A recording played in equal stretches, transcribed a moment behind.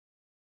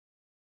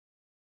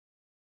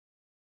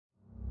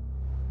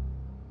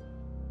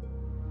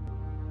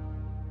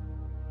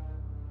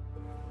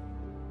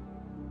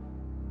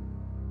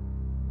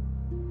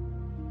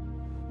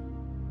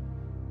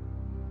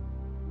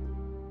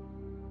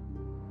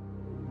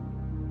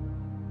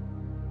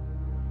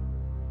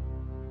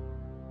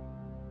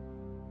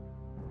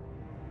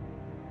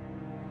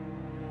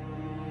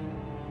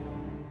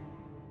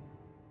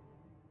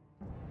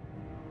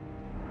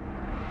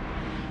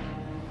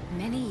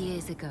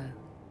ago,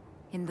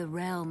 in the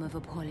realm of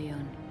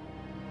Apollyon,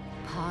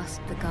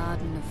 past the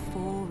Garden of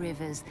Four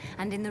Rivers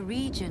and in the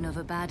region of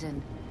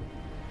Abaddon,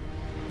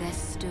 there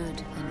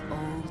stood an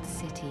old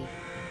city.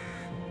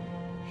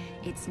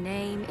 Its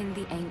name in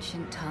the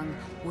ancient tongue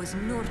was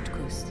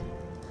Nordkust.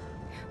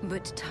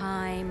 But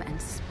time and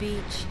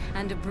speech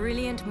and a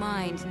brilliant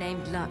mind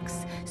named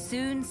Lux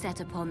soon set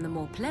upon the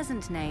more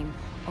pleasant name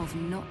of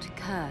Not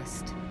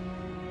Cursed.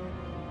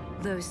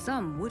 Though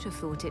some would have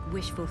thought it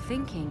wishful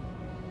thinking,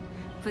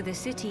 for the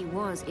city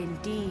was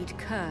indeed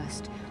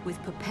cursed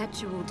with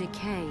perpetual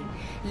decay,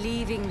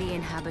 leaving the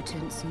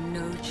inhabitants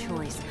no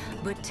choice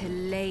but to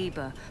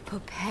labor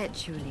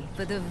perpetually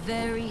for the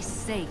very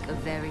sake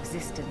of their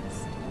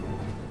existence.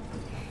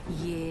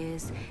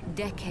 Years,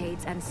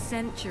 decades, and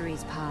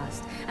centuries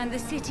passed, and the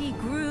city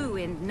grew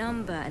in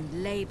number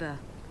and labor.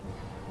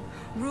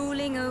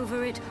 Ruling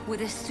over it were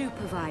the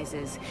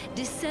supervisors,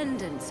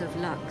 descendants of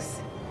Lux.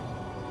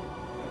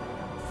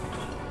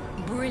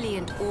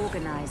 Brilliant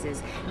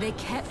organizers, they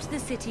kept the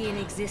city in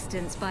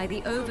existence by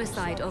the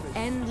oversight of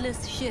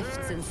endless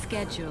shifts and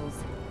schedules.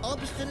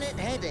 Obstinate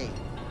headache.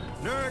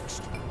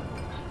 Next!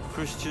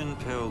 Christian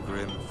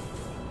Pilgrim.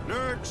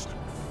 Next!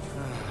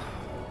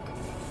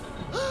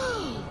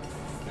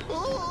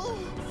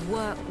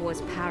 Work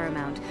was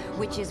paramount,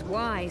 which is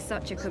why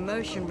such a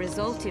commotion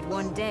resulted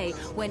one day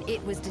when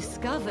it was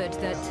discovered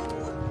that...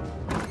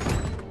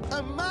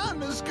 A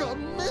man has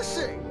gone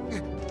missing!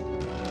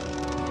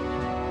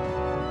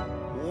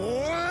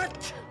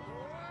 What?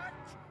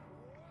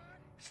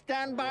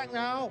 Stand back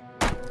now.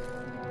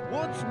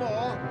 Once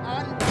more,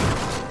 and...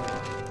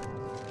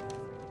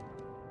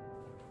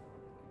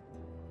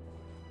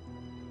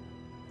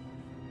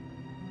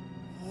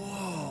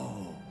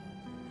 Whoa.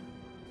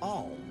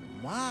 Oh,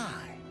 my.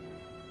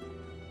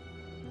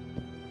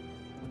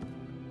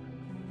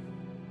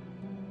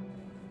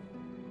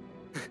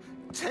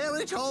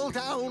 Tear it all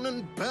down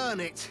and burn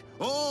it.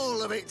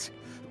 All of it.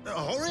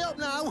 Hurry up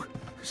now.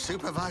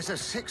 Supervisor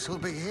 6 will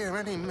be here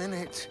any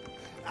minute.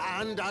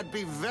 And I'd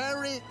be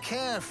very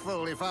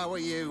careful if I were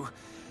you.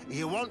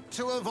 You want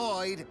to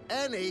avoid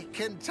any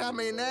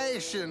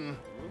contamination.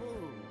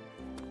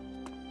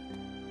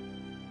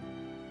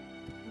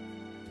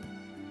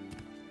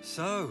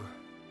 So,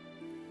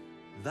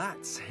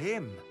 that's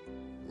him.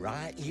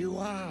 Right you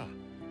are.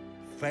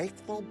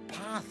 Faithful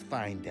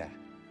Pathfinder.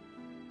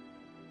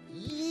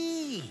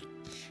 Yeesh.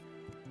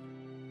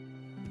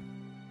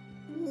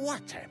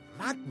 What a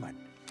madman.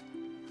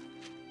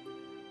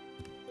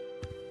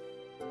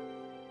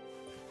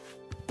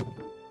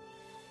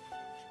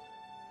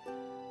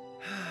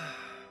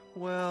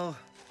 Well,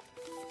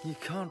 you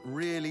can't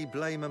really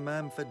blame a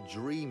man for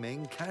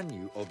dreaming, can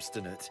you,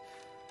 Obstinate?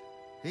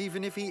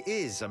 Even if he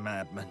is a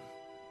madman.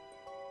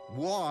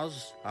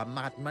 Was a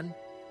madman.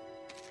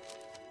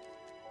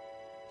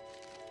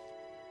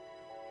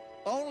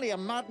 Only a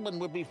madman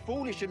would be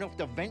foolish enough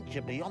to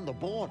venture beyond the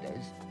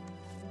borders.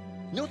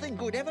 Nothing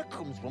good ever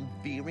comes from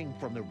veering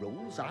from the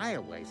rules, I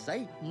always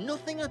say.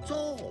 Nothing at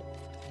all.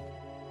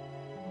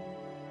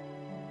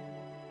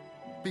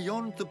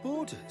 Beyond the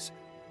borders?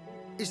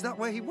 Is that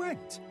where he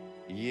went?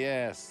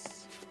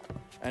 Yes.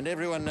 And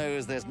everyone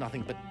knows there's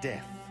nothing but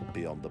death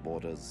beyond the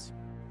borders.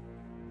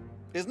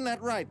 Isn't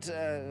that right?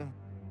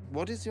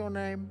 What is your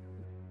name?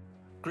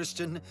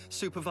 Christian,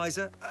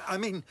 supervisor.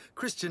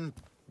 Christian,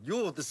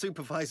 you're the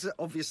supervisor,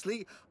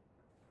 obviously.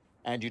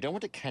 And you don't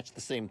want to catch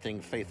the same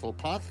thing Faithful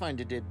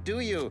Pathfinder did,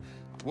 do you?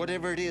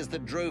 Whatever it is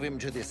that drove him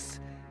to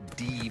this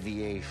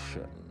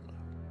deviation.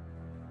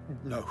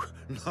 No,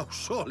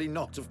 surely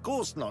not. Of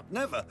course not.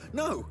 Never.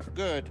 No.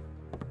 Good.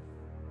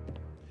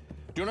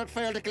 Do not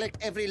fail to collect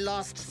every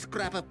last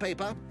scrap of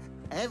paper.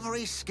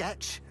 Every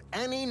sketch,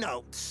 any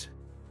notes.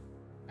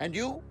 And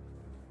you?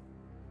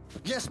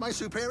 Yes, my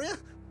superior?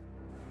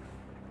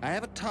 I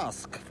have a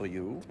task for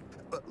you.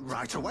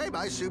 Right away,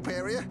 my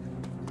superior.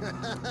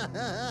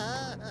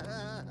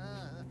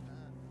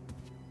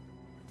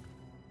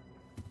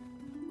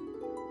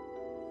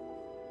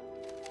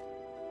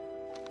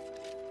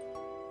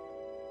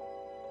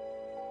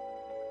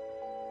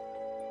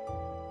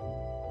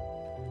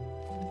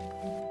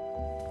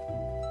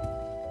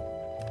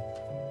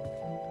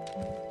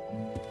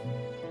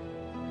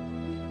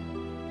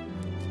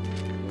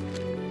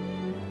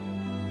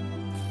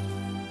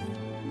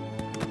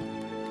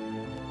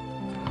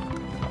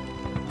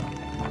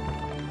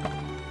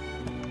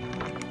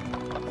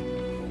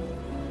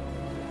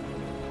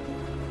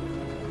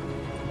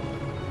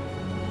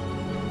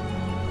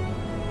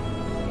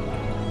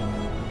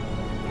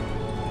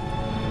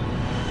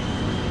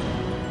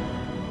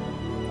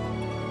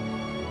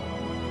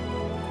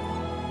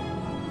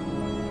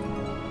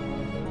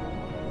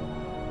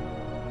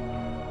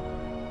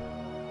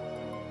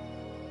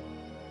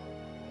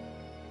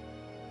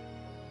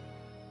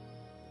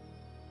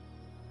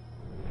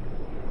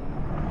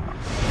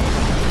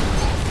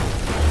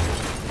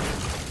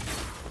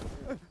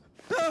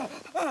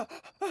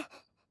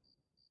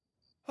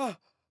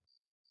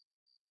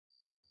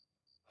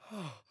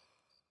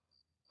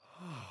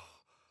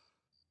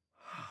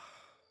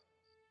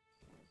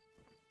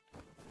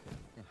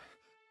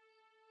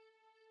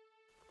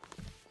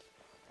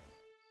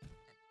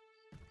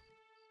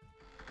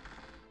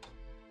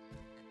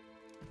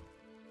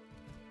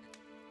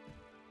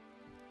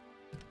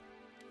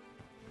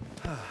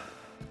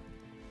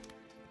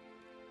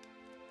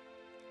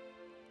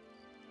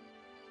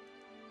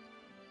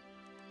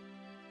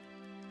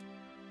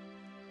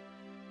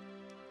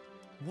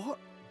 What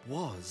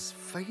was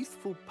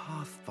faithful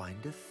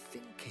Pathfinder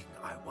thinking,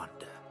 I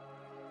wonder?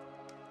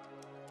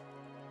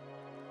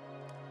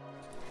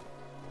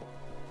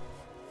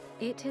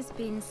 It has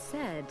been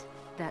said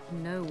that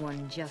no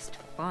one just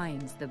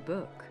finds the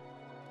book,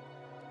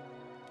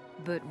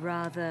 but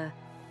rather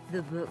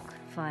the book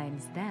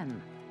finds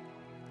them.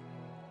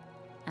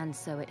 And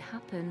so it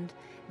happened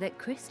that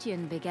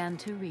Christian began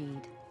to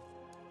read.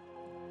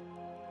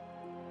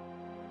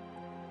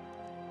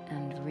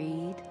 And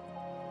read,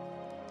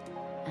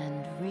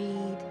 and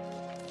read,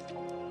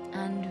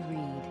 and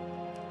read.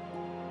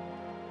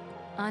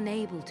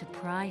 Unable to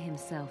pry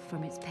himself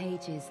from its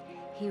pages,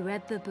 he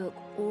read the book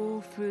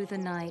all through the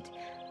night,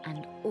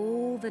 and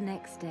all the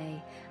next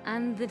day,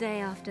 and the day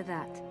after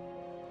that.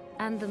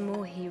 And the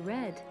more he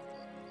read,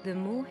 the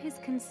more his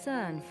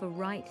concern for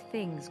right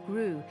things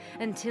grew,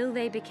 until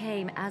they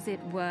became, as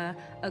it were,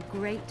 a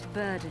great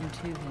burden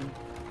to him.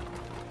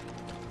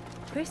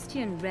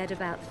 Christian read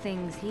about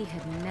things he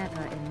had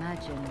never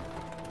imagined,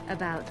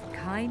 about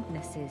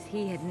kindnesses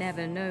he had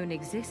never known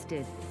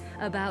existed,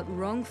 about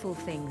wrongful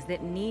things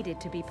that needed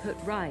to be put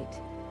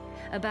right,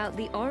 about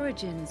the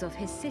origins of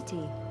his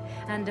city,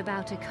 and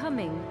about a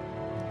coming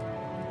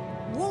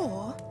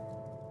war.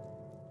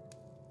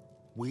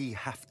 We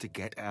have to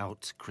get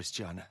out,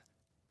 Christiana.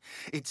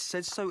 It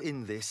says so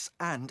in this,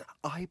 and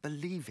I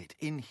believe it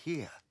in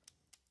here.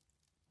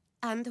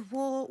 And the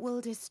war will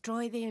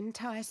destroy the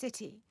entire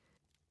city.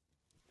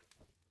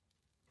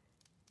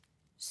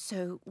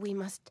 So we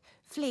must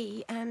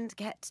flee and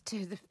get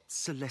to the...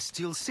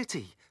 Celestial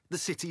City, the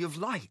City of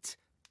Light.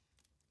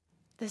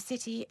 the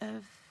city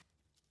of...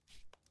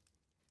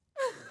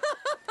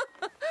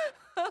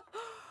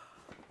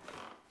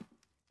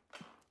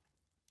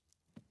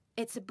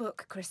 It's a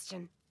book,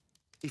 Christian.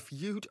 If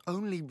you'd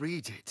only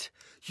read it,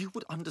 you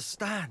would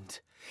understand.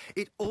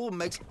 It all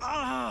makes...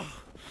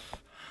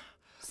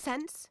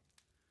 Sense?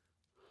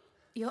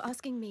 You're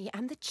asking me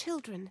and the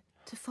children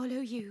to follow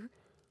you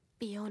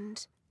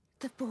beyond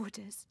the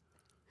borders.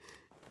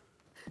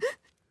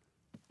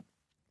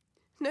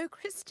 No,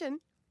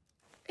 Christian.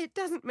 It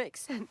doesn't make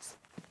sense.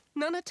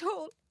 None at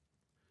all.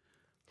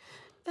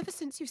 Ever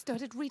since you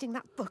started reading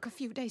that book a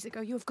few days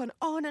ago, you have gone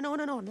on and on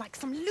and on like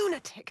some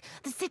lunatic.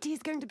 The city is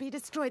going to be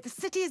destroyed. The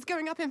city is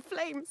going up in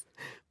flames.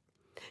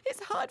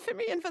 It's hard for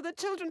me and for the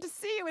children to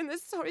see you in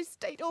this sorry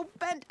state, all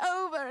bent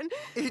over and...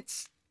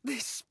 It's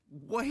this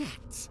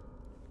weight.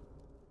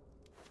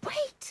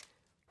 Wait!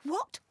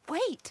 What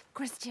weight,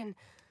 Christian?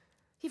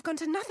 You've gone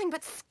to nothing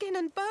but skin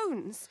and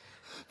bones.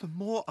 The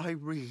more I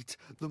read,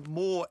 the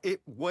more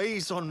it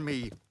weighs on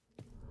me.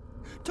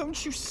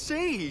 Don't you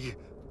see?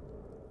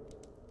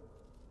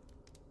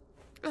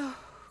 Oh,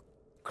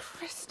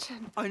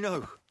 Christian. I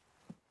know.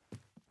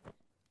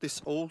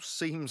 This all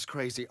seems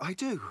crazy. I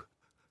do.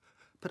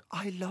 But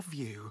I love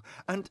you,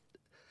 and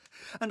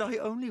I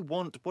only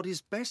want what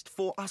is best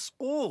for us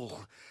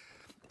all.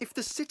 If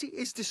the city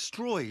is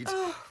destroyed...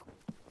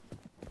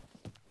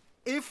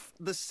 If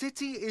the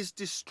city is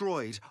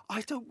destroyed,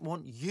 I don't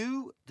want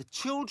you, the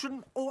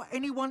children, or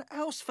anyone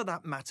else for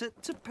that matter,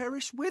 to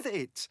perish with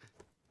it.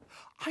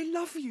 I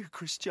love you,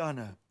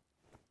 Christiana.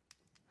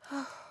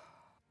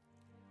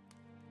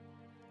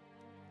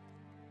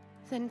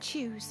 Then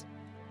choose.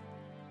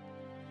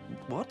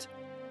 What?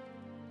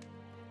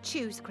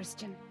 Choose,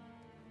 Christian.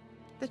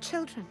 The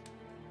children.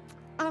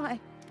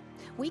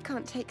 We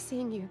can't take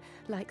seeing you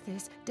like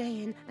this,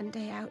 day in and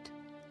day out.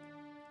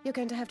 You're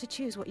going to have to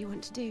choose what you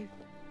want to do.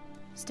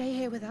 Stay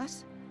here with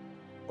us,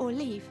 or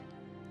leave.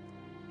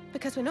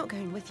 Because we're not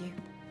going with you.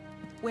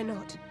 We're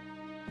not.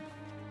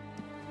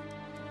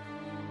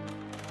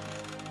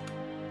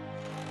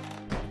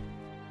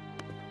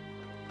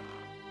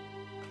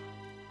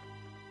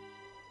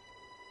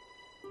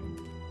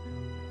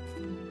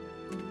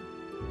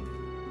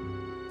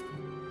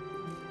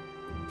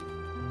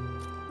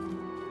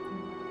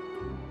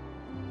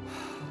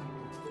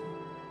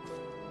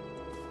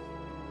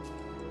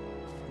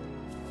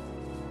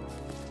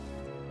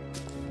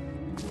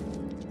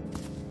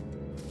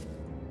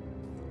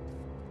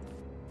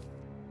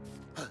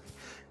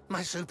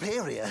 My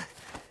superior.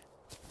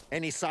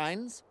 Any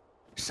signs?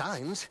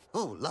 Signs?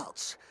 Oh,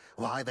 lots.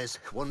 Why, there's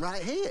one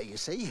right here, you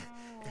see.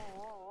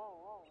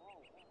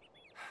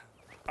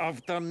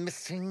 Of the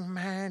missing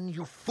man,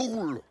 you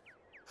fool!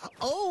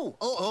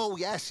 Oh,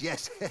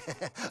 yes.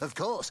 Of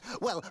course.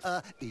 Well,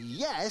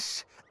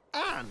 yes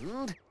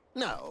and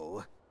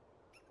no.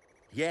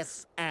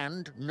 Yes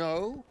and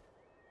no?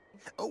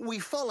 We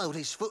followed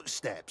his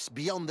footsteps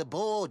beyond the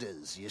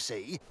borders, you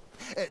see,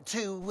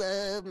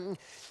 to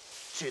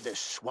the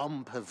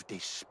Swamp of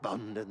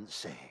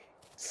Despondency.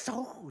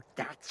 So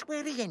that's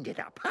where he ended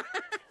up.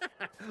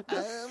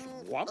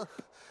 Swamp?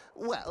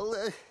 Well,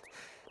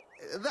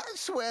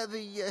 that's where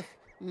the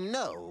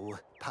no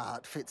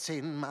part fits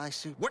in, my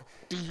What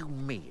do you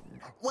mean?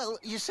 Well,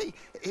 you see,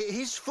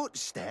 his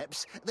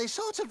footsteps, they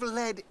sort of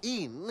led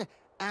in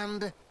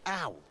and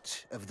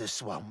out of the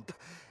swamp,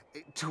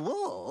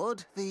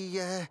 toward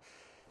the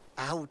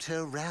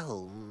outer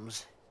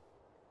realms.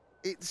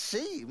 It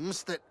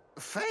seems that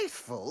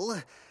Faithful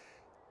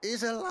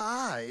is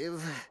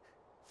alive.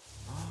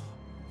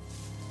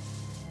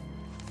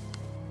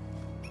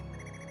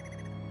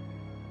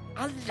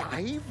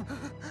 Alive?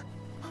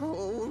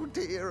 Oh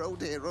dear, oh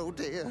dear, oh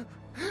dear.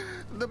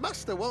 The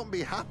Master won't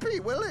be happy,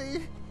 will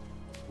he?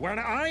 When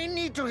I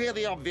need to hear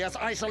the obvious,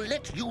 I shall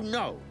let you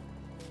know.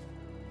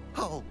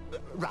 Oh,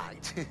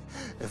 right.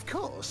 Of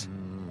course.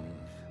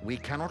 We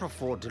cannot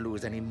afford to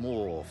lose any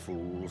more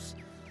fools.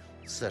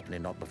 Certainly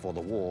not before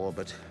the war,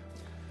 but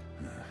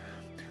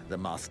the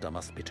Master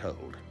must be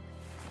told.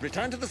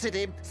 Return to the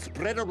city,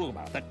 spread a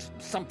rumor that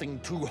something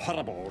too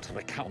horrible to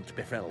recount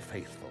befell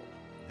Faithful.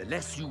 The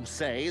less you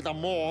say, the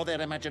more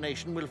their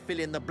imagination will fill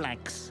in the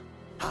blanks.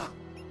 Ah,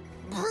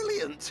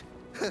 brilliant!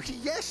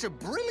 Yes, a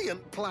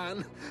brilliant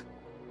plan.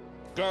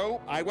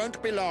 Go, I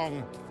won't be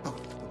long. Oh,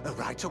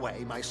 right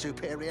away, my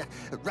superior.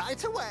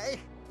 Right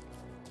away.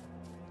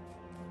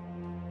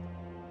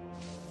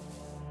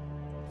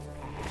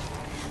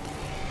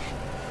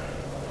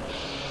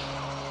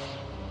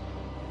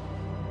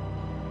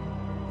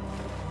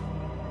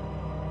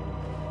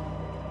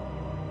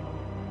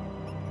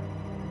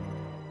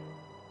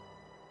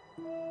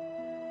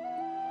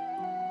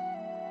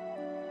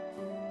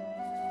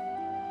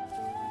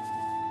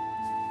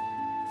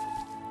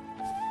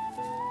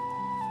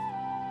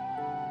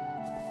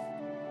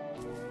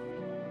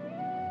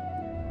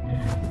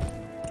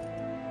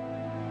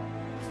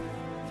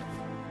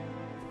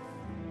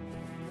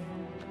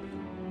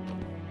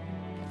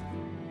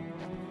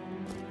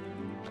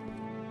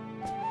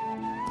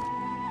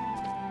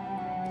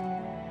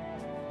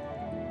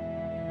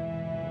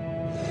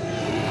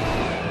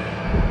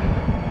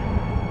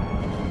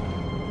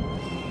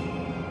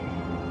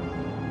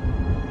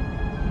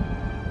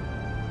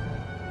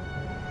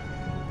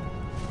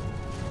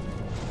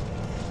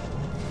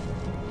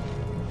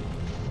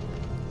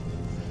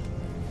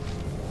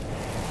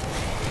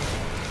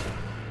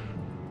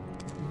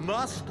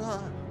 Master!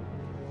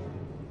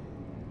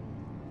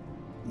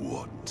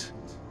 What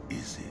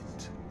is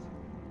it?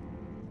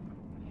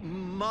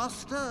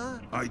 Master!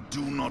 I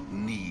do not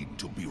need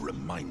to be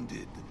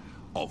reminded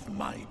of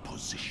my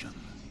position.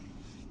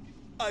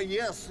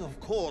 Yes, of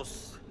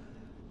course.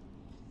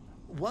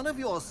 One of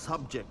your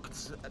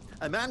subjects,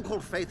 a man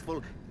called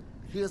Faithful,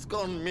 he has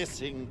gone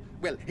missing.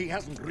 Well, he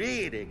hasn't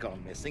really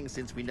gone missing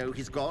since we know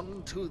he's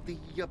gone to the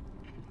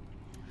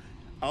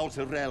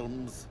Outer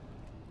Realms.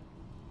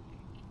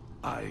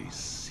 I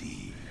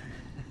see.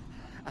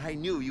 I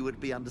knew you would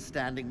be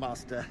understanding,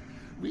 Master.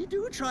 We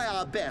do try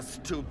our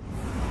best to...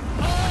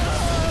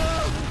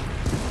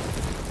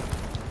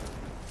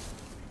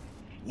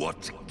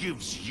 What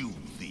gives you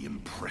the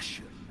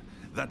impression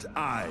that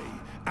I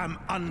am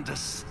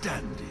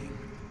understanding?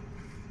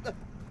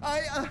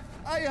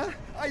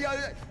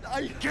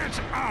 Get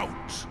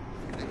out!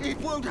 It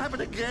won't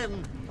happen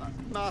again,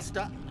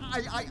 Master.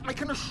 I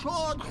can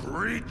assure...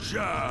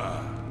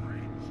 Creature!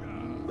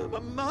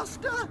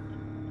 Master?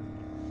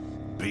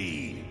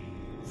 Be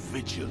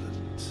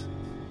vigilant.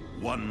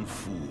 One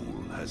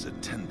fool has a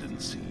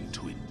tendency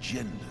to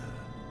engender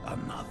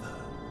another.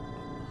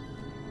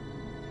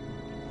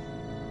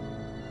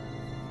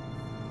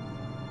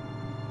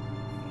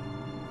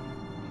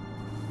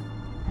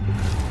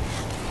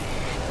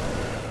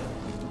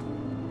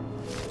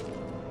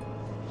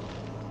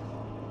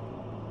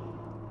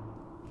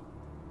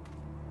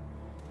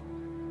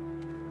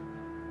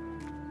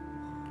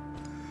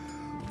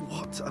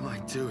 What am I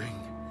doing?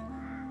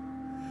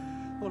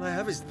 All I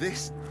have is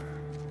this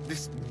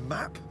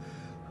map.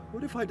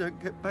 What if I don't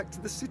get back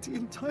to the city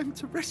in time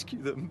to rescue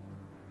them?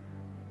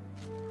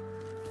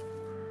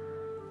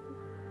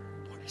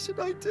 What should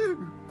I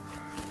do?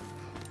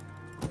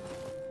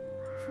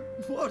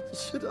 What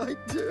should I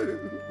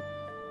do?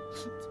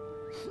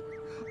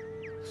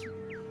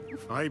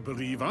 I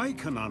believe I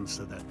can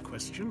answer that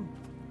question.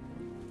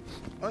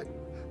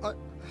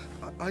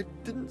 I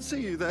didn't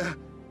see you there.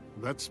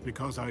 That's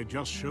because I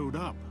just showed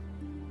up.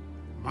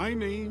 My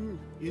name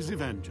is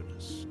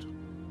Evangelist.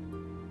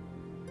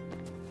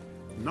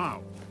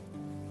 Now,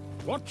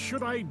 what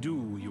should I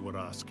do, you were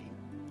asking?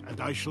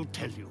 And I shall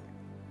tell you.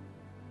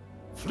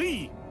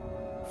 Flee!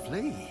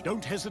 Flee?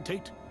 Don't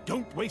hesitate.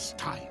 Don't waste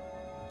time.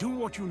 Do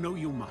what you know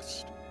you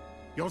must.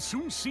 You'll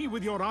soon see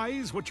with your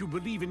eyes what you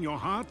believe in your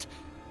heart,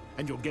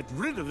 and you'll get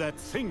rid of that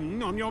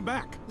thing on your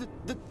back.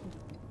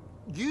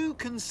 You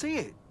can see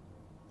it.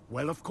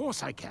 Well, of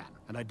course I can,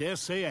 and I dare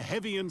say a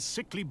heavy and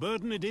sickly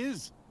burden it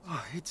is.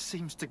 Oh, it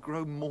seems to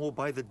grow more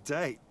by the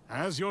day.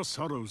 As your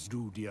sorrows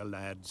do, dear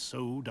lad,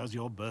 so does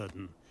your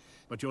burden.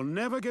 But you'll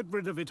never get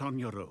rid of it on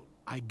your own,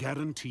 I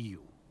guarantee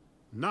you.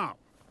 Now,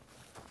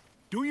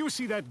 do you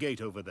see that gate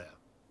over there?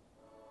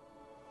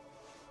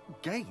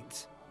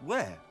 Gate?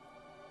 Where?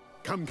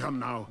 Come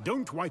now,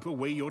 don't wipe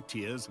away your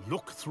tears,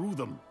 look through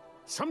them.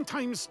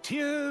 Sometimes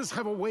tears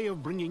have a way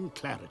of bringing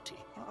clarity.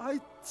 I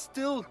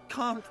still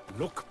can't...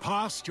 Look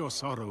past your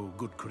sorrow,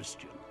 good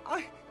Christian.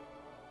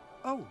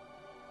 Oh,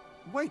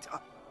 wait,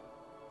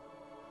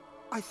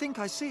 I think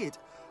I see it.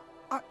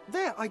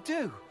 There, I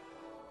do.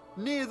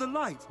 Near the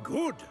light.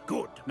 Good.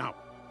 Now,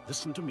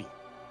 listen to me.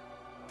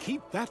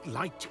 Keep that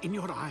light in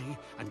your eye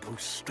and go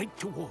straight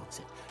towards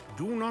it.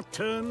 Do not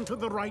turn to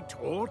the right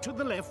or to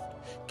the left.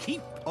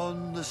 Keep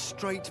On the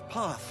straight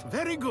path.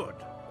 very good.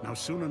 Now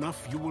soon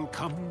enough you will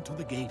come to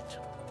the gate.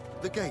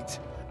 The gate.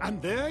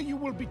 And there you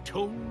will be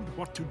told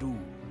what to do.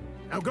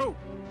 Now go,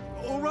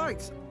 All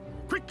right.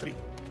 quickly.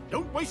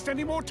 Don't waste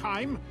any more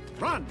time.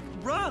 Run,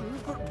 Run?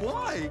 But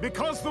why?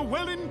 because the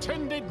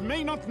well-intended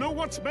may not know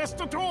what's best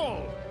at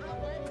all.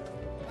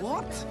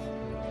 What?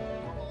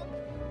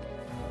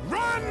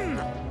 Run!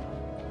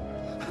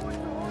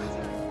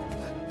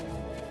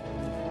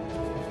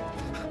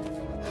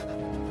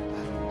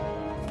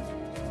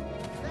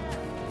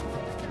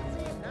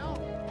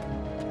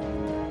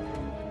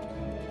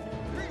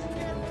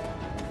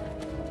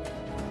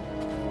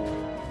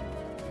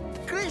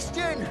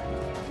 Christian!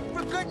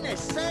 For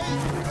goodness sake!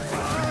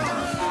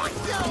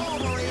 Get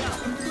over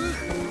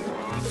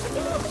here!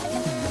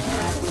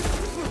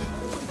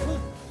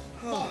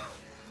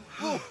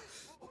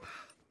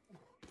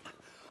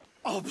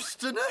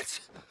 Obstinate?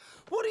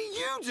 What are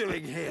you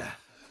doing here?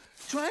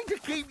 Trying to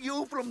keep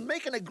you from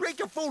making a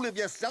greater fool of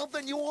yourself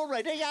than you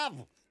already have.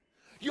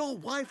 Your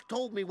wife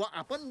told me what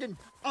happened, and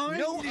I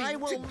no, need I to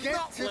will get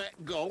not to-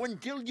 let go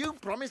until you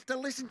promise to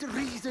listen to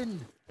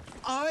reason.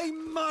 I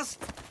must...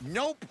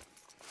 Nope.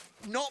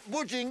 Not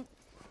budging.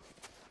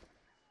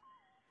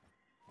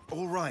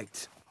 All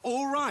right.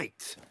 All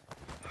right.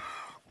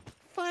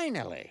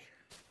 Finally.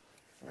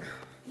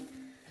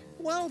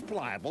 Well,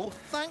 Pliable,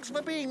 thanks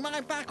for being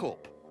my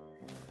backup.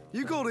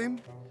 You got him?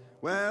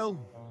 Well,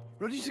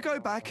 ready to go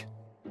back?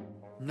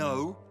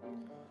 No.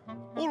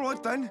 All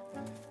right then.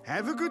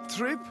 Have a good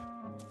trip.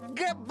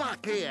 Get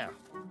back here.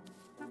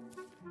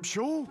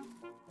 Sure.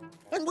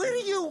 And where are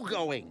you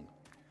going?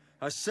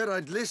 I said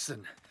I'd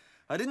listen.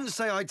 I didn't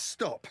say I'd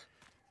stop.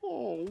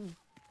 Oh,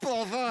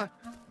 bother.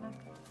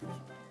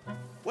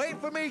 Wait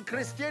for me,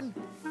 Christian.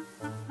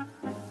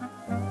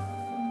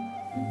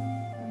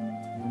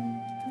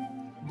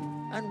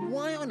 And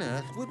why on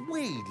earth would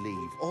we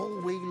leave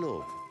all we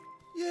love?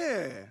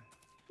 Yeah.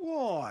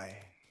 Why?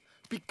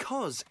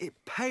 Because it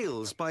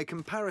pales by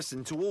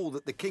comparison to all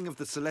that the King of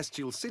the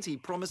Celestial City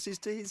promises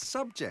to his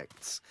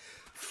subjects.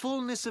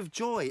 Fullness of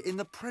joy in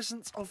the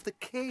presence of the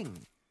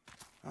King.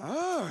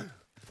 Oh.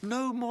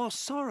 No more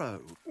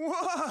sorrow.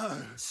 Whoa.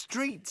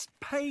 Streets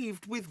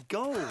paved with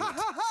gold.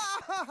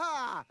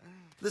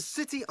 The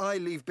city I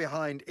leave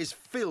behind is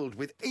filled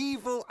with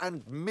evil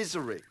and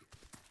misery.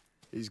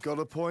 He's got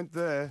a point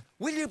there.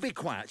 Will you be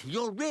quiet?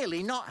 You're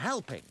really not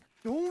helping.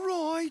 All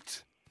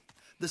right.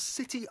 The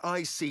city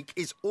I seek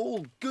is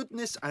all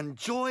goodness and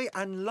joy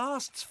and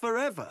lasts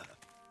forever.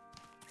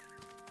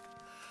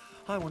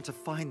 I want to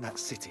find that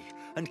city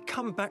and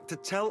come back to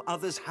tell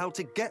others how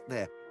to get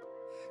there.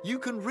 You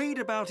can read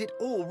about it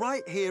all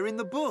right here in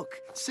the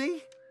book.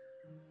 See?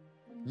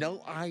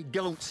 No, I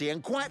don't see,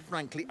 and quite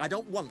frankly, I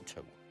don't want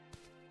to.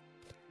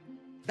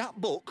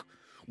 That book,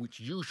 which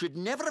you should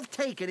never have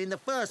taken in the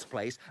first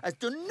place, has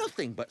done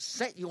nothing but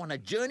set you on a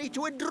journey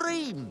to a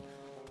dream.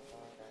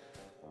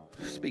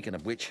 Speaking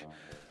of which,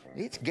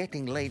 it's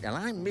getting late and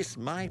I miss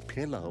my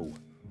pillow.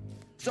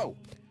 So,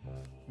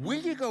 will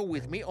you go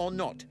with me or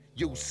not,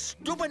 you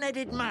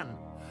stubborn-headed man?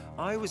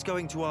 I was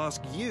going to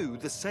ask you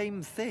the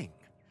same thing.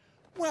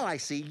 Well, I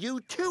see you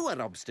too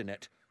are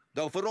obstinate,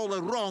 though for all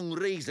the wrong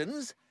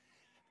reasons.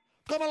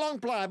 Come along,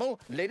 Pliable,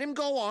 let him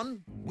go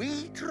on.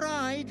 We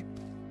tried.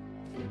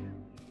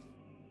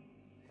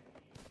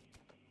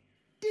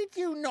 Did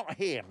you not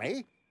hear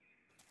me?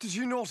 Did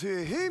you not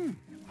hear him?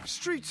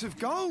 Streets of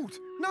gold.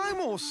 No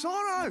more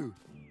sorrow.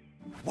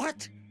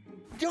 What?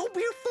 Don't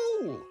be a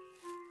fool.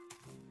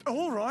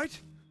 All right.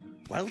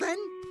 Well then,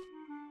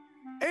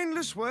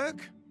 Endless work.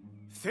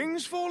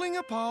 Things falling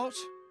apart.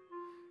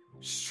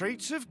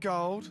 Streets of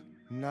gold.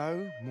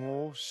 No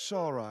more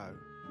sorrow.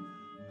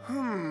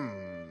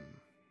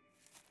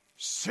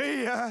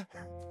 See ya.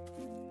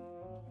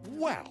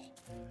 well,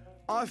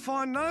 I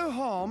find no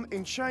harm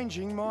in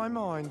changing my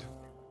mind.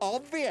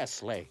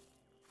 obviously.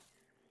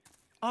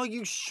 Are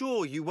you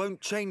sure you won't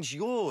change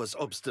yours,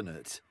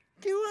 Obstinate?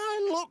 Do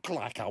I look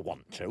like I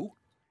want to?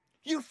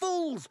 You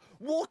fools,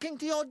 walking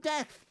to your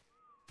death.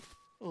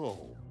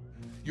 Oh,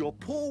 your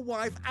poor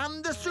wife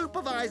and the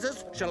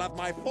supervisors shall have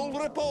my full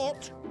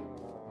report.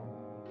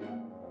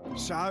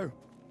 So,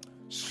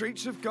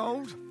 streets of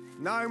gold,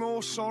 no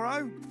more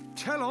sorrow.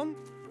 Tell on,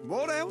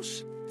 what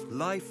else?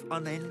 Life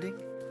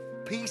unending,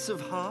 peace of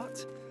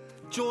heart,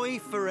 joy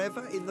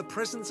forever in the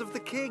presence of the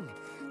King,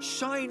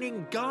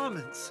 shining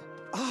garments.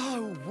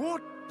 Oh,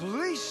 what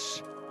bliss!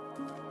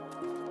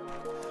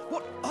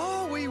 What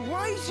are we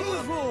waiting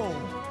for?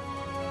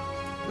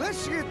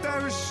 Let's get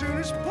there as soon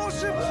as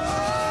possible.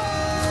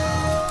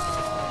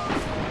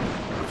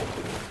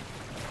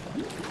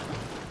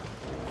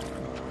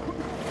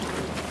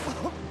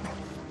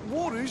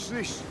 What is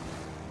this?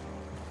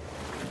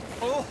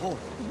 Oh!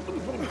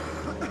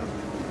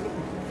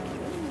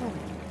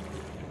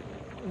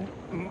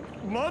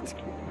 Mud?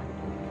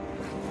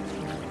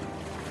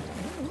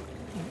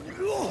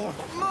 Oh,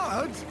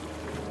 mud?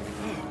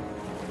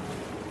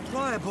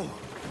 unreliable.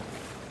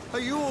 Are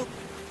you all...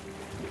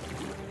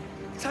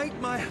 Take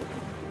my...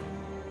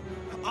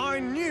 I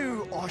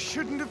knew I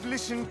shouldn't have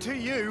listened to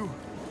you.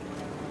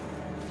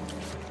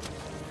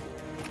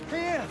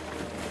 Here,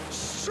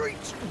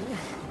 streets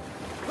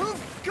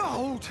of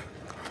gold,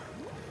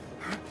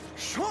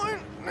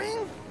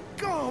 shining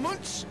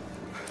garments.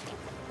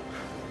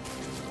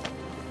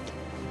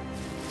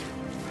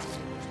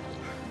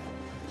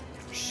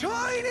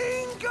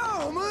 Shining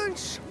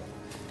garments?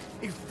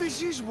 If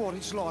this is what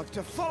it's like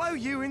to follow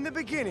you in the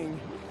beginning,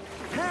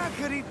 how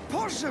could it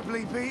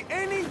possibly be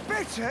any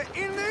better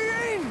in the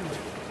end?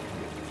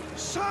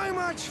 So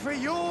much for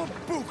your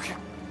book.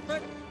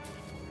 But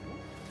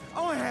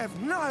I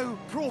have no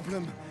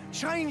problem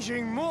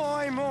changing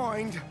my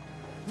mind.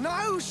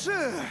 No,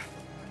 sir.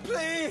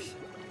 Please,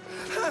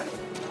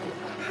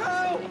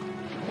 help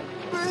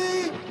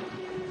me.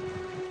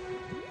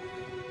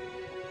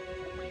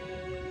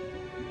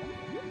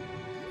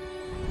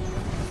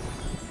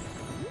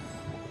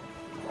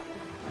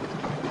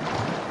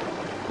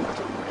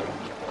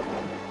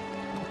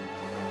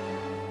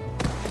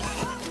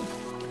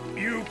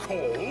 You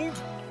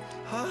called?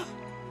 Huh?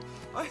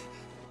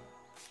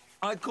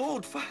 I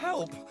called for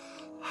help.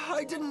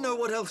 I didn't know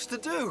what else to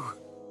do.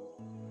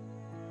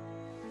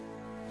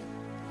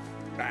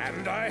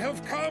 And I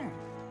have come,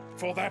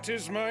 for that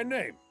is my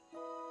name.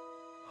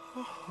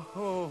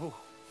 Oh,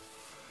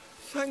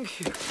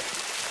 thank you.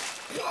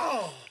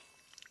 Oh.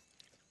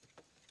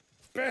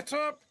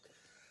 Better?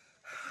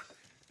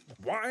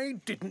 Why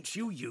didn't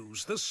you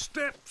use the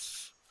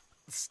steps?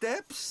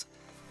 Steps?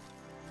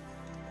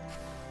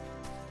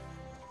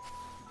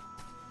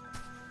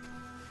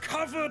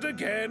 Covered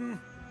again.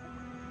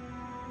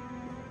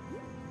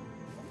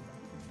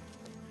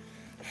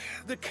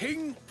 The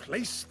king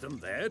placed them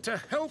there to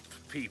help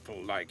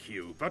people like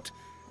you, but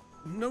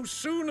no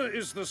sooner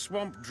is the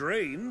swamp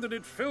drained than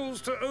it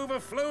fills to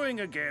overflowing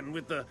again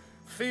with the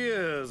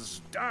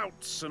fears,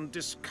 doubts, and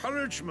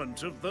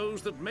discouragement of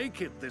those that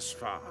make it this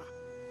far.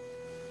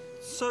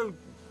 So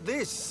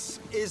this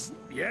is...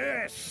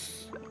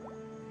 Yes.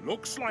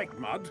 Looks like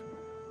mud,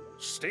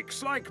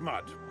 sticks like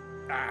mud,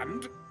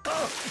 and...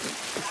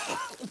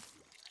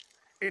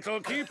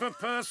 it'll keep a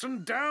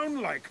person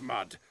down like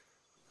mud.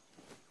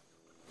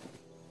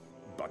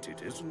 But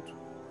it isn't.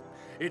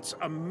 It's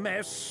a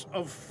mess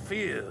of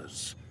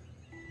fears.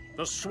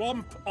 The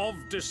swamp of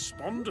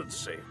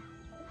despondency.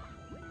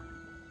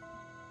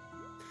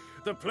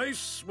 The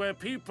place where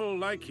people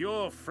like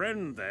your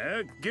friend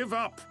there give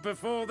up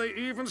before they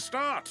even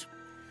start.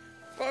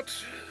 But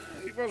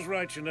he was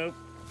right, you know.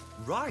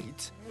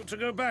 Right? To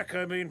go back,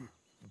 I mean.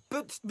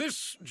 But...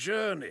 This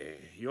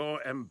journey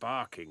you're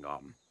embarking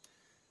on,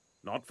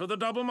 not for the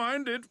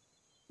double-minded.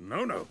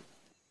 No, no.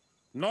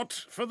 Not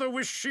for the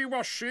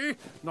wishy-washy.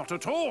 Not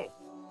at all.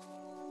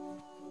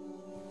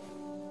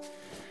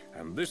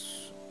 And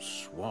this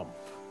swamp,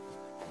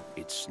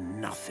 it's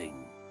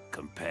nothing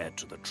compared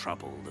to the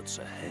trouble that's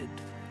ahead.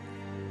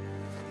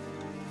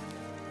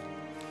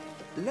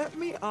 Let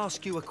me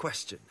ask you a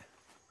question.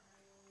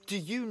 Do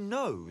you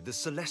know the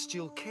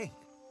Celestial King?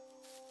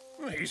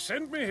 He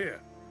sent me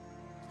here.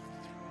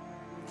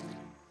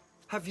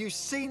 Have you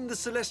seen the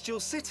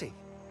Celestial City?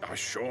 I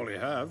surely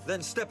have.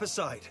 Then step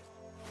aside.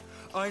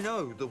 I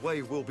know the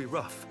way will be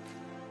rough.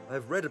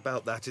 I've read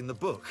about that in the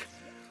book.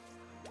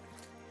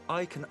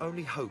 I can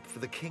only hope for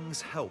the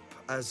King's help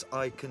as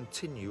I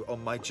continue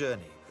on my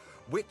journey,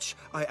 which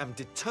I am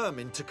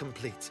determined to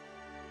complete.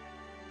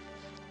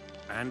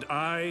 And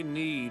I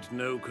need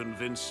no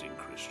convincing,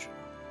 Christian.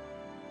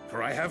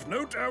 For I have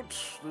no doubt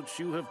that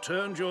you have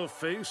turned your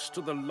face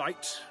to the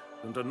light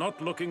and are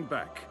not looking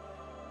back.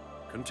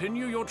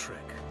 Continue your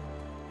trek.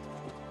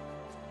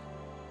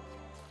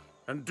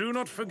 And do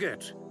not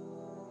forget,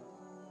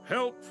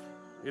 help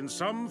in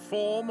some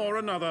form or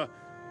another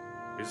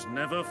is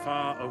never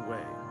far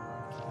away.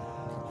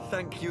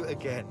 Thank you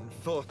again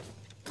for...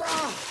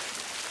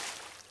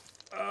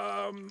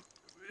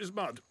 Is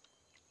mud.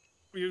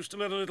 You still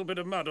had a little bit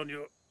of mud on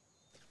your...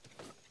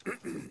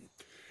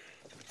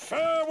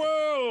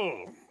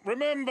 Farewell!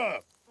 Remember,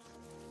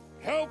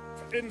 help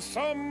in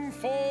some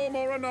form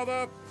or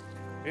another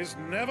is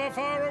never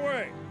far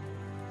away.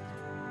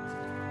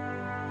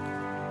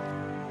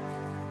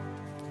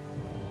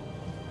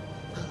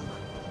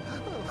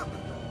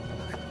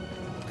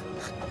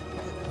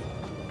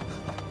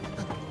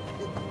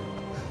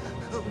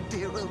 Oh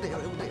dear, oh dear,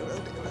 oh dear, oh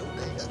dear, oh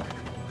dear.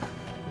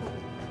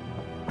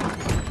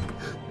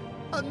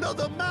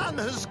 Another man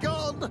has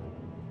gone!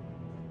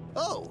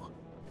 Oh,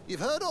 you've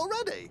heard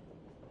already?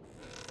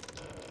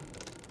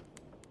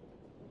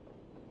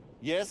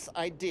 Yes,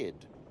 I did.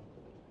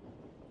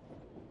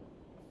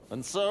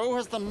 And so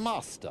has the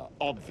Master,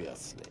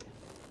 obviously.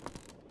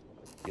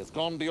 He has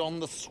gone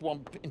beyond the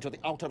swamp into the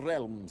outer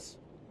realms.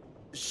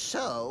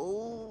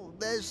 So,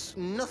 there's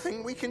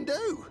nothing we can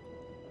do?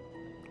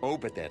 Oh,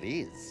 but there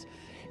is.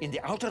 In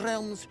the outer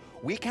realms,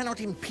 we cannot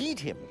impede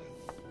him.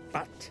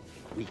 But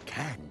we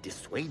can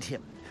dissuade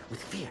him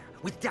with fear,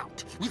 with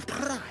doubt, with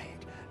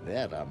pride.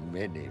 There are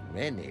many,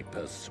 many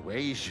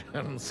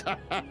persuasions.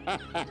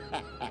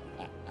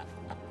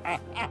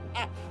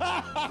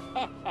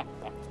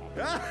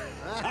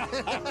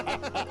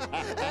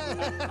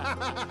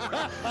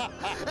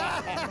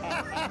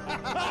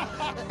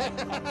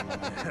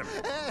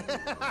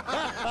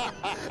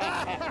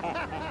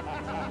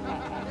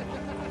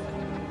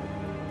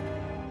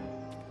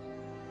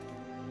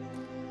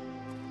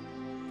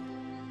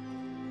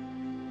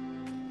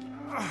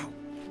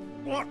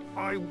 What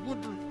I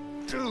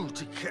wouldn't do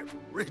to get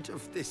rid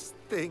of this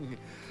thing.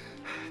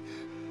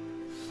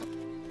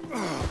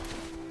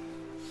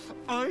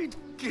 I'd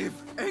give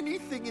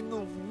anything in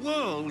the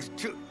world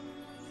to...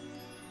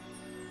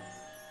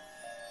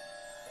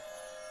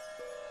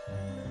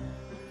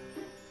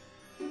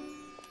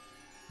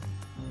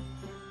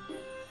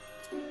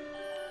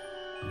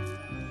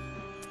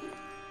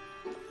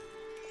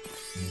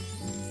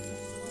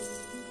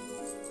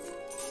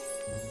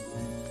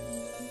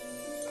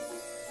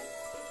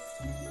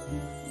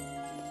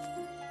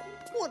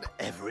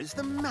 Whatever is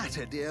the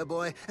matter, dear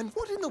boy? And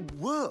what in the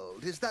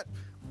world is that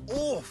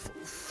awful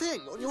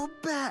thing on your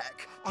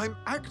back? I'm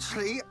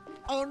actually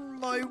on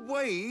my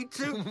way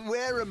to...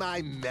 Where are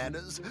my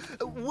manners?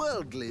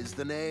 Worldly's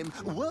the name.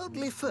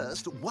 Worldly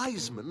first,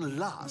 Wiseman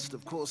last,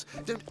 of course.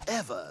 Don't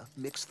ever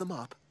mix them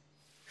up.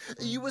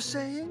 You were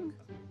saying?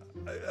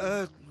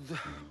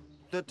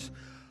 That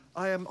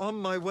I am on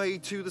my way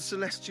to the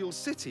Celestial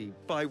City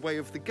by way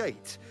of the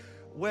gate,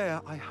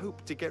 where I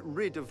hope to get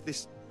rid of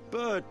this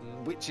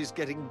burden which is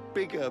getting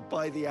bigger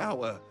by the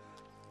hour.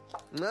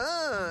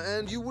 Ah,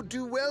 and you would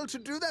do well to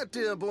do that,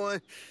 dear boy.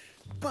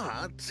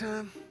 But,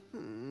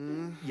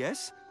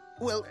 Yes?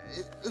 well,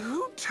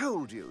 who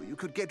told you you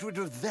could get rid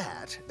of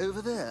that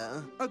over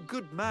there? A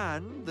good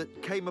man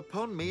that came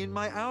upon me in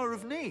my hour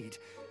of need.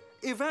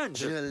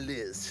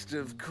 Evangelist,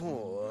 of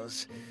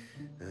course.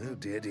 Oh,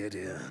 dear, dear,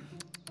 dear.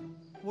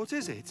 What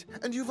is it?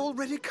 And you've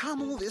already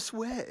come all this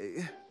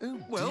way. Oh,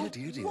 Well,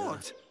 dear, dear, dear.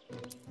 what?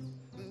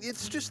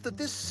 It's just that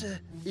this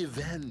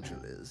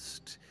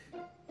evangelist...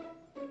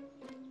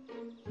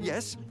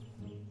 Yes?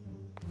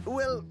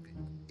 Well,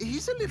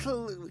 he's a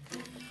little...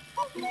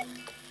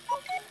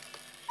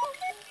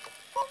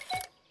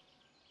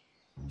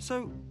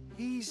 So,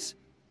 he's...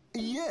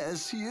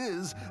 Yes, he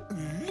is.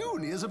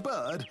 Loony as a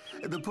bird.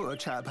 The poor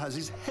chap has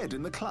his head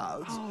in the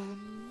clouds. Oh,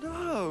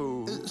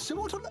 no! So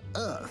what on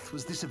earth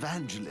was this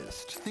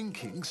evangelist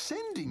thinking,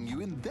 sending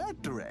you in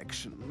that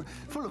direction,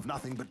 full of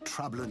nothing but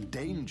trouble and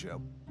danger,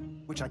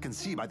 which I can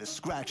see by the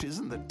scratches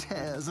and the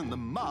tears and the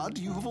mud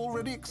you have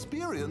already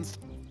experienced?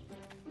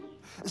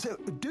 So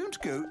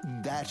don't go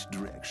that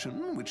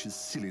direction, which is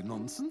silly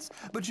nonsense,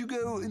 but you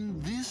go in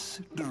this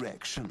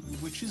direction,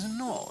 which is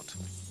not.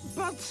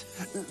 But...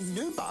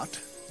 No but.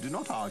 Do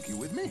not argue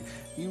with me.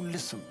 You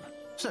listen.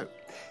 So,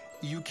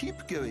 you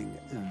keep going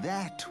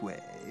that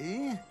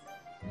way.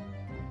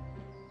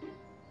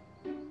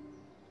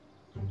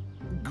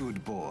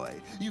 Good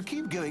boy. You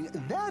keep going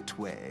that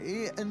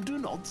way and do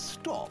not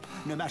stop.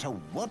 No matter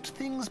what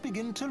things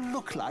begin to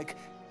look like,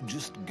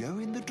 just go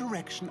in the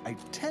direction I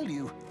tell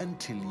you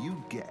until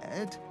you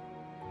get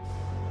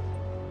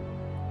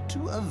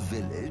to a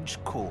village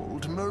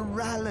called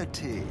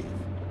Morality.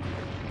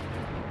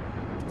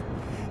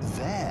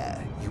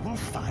 There you will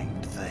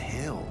find the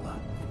hill.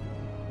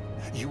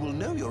 You will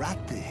know you're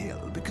at the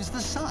hill because the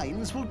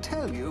signs will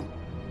tell you.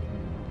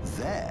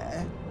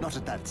 There, not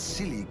at that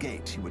silly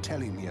gate you were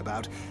telling me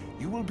about,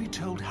 you will be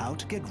told how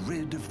to get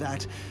rid of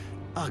that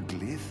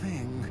ugly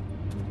thing.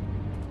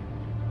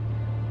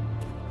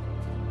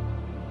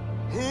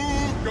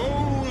 Who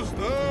goes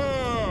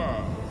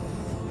there?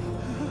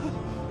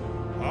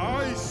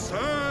 I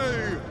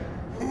say,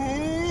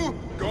 who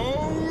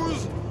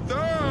goes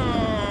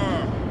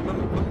there?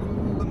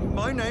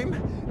 My name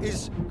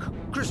is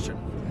Christian.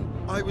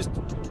 I was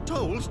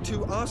told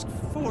to ask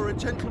for a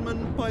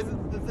gentleman by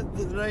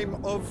the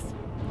name of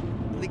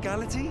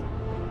Legality.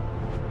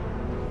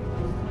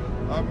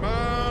 A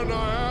man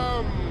I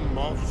am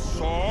of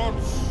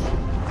sorts,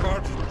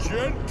 but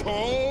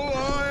gentle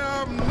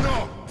I am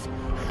not.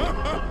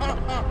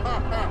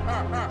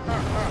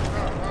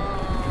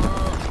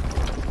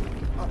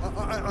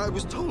 I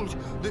was told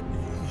that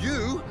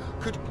you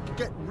could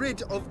get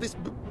rid of this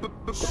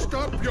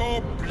Stop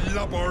your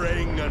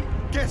blubbering and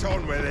get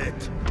on with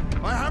it.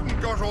 I haven't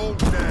got all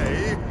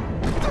day.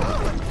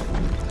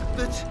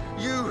 that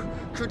you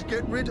could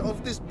get rid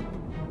of this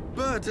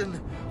burden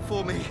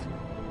for me.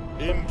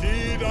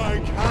 Indeed I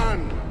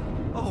can.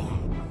 Oh,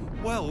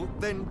 well,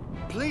 then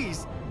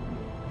please,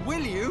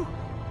 will you?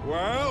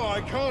 Well,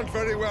 I can't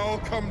very well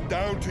come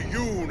down to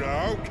you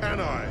now, can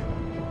I?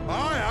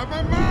 I am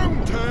a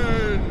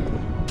mountain!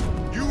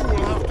 You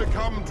will have to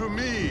come to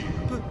me.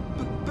 But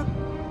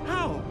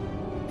how?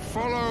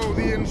 Follow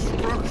the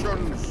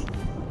instructions.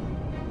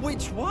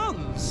 Which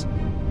ones?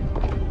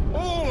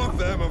 All of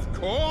them, of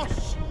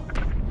course.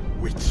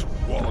 Which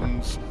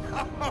ones?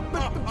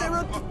 But there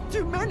are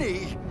too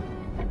many.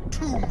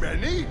 Too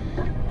many?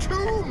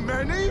 Too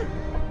many?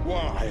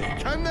 Why,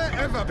 can there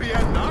ever be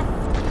enough?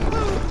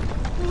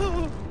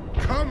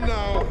 Come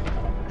now,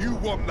 You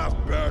want that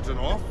burden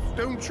off,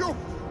 don't you?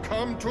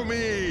 Come to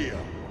me!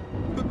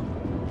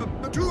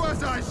 Do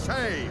as I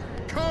say!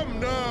 Come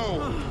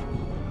now!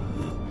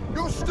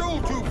 You're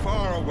still too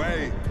far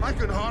away. I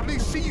can hardly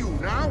see you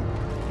now.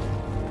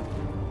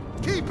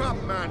 Keep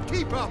up, man,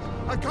 keep up!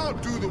 I can't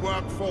do the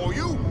work for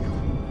you!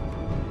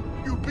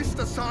 You missed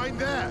a sign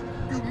there!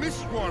 You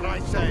missed one, I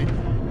say!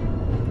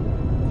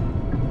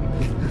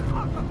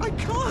 I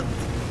can't!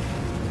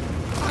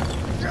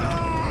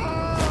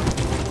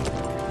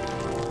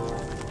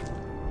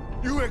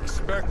 You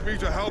expect me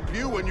to help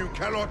you when you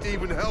cannot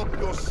even help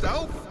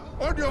yourself?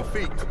 On your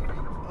feet!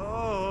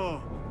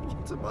 Oh,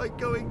 what am I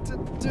going to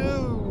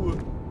do?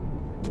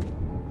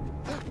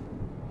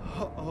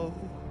 Uh-oh.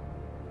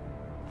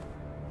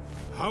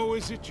 How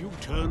is it you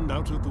turned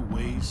out of the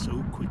way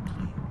so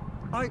quickly?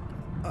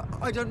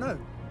 I don't know.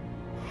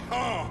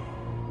 Ha!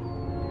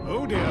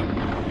 Oh dear.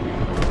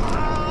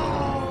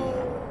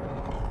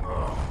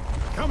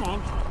 Come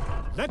on.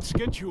 Let's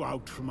get you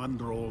out from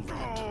under all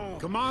that.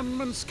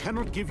 Commandments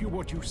cannot give you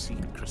what you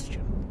seek,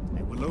 Christian.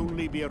 They will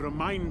only be a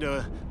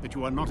reminder that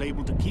you are not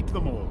able to keep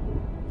them all.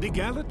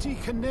 Legality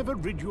can never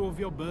rid you of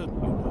your burden,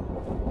 you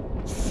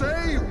know.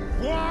 Say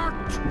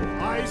what?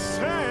 I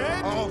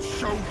said... I'll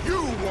show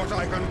you what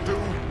I can do.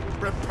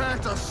 Prepare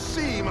to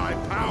see my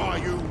power,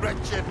 you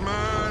wretched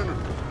man.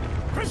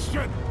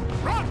 Christian,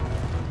 run!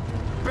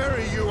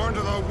 Bury you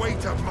under the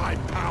weight of my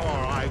power,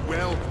 I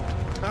will.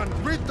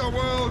 And rid the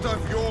world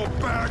of your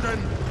burden.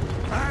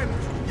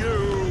 And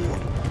you.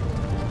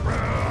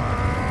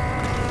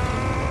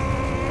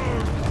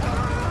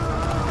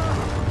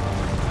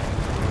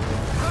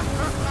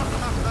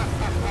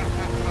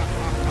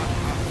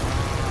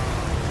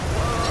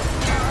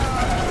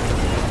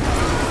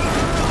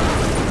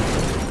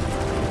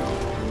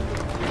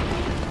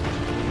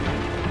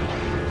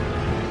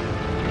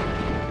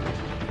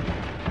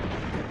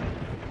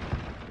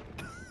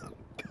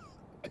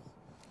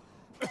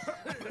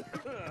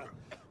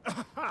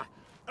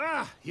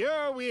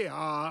 Here we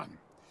are.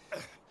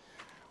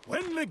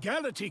 When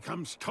legality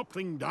comes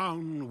toppling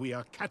down, we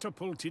are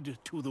catapulted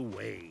to the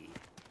way.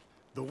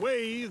 The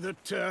way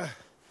that,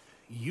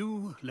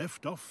 you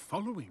left off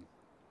following.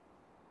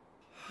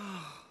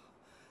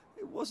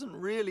 It wasn't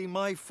really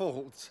my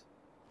fault.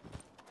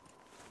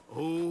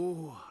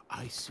 Oh,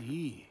 I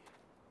see.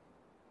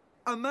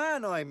 A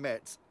man I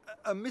met,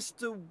 a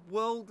Mr.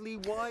 Worldly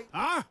Wise...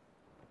 Ah?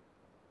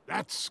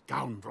 That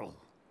scoundrel.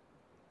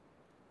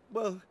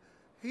 Well,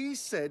 he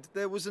said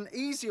there was an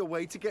easier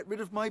way to get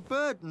rid of my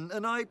burden,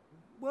 and I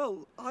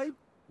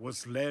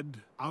was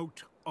led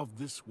out of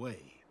this way.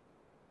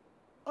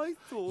 I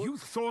thought... You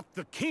thought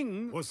the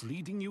king was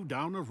leading you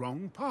down a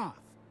wrong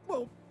path.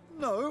 Well,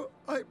 no,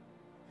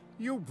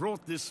 You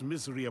brought this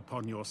misery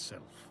upon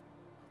yourself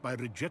by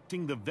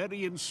rejecting the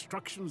very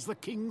instructions the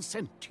king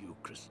sent to you,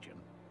 Christian.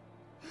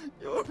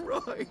 You're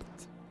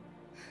right.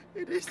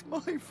 It is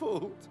my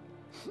fault.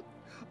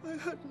 I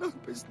had no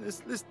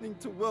business listening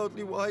to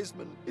Worldly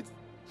Wiseman.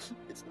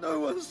 It's no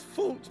one's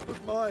fault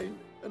but mine,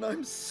 and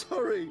I'm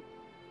sorry.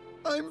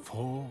 I'm...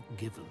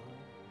 Forgiven.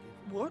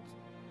 What?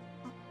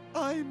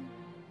 I'm...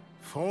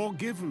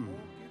 Forgiven.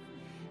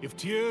 If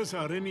tears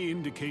are any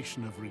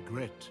indication of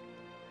regret,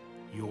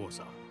 yours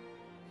are.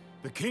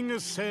 The king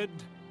has said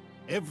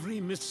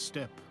every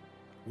misstep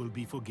will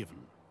be forgiven.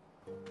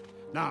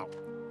 Now,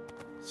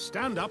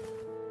 stand up.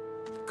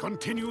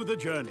 Continue the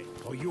journey,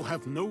 for you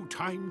have no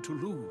time to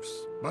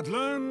lose. But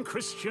learn,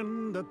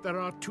 Christian, that there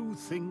are two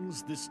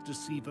things this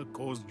deceiver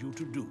caused you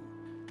to do.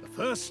 The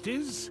first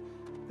is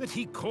that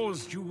he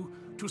caused you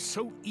to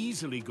so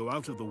easily go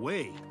out of the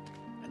way.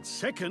 And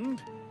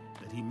second,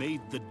 that he made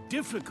the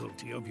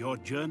difficulty of your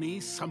journey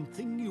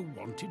something you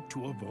wanted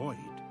to avoid.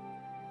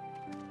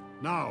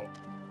 Now,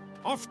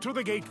 off to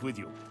the gate with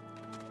you.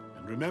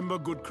 And remember,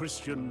 good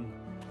Christian,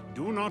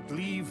 do not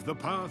leave the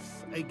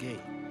path again.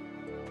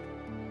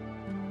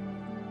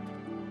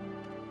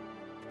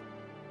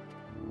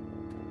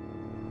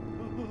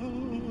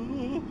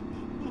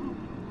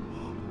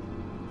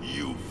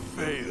 You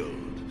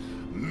failed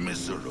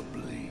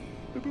miserably.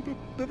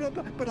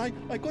 But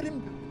I got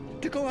him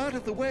to go out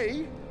of the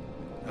way.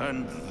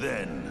 And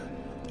then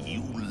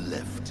you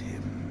left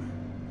him.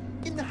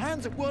 In the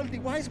hands of Worldly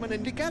Wiseman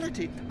and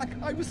legality.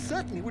 I was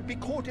certain he would be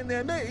caught in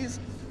their maze.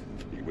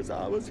 He was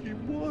ours, he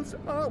was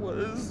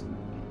ours.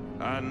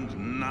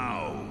 And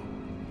now,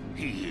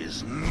 he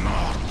is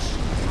not.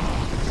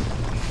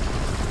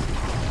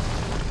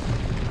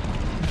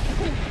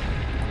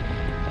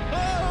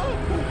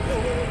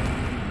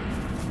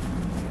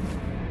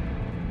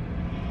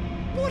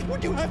 What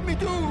would you have me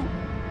do?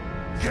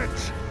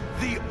 Get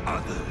the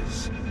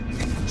others.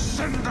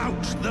 Send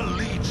out the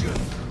Legion.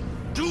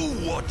 Do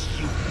what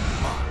you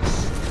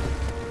must.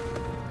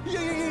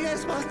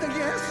 Yes, Master,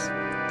 yes.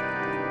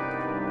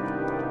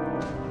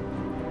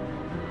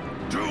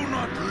 Do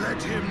not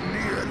let him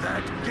near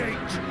that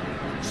gate.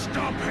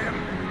 Stop him.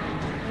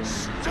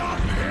 Stop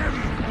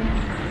him.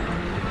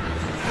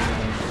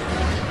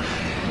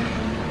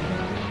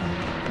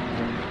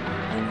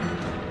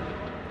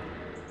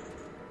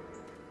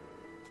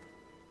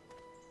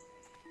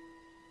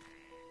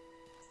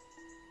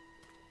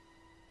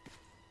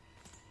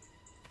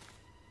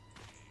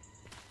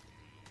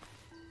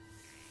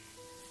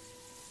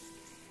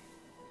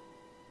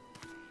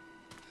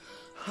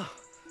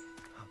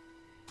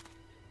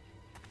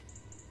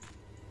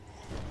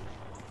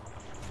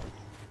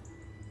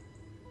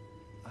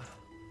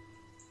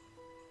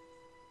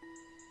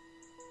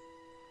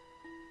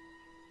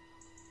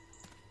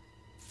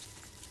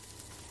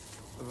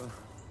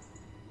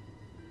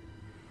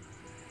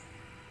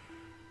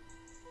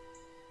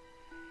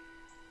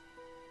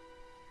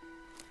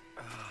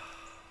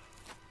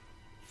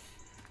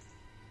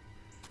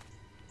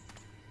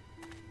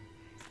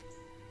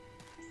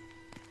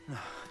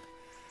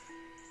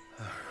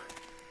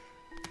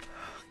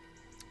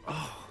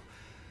 Oh,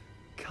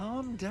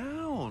 calm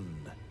down.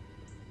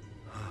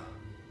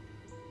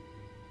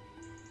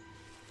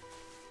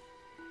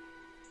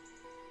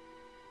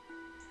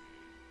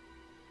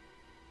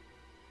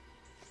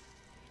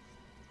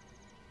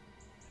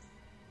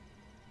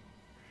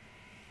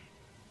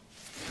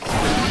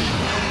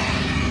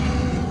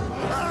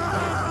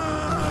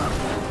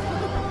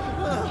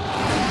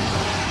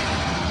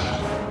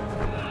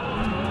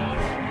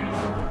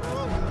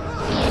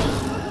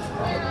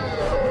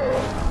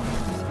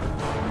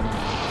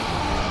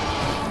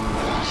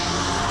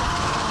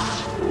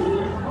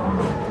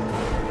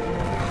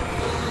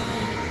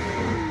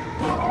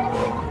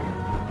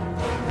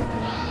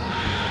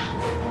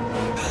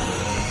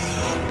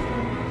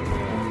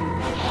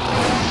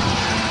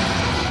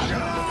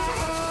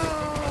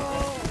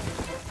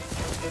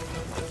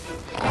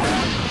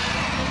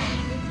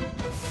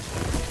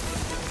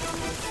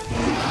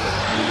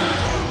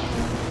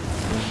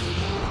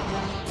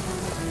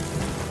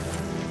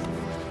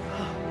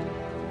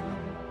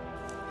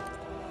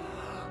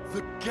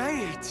 The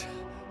gate!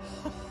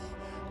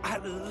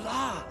 At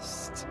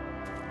last!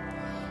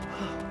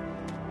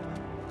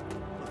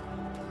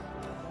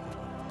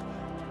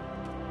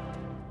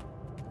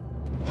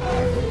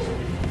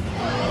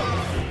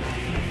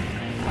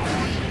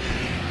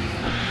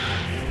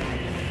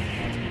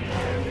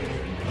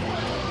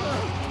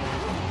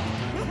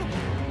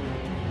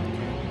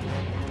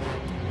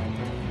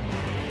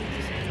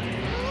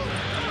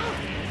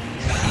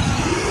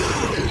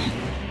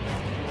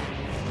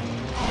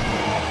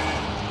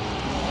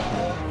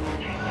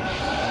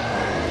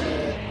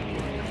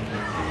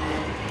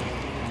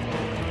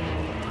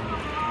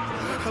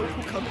 Help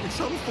will come in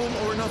some form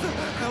or another.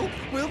 Help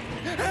will...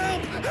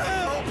 Help!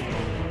 Help!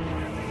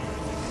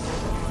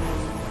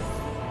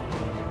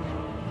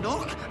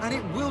 Knock, and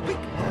it will be...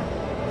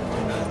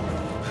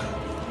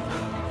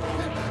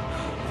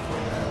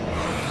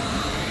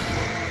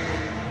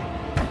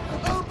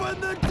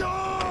 Open the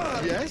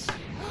door! Yes?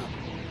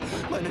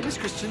 My name is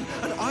Christian,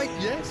 and I...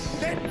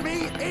 Yes? Let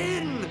me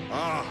in!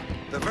 Ah,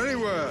 the very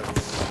words.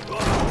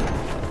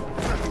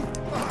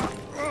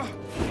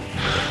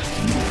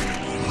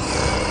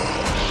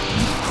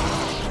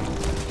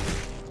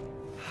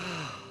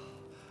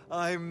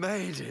 I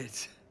made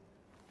it.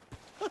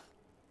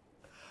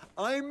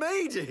 I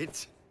made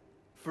it!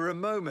 For a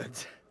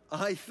moment,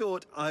 I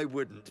thought I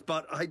wouldn't,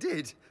 but I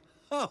did.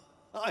 Oh,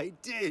 I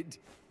did.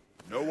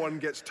 No one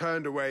gets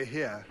turned away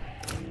here.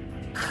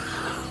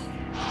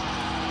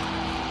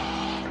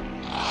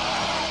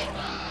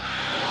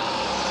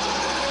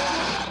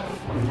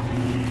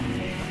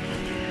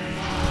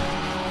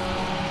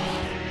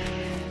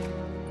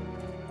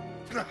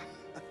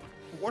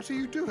 What are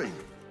you doing?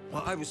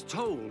 Well, I was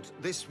told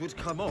this would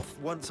come off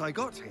once I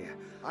got here.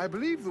 I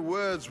believe the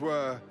words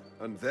were,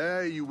 "And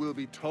there you will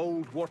be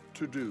told what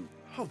to do."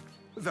 Oh,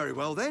 very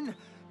well then.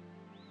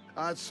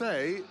 I'd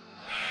say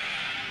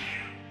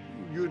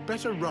you'd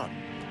better run.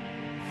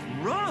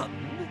 Run?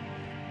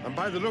 And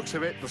by the looks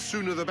of it, the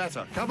sooner the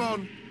better. Come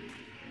on.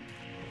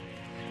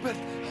 But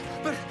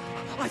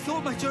I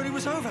thought my journey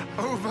was over.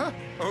 Over?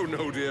 Oh,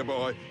 no, dear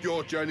boy.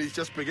 Your journey's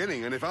just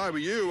beginning, and if I were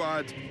you,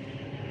 I'd...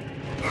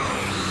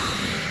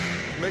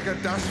 make a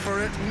dash for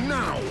it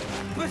now!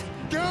 But...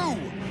 Go!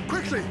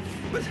 Quickly!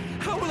 But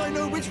how will I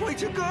know which way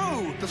to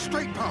go? The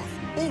straight path.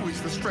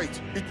 Always the straight.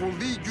 It will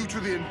lead you to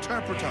the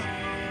interpreter.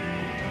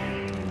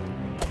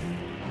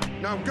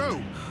 Now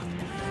go!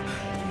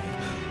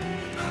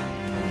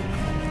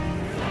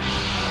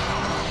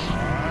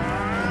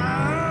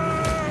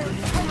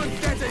 Come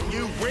and get it,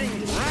 you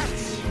winged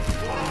rats!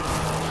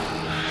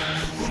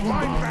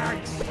 Swine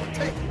bags!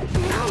 Take...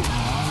 Oh.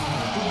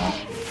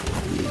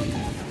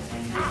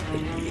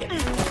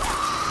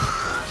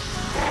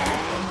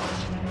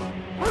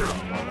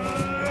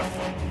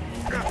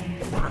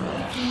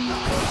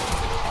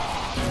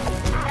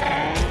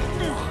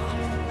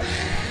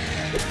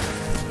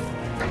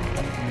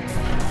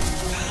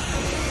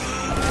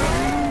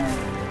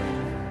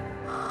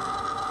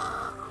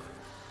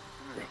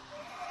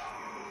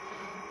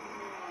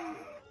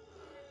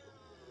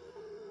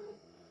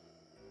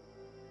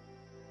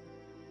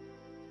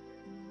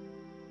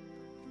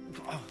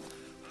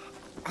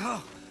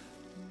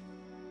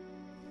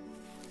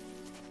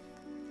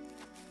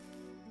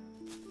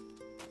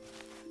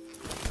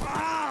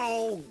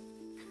 Ow!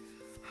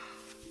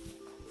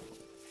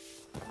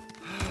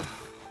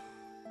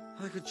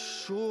 I could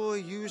sure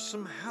use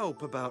some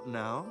help about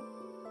now.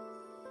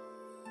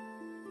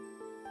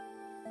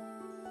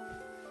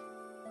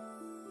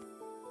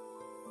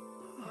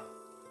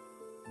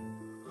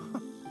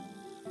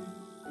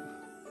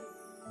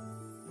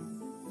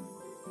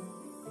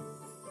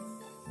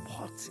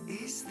 What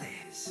is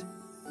this?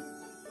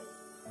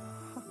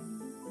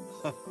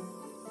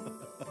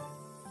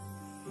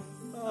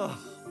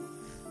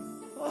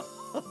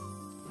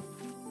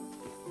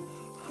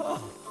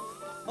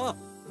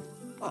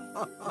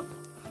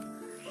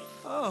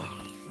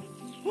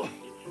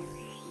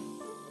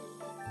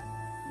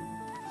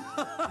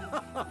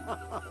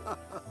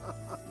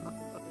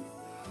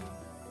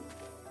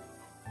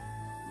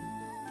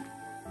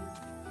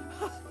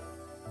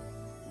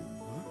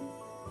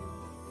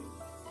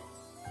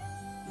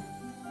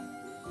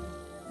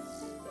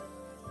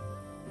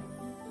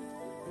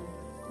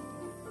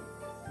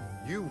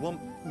 you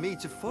want me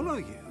to follow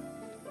you?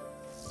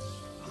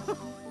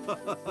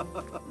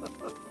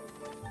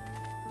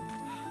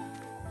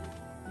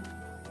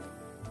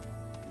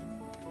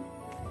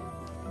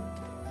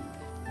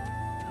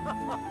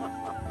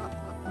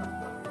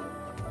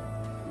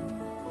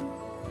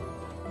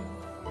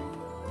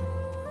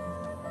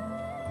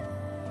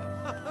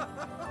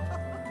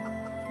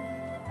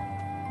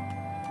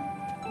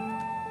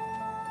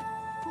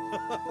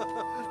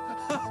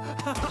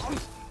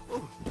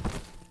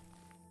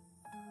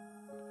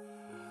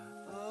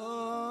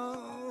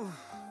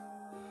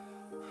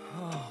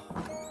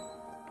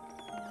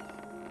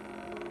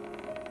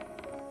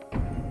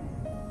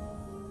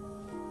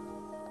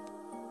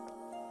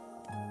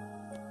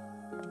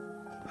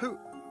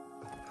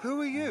 Who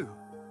are you?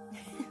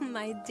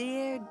 My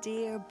dear,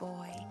 dear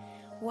boy.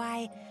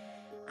 Why,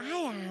 I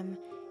am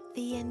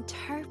the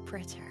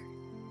interpreter.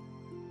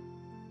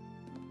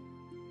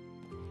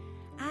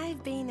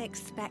 I've been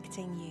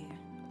expecting you.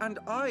 And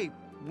I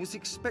was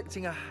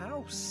expecting a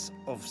house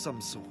of some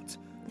sort.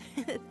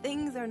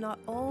 Things are not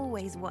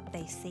always what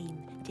they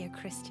seem, dear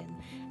Christian.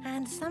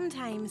 And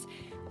sometimes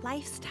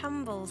life's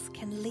tumbles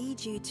can lead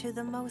you to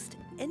the most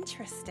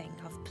interesting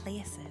of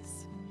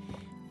places.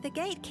 The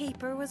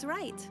gatekeeper was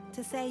right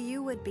to say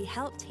you would be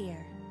helped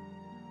here.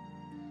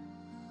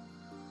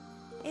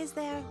 Is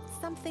there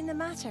something the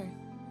matter?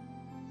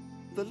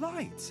 The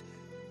light.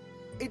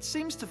 It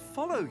seems to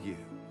follow you.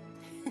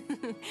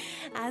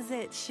 As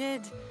it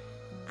should.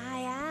 I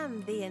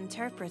am the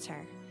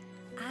interpreter.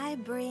 I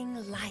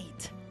bring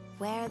light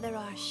where there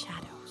are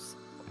shadows.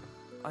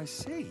 I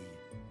see.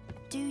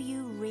 Do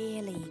you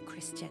really,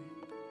 Christian?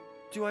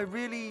 Do I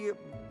really...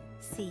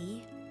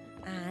 See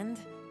and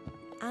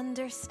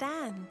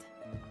understand?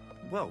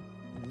 Well,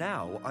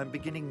 now I'm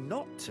beginning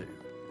not to.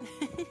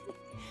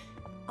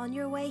 On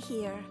your way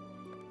here,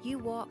 you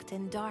walked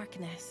in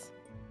darkness.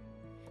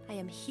 I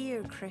am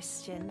here,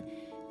 Christian,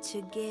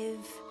 to give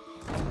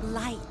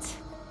light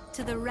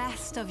to the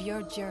rest of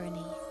your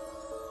journey.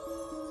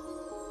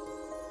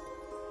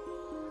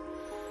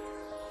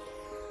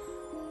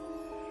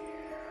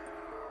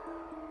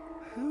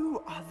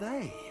 Who are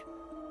they?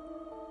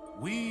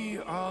 We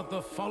are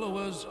the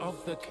followers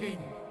of the king.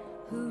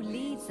 Who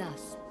leads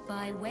us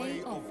by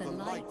way of the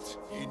light.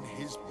 in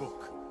his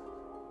book.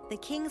 The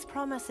king's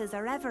promises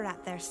are ever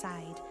at their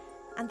side,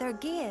 and their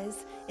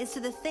gaze is to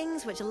the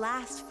things which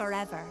last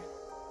forever.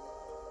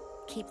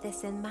 Keep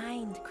this in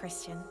mind,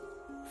 Christian,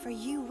 for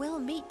you will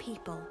meet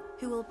people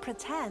who will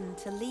pretend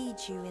to lead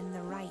you in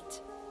the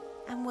right,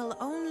 and will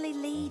only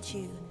lead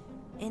you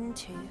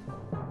into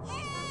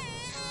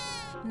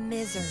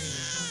misery.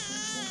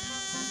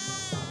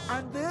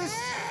 And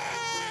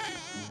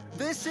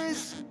this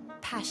is...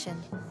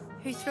 Passion,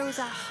 who throws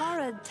a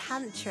horrid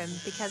tantrum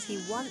because he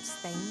wants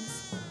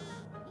things.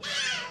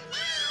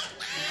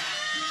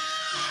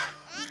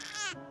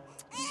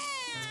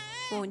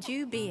 Won't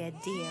you be a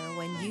dear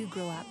when you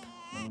grow up?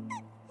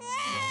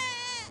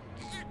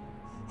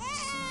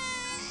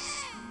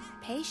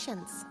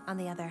 Patience, on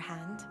the other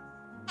hand,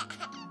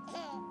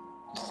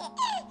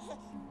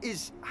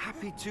 is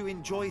happy to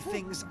enjoy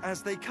things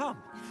as they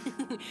come.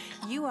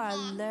 you are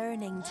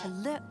learning to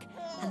look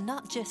and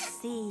not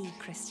just see,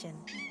 Christian.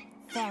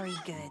 Very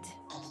good.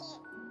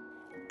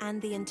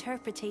 And the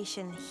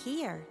interpretation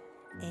here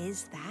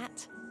is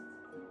that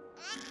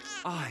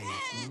I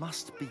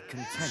must be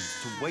content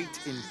to wait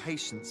in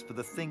patience for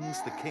the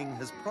things the king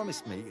has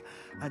promised me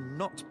and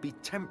not be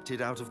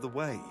tempted out of the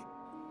way.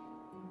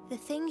 the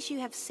things you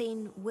have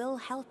seen will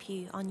help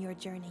you on your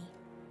journey.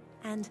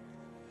 And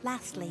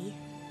lastly,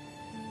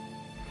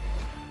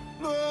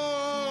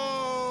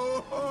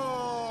 No!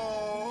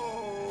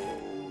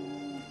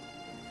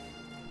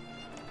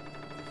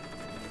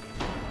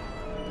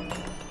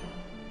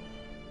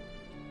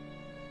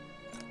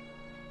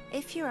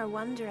 if you are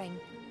wondering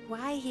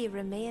why he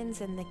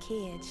remains in the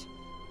cage,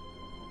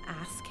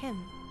 ask him.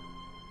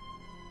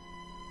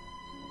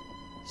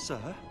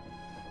 Sir?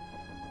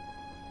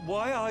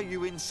 Why are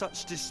you in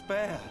such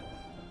despair?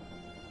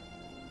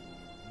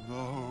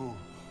 No.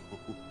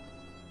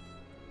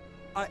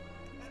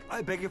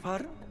 I beg your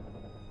pardon?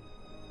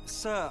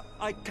 Sir,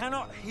 I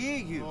cannot hear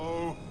you.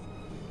 No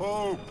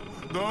hope!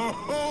 No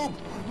hope!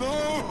 No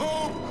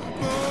hope!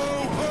 No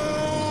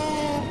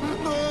hope!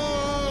 No hope!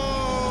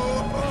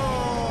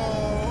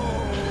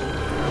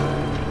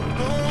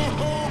 No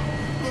hope!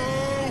 No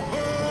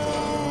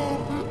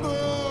hope! No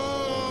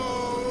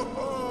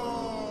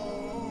hope!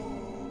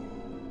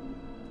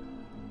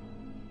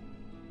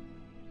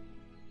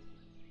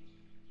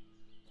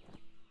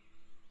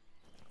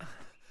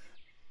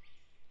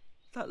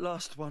 That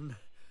last one,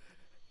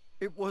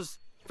 it was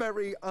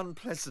very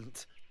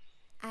unpleasant.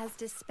 As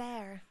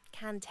despair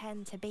can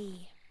tend to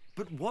be.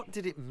 But what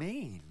did it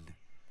mean?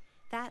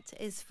 That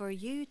is for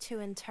you to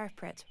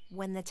interpret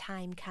when the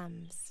time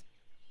comes.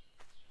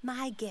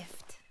 My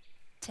gift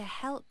to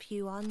help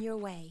you on your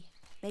way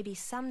may be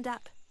summed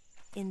up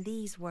in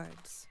these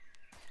words.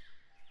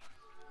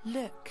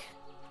 Look,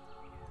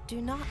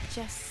 do not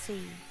just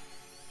see.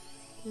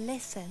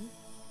 Listen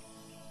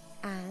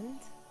and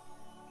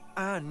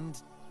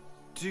And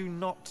do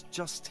not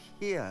just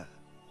hear.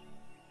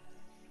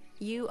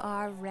 You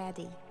are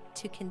ready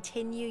to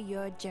continue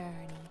your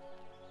journey.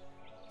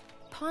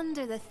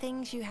 Ponder the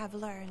things you have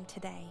learned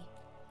today,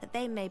 that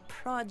they may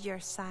prod your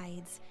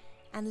sides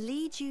and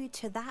lead you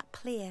to that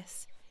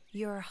place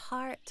your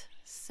heart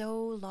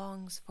so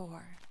longs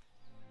for.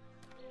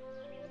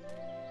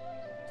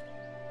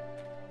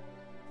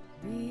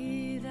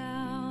 Be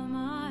thou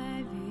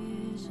my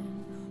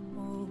vision,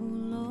 O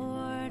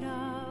Lord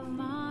of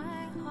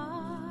my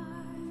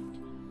heart.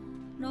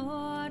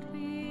 Lord,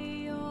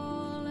 be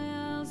all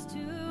else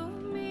to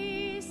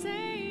me,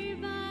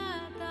 save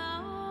that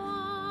thou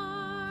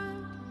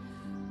art.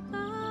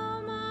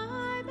 Thou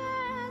my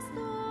best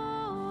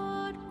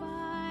Lord,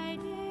 by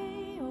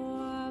day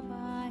or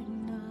by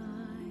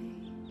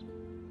night,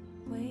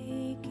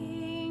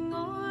 waking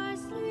or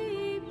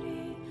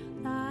sleeping,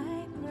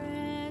 thy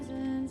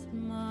presence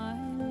my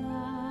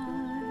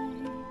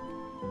light.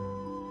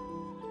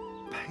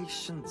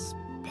 Patience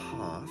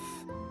path.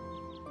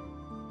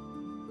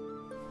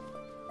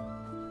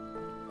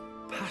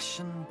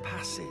 Passion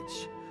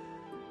passage.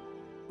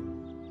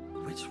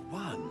 Which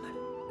one?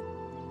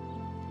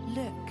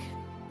 Look,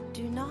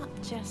 do not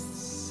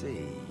just...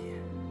 See.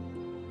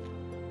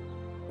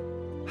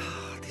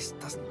 This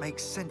doesn't make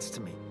sense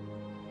to me.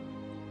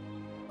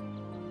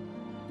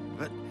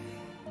 But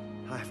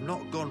I have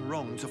not gone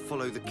wrong to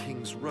follow the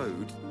King's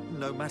Road,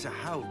 no matter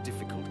how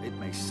difficult it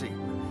may seem.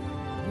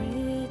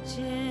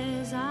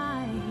 Riches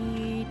I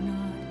heed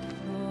not,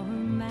 nor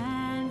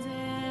man's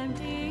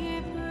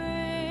empty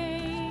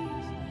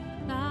praise.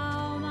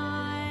 Thou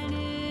mine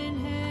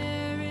inheritance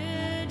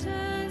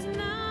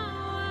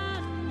now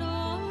and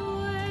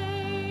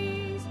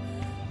always.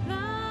 Thou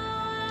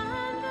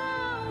and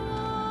thou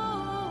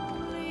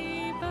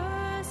only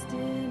first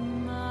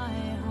in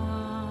my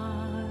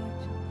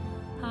heart.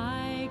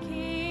 High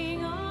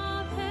King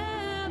of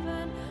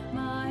heaven,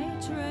 my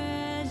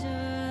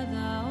treasure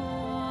thou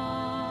art.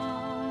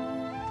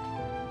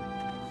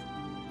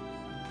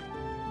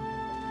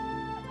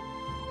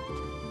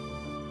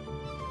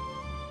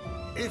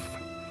 If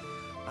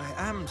I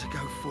am to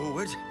go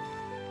forward,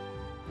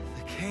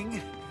 the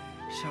King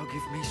shall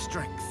give me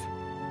strength.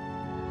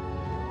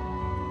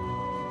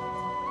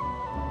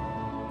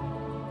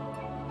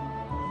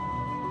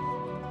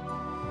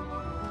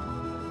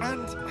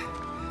 And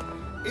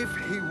if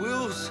he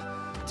wills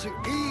to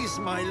ease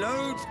my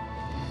load,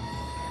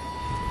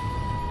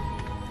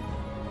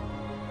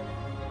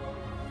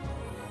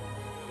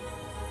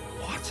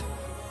 what?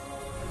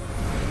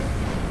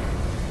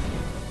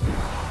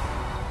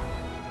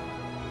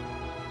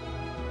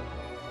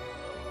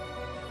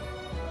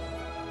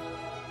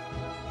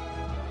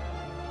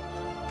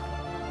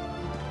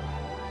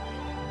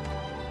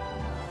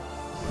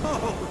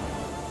 Oh,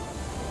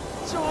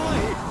 joy!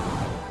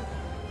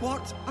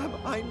 What am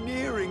I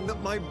nearing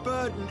that my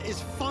burden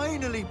is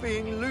finally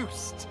being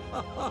loosed?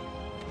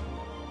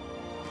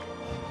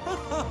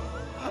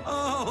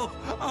 Oh,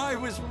 I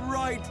was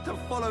right to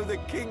follow the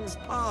King's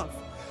path,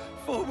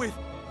 for with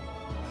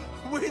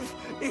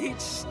each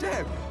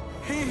step,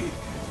 he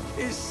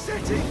is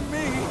setting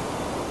me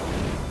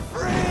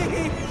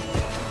free!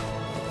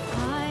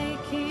 High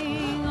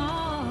King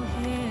of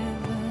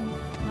heaven,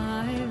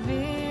 my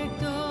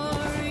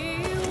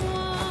victory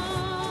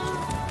won.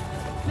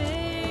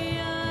 May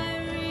I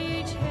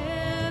reach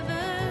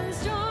heaven's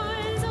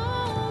joys,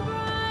 oh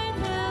bright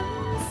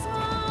heaven's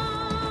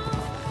song.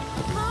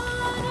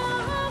 Heart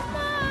of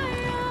my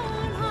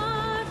own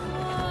heart,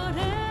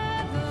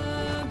 whatever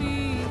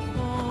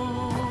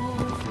befall,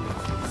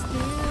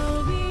 still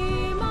be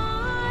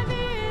my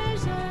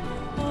vision,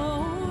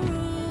 oh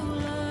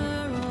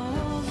ruler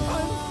of all.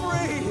 I'm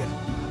free!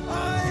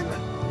 I'm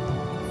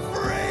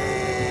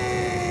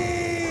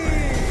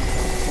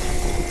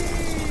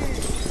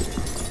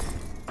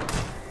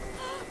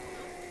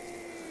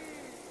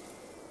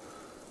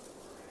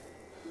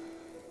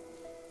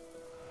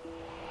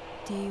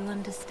Do you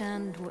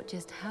understand what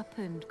just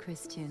happened,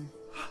 Christian?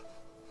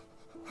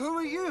 Who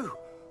are you?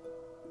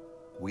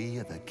 We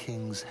are the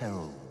King's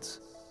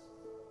heralds.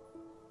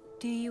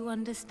 Do you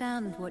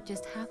understand what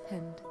just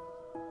happened?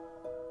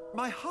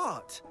 My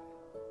heart,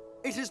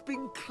 it has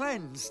been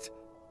cleansed.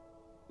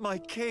 My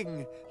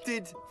king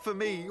did for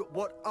me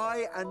what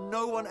I and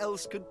no one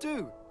else could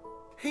do.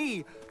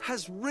 He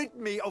has rid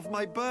me of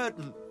my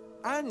burden,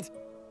 and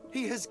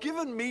he has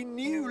given me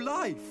new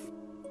life.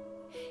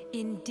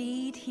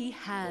 Indeed he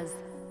has.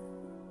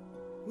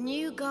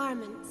 New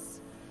garments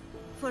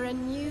for a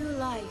new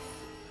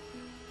life.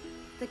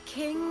 The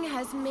king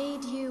has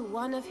made you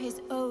one of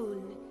his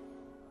own.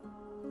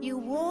 You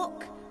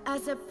walk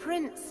as a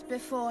prince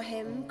before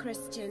him,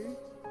 Christian.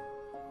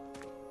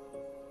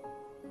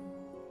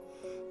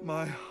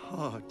 My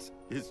heart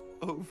is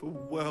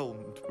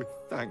overwhelmed with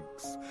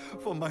thanks,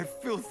 for my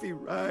filthy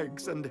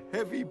rags and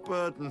heavy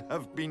burden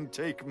have been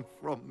taken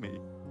from me.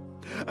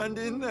 And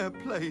in their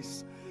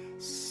place,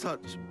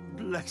 such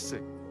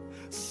blessing,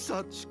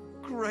 such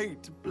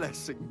great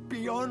blessing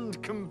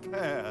beyond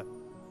compare.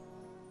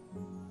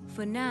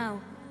 For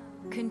now,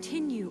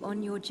 Continue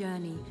on your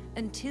journey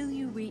until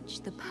you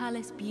reach the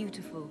Palace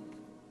Beautiful.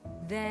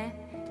 There,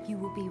 you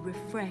will be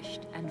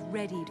refreshed and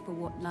readied for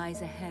what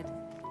lies ahead.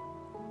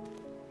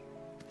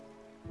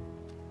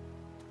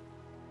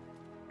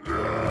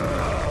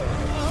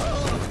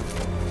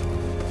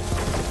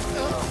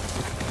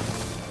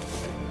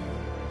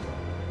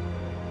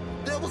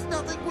 There was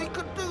nothing we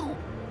could do.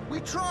 We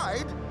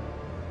tried.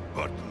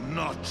 But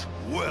not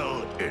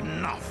well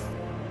enough.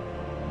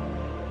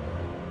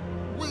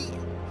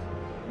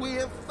 We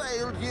have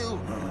failed you.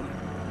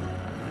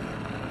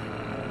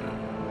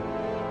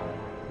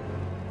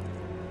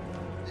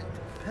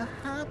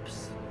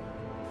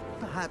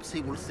 Perhaps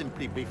he will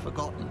simply be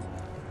forgotten.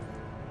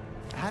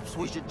 Perhaps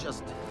we should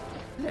just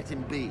let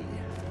him be.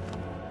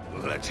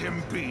 Let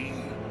him be.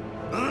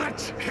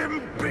 Let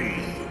him be.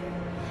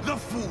 The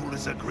fool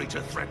is a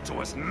greater threat to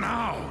us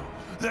now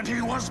than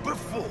he was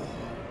before.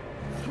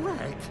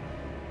 Threat?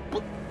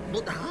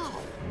 But how?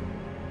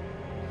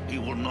 He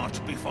will not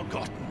be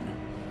forgotten.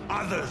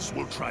 Others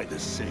will try the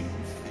same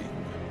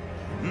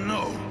thing.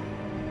 No,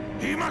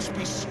 he must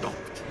be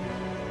stopped.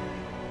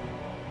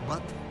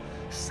 But,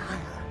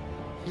 sire,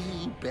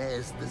 he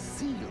bears the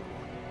seal.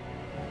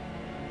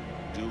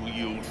 Do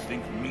you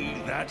think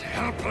me that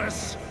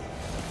helpless?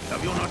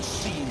 Have you not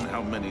seen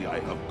how many I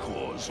have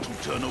caused to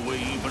turn away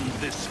even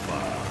this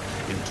far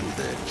into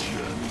their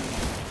journey?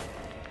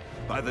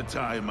 By the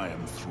time I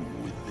am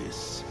through with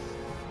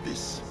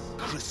this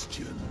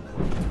Christian,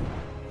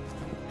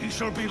 he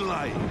shall be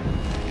lying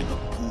in a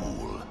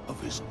pool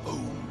of his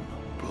own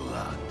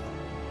blood.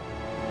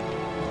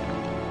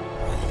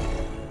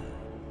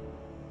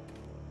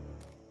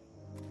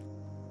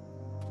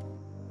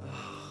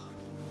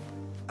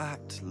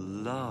 At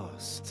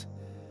last.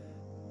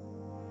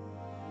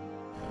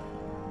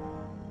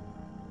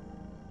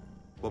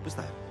 What was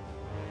that?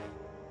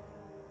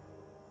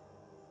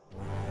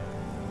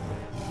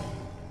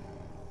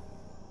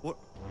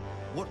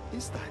 What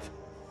is that?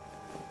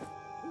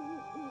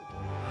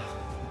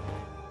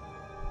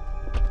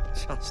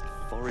 Just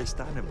forest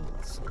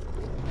animals.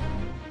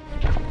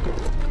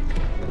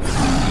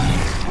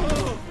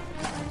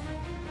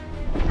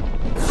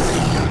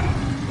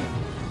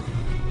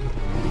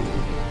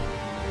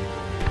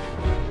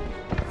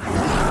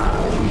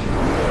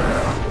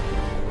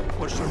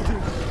 What should I do?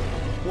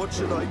 What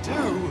should I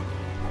do?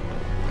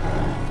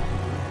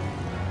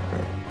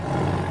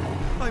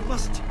 I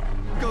must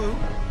go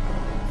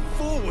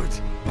forward.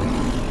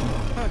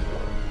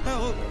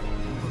 Help!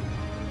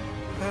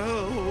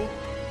 Help!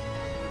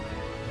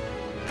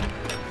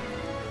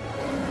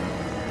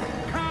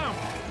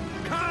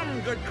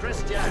 Come, good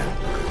Christian!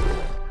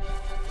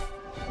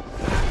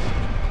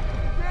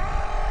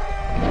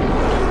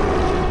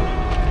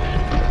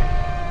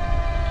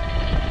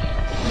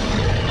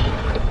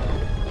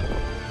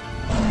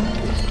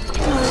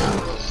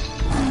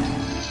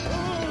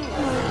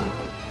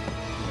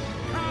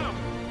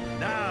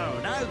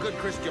 Good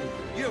Christian,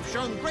 you have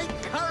shown great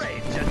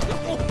courage and...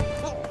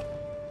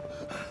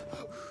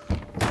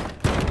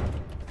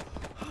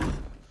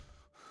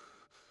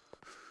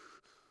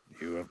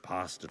 You have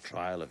passed a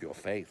trial of your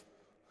faith.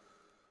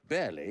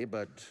 Barely,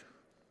 but,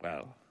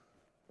 well,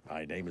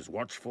 my name is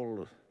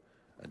Watchful,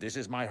 and this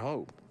is my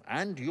home,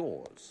 and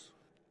yours.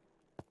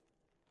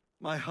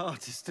 My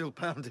heart is still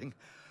pounding.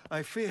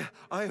 I fear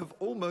I have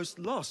almost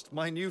lost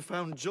my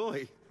newfound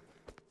joy.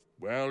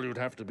 Well, you'd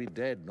have to be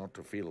dead not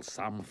to feel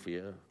some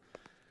fear.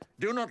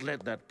 Do not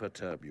let that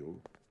perturb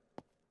you.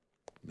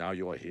 Now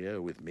you are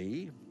here with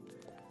me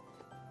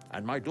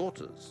and my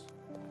daughters.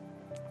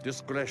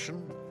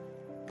 Discretion,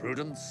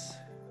 prudence,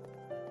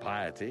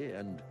 piety,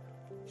 and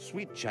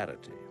sweet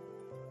charity.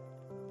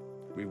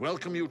 We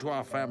welcome you to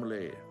our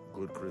family,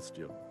 good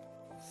Christian.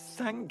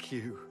 Thank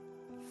you.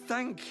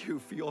 Thank you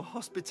for your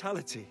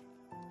hospitality.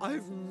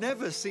 I've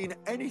never seen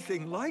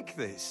anything like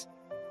this.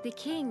 The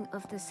king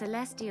of the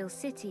Celestial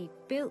City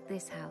built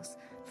this house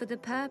for the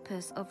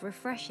purpose of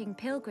refreshing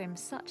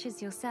pilgrims such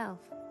as yourself.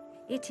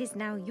 It is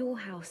now your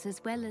house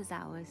as well as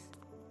ours.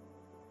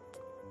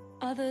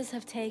 Others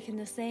have taken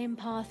the same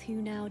path you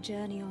now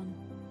journey on.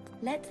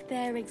 Let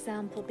their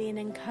example be an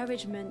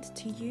encouragement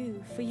to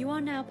you, for you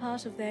are now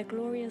part of their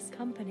glorious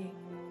company.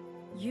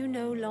 You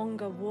no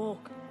longer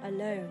walk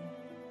alone.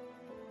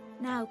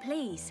 Now,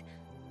 please,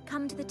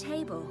 come to the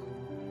table.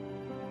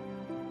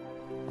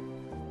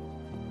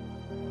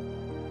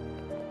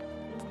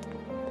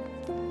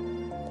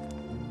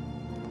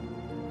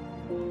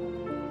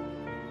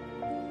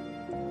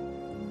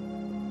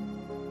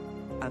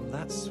 And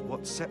that's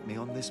what set me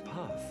on this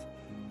path.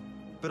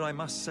 But I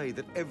must say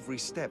that every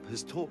step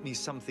has taught me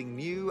something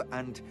new,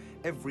 and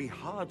every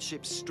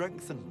hardship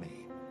strengthened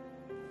me.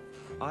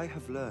 I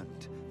have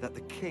learned that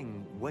the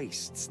king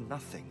wastes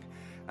nothing.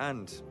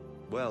 And,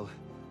 well,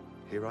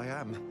 here I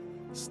am,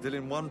 still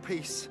in one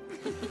piece.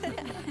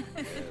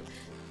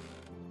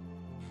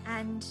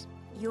 And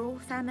your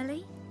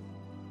family?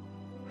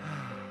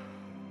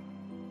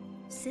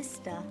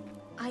 Sister,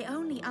 I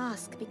only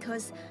ask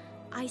because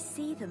I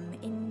see them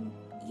in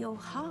your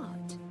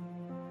heart.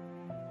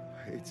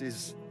 It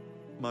is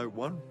my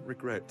one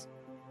regret.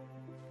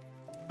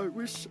 I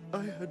wish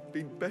I had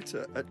been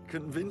better at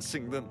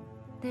convincing them.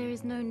 There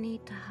is no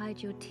need to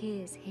hide your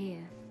tears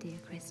here, dear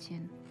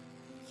Christian.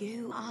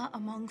 You are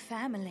among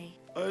family.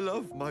 I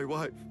love my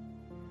wife,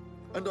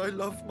 and I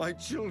love my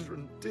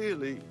children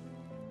dearly.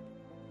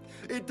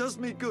 It does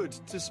me good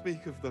to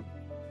speak of them,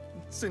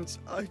 since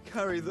I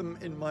carry them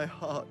in my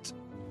heart,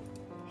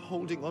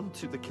 holding on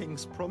to the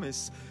king's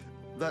promise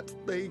that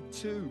they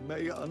too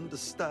may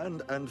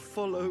understand and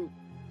follow,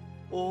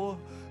 or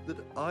that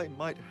I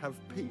might have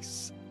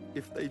peace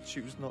if they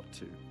choose not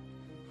to.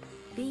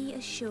 Be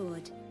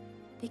assured,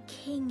 the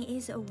king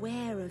is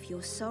aware of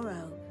your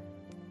sorrow,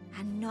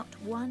 and not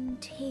one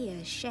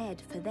tear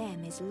shed for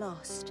them is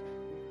lost.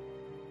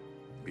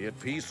 Be at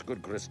peace,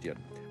 good Christian,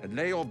 and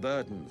lay your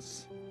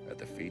burdens at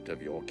the feet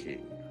of your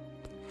king.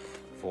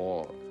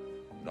 For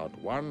not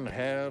one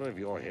hair of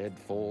your head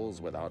falls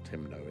without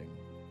him knowing.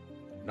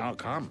 Now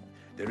come,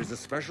 there is a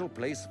special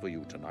place for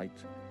you tonight,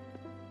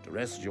 to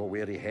rest your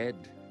weary head,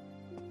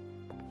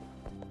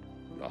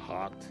 your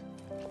heart,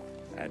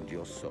 and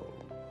your soul.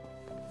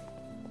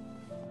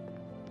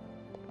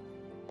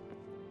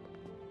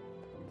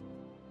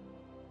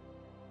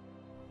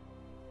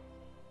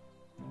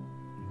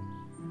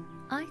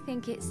 I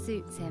think it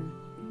suits him.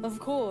 Of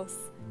course.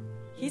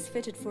 He's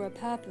fitted for a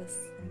purpose.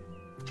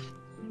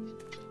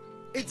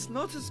 It's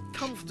not as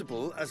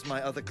comfortable as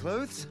my other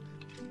clothes.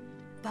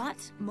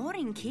 But more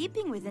in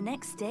keeping with the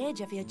next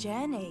stage of your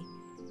journey.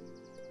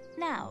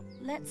 Now,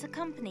 let's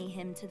accompany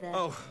him to the...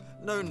 Oh,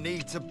 no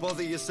need to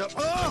bother yourself.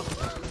 Oh!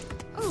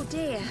 Oh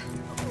dear.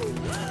 Oh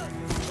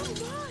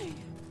my!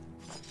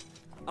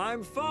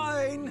 I'm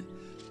fine.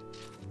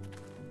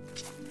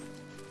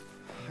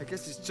 I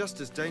guess it's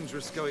just as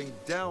dangerous going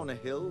down a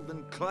hill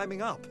than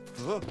climbing up.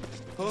 Oh,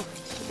 oh,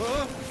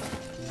 oh,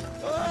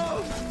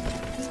 oh!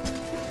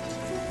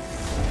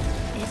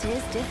 It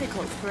is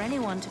difficult for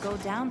anyone to go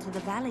down to the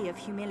Valley of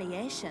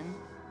Humiliation.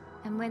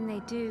 And when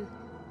they do,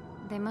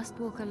 they must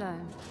walk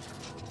alone.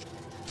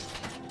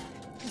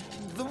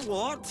 The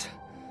what?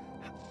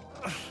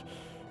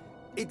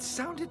 It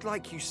sounded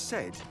like you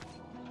said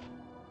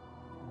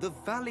the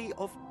Valley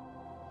of...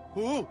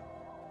 Oh!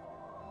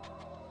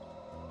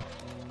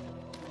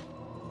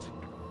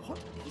 What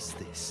is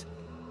this?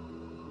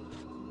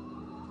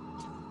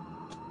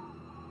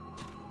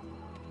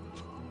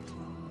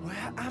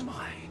 Where am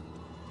I?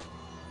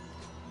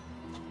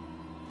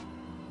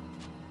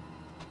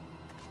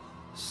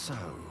 So,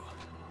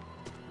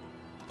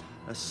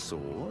 a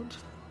sword,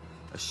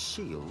 a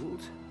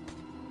shield,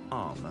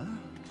 armor.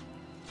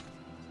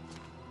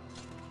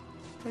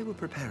 They were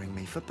preparing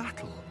me for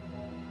battle.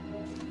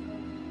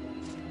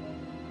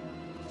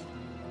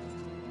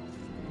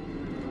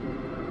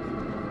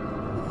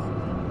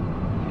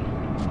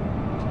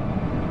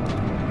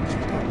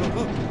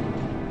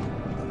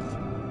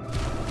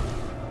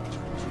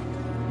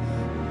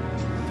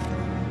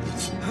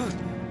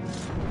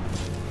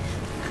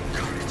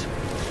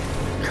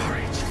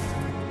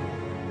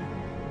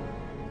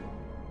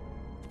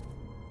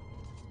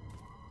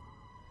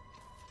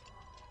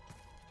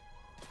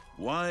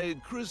 Why,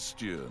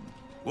 Christian,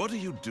 what are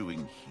you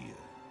doing here,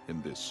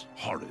 in this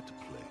horrid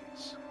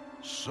place?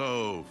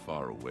 So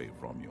far away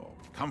from your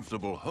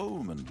comfortable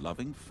home and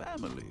loving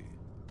family.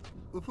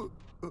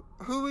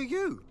 Who are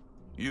you?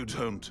 You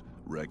don't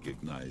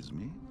recognize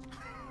me?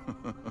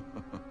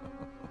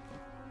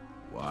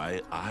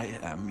 Why, I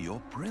am your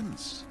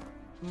prince.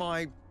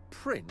 My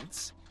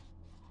prince?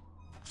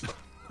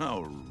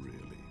 Oh,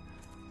 really?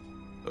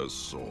 A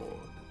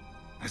sword.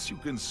 As you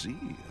can see,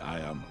 I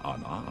am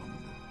unarmed.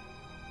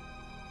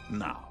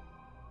 Now,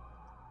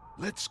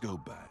 let's go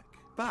back.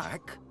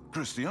 Back?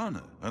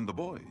 Christiana and the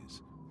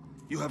boys.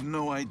 You have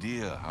no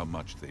idea how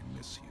much they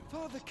miss you.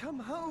 Father, come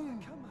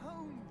home. Come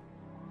home.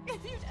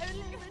 If you'd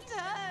only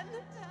return.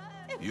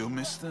 You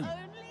miss them,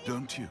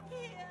 don't you?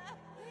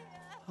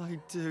 I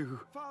do.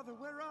 Father,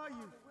 where are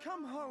you?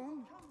 Come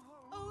home.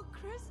 Oh,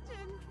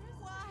 Christian,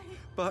 why?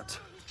 But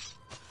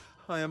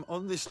I am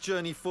on this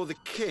journey for the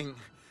king,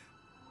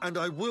 and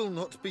I will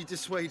not be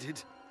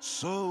dissuaded.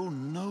 So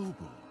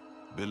noble.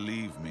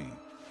 Believe me,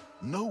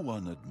 no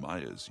one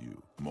admires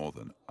you more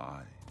than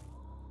I.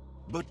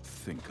 But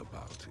think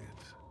about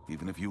it.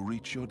 Even if you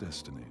reach your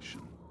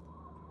destination,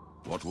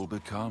 what will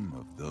become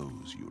of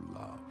those you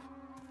love?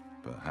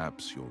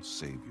 Perhaps you'll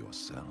save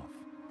yourself,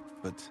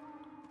 but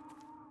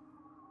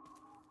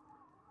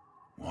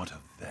what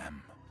of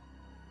them?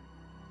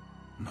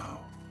 No,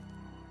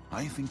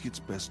 I think it's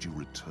best you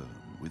return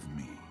with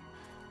me.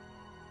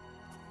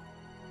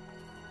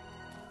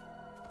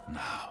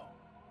 Now.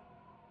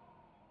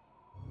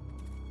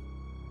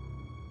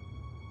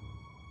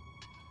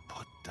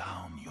 Put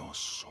down your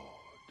sword.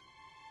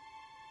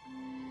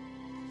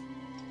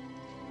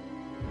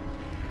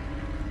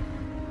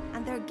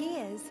 And their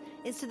gaze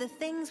is to the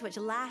things which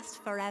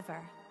last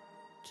forever.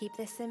 Keep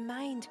this in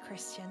mind,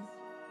 Christian,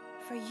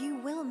 for you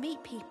will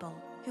meet people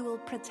who will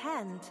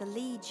pretend to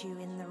lead you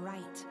in the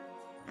right,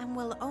 and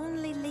will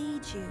only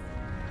lead you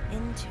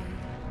into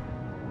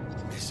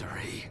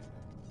misery.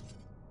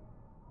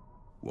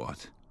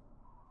 What?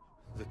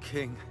 The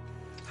king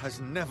has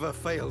never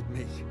failed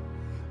me.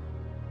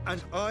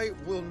 And I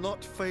will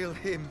not fail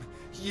him,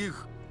 you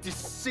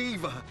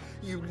deceiver,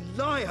 you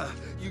liar,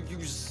 you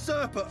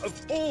usurper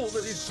of all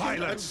that is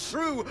Silence! good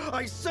and true.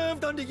 I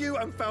served under you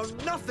and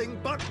found nothing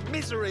but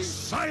misery.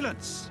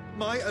 Silence!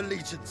 My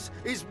allegiance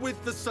is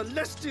with the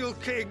Celestial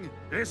King.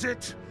 Is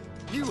it?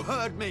 You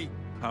heard me.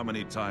 How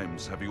many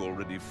times have you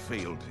already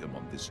failed him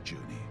on this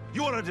journey?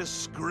 You are a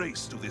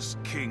disgrace to this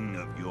king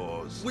of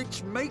yours.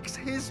 Which makes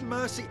his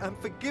mercy and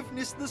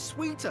forgiveness the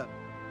sweeter.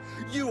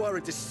 You are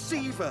a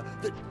deceiver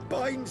that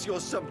binds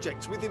your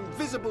subjects with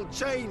invisible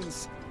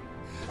chains.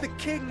 The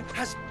king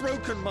has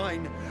broken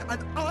mine,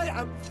 and I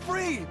am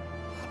free.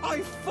 I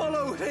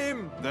follow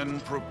him. Then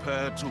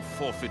prepare to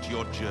forfeit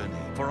your journey,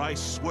 for I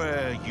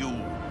swear you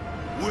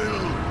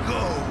will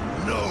go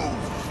no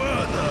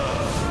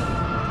further.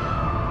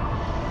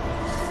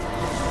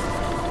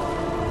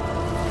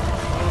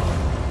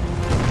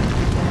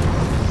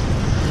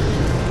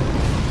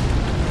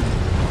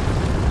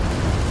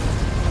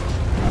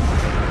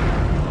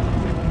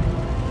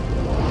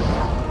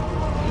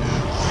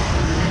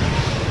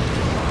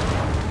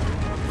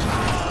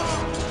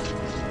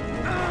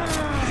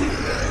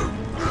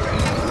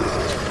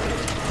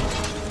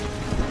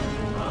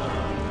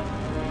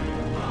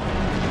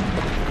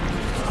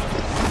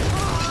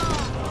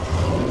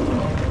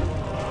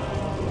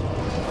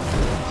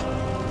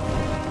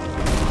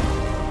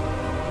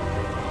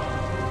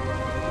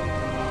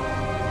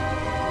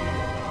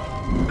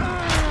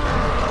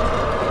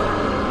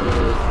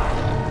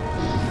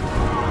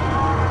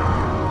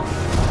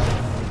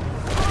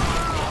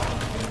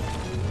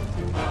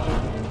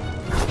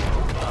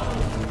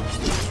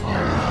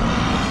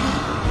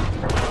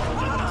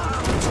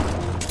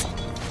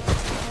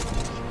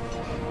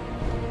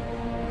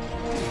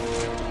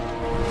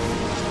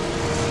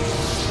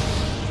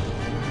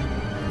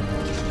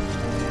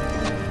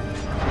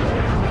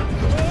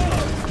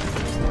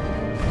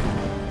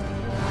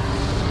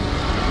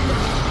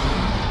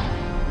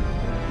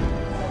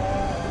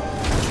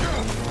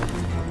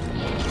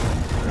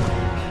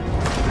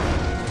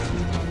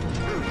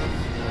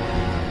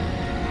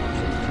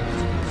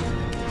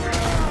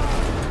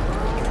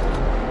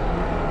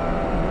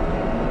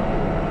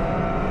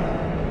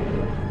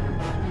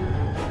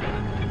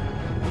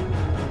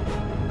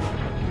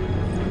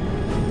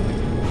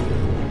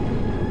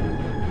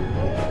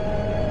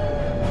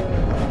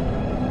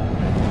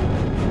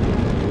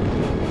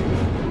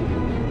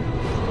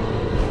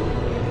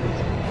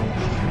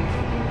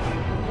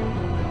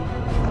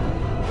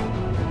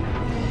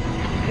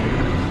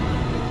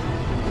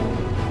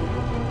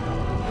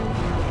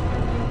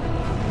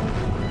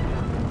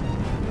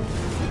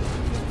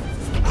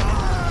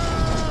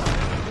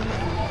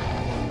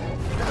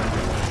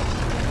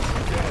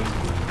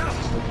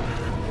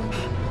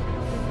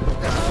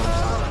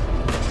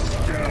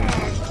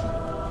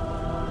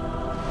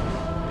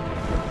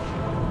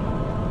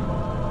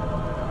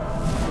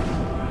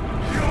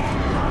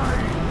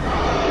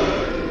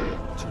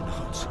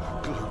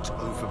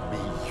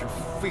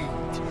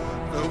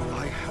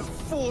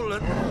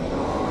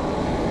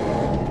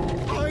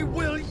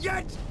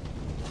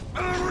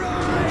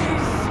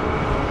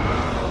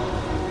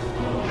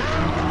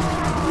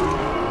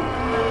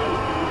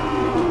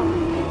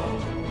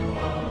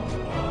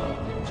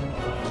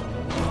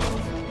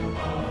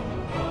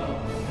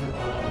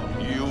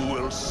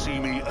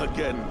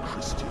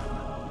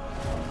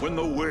 When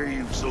the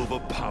waves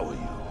overpower you,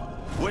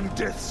 when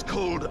death's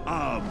cold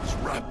arms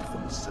wrap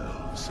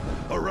themselves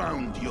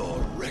around your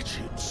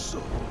wretched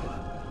soul,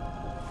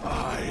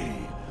 I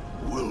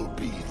will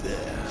be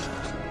there.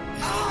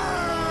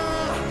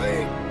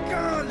 Be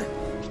gone!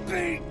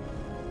 Be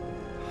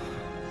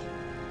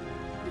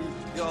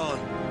gone.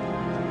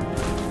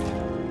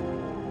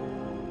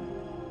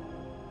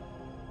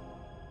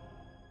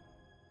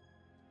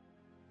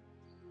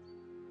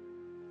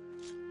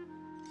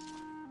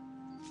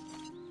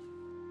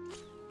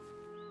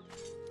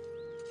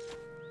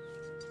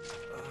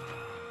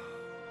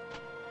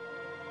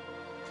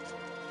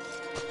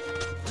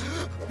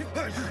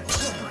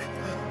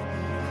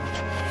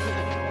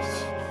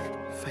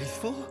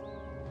 Faithful?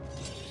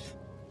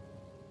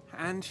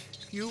 And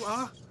you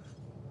are?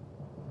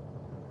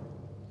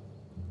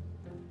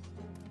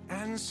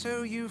 And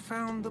so you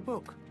found the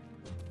book?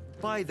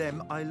 By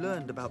them, I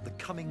learned about the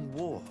coming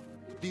war,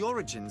 the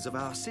origins of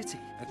our city.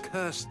 A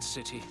cursed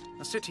city.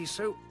 A city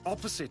so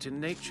opposite in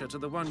nature to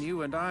the one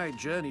you and I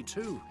journey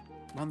to.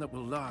 One that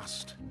will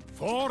last.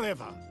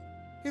 Forever.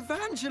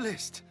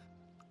 Evangelist!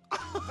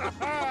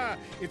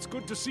 It's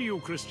good to see you,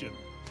 Christian.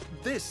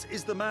 This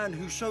is the man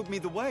who showed me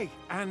the way.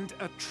 And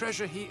a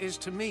treasure he is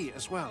to me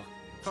as well,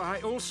 for I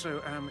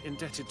also am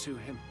indebted to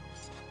him.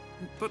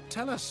 But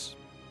tell us,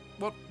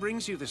 what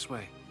brings you this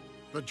way?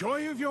 The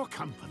joy of your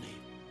company.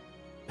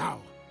 Now,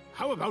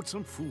 how about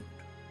some food?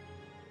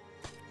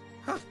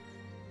 Huh,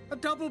 a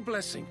double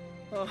blessing.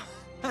 Oh,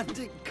 and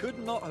it could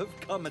not have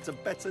come at a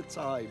better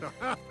time.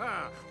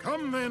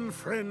 Come then,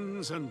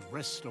 friends, and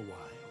rest a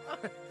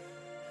while.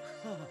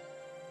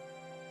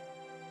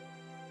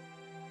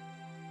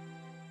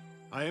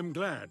 I am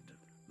glad,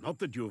 not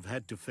that you have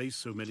had to face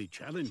so many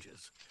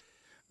challenges,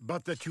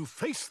 but that you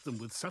faced them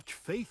with such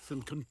faith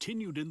and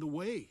continued in the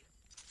way.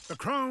 The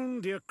crown,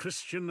 dear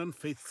Christian and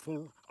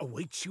faithful,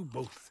 awaits you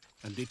both,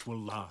 and it will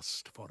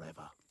last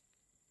forever.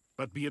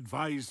 But be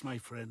advised, my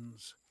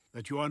friends,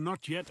 that you are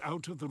not yet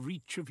out of the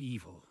reach of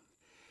evil.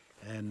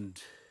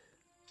 And...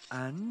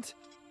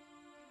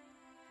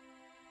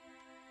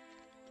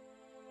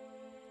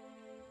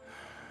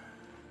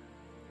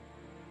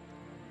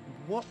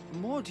 What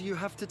more do you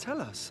have to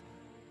tell us?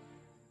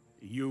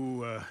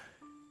 You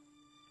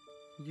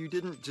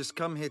didn't just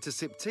come here to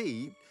sip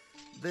tea.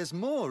 There's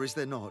more, is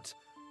there not?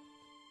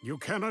 You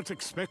cannot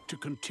expect to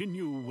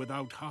continue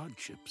without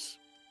hardships.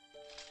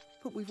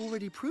 But we've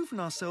already proven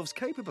ourselves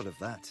capable of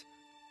that.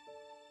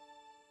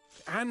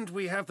 And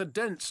we have the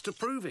dents to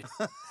prove it.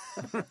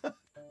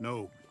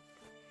 No.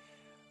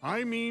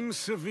 I mean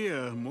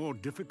severe, more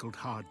difficult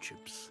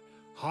hardships.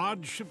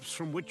 Hardships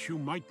from which you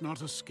might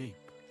not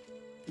escape.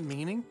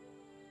 Meaning?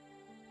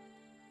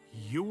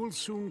 You will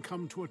soon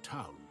come to a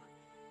town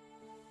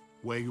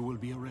where you will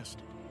be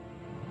arrested.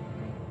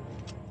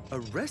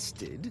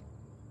 Arrested?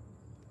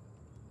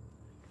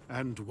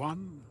 And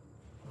one,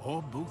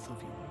 or both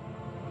of you,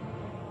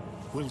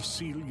 will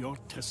seal your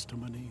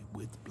testimony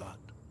with blood.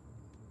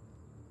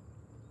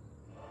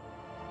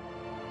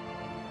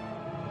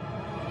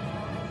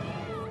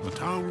 The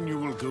town you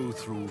will go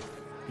through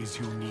is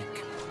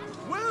unique.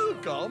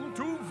 Welcome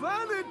to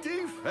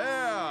Vanity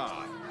Fair!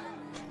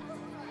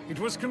 It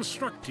was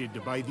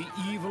constructed by the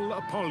evil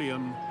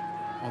Apollyon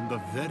on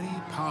the very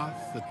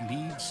path that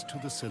leads to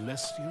the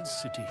Celestial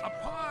City. A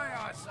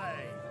pie, I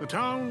say! The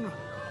town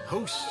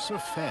hosts a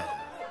fair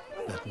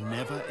that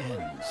never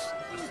ends.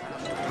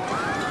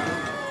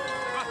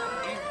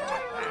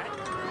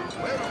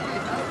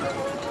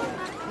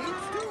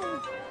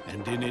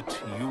 And in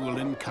it, you will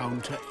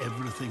encounter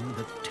everything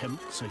that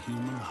tempts a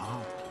human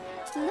heart.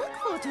 Look,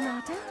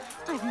 Fortunata,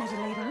 I've never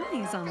laid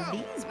eyes on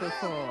these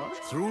before.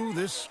 Through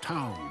this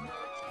town,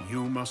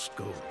 you must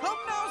go. Come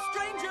now,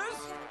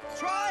 strangers!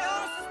 Try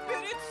our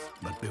spirits!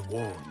 But be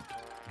warned,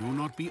 do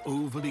not be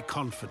overly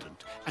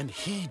confident, and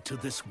heed to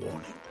this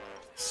warning.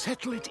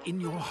 Settle it in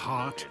your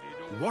heart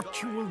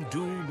what you will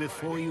do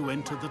before you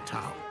enter the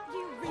town.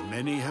 For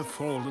many have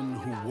fallen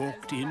who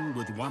walked in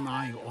with one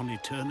eye on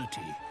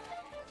eternity,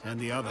 and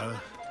the other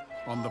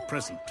on the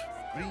present.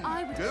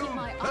 I would keep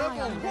my eye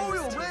on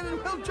royal, red,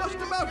 and well, just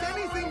about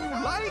anything you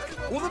like,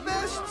 or the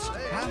best.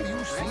 Have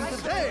you seen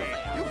today?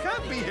 You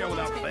can't be here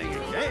without playing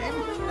a game.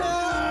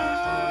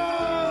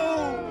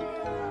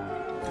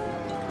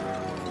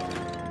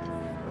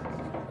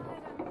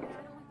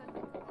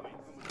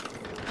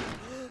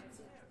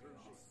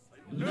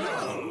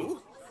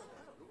 No!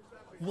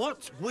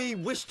 What we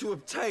wish to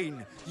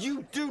obtain,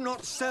 you do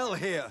not sell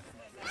here.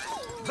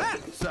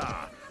 That,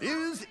 sir,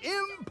 is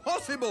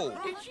impossible.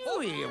 Did you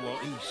hear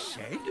what he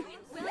said?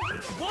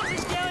 What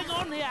is going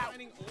on here?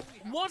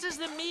 What is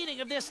the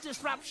meaning of this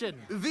disruption?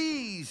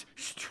 These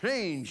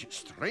strange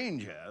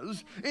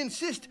strangers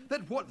insist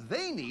that what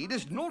they need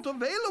is not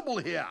available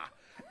here.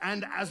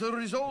 And as a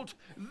result,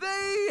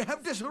 they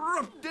have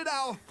disrupted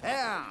our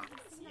fair.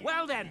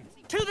 Well then,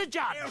 to the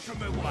judge! Out of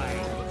my way!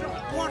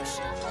 What?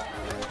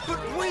 But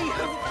we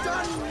have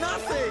done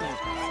nothing!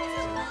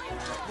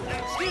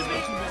 Excuse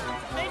me!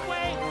 Make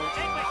way!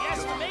 Make way!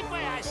 Yes, make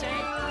way, I say!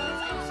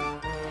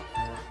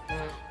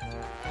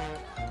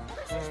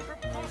 This is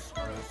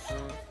preposterous!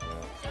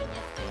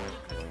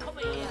 Come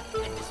here,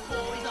 let this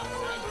boy up.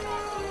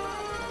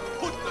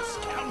 Put the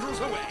scoundrels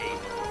away!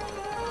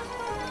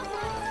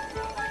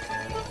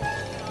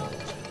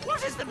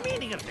 What is the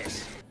meaning of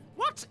this?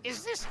 What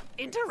is this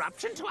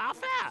interruption to our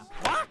fair?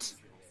 What?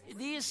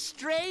 These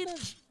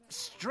strange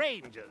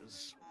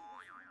strangers.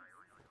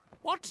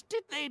 What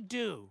did they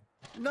do?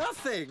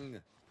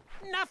 Nothing!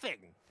 Nothing?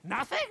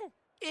 Nothing?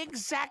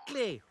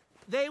 Exactly.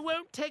 They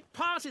won't take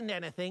part in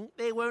anything.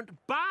 They won't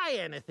buy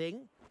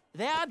anything.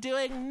 They are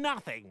doing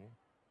nothing.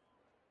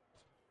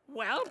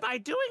 Well, by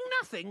doing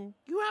nothing,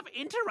 you have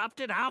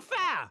interrupted our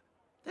fair.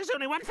 There's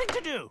only one thing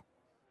to do.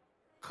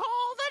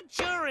 Call the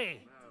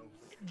jury.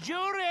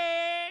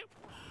 Jury!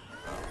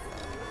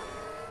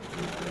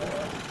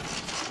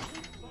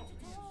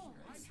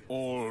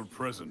 All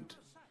present.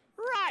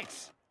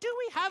 Right. Do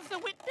we have the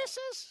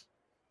witnesses?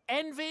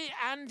 Envy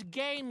and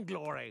Gain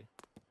Glory.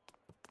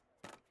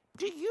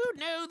 Do you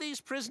know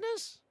these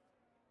prisoners?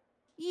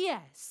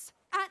 Yes,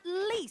 at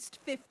least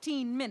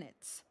 15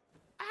 minutes.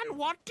 And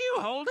what do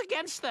you hold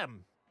against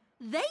them?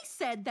 They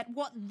said that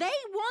what they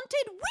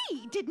wanted,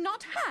 we did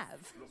not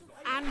have.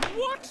 And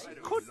what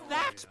could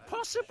that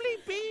possibly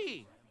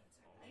be?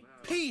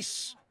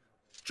 Peace,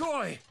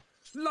 joy,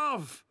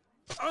 love,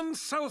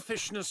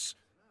 unselfishness,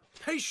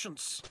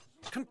 patience,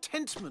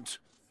 contentment.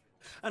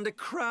 And a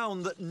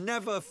crown that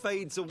never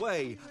fades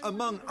away,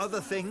 among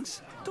other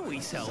things. Do we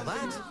sell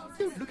that?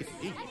 Don't look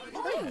at me.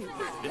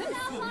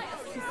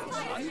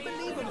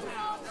 Unbelievable.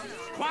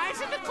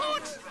 Quiet in the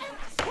court!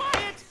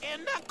 Quiet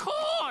in the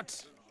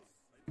court!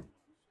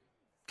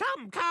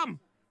 Come, come.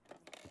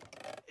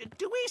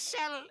 Do we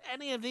sell sell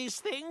any of these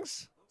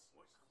things?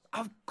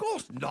 Of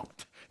course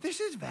not. This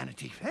is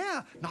Vanity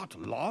Fair, not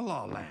La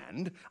La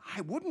Land.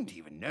 I wouldn't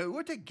even know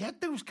where to get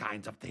those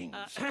kinds of things.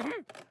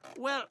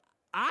 Well,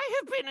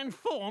 I have been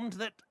informed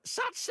that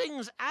such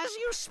things as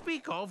you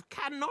speak of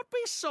cannot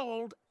be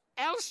sold,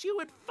 else you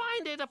would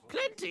find it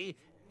aplenty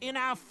in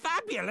our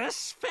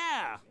fabulous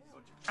fair.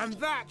 And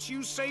that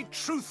you say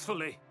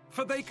truthfully,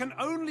 for they can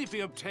only be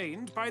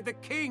obtained by the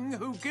king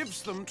who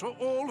gives them to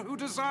all who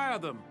desire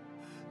them.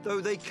 Though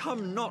they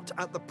come not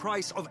at the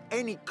price of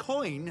any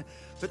coin,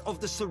 but of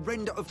the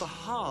surrender of the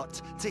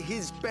heart to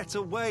his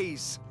better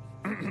ways.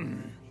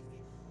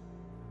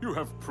 You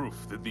have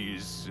proof that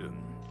these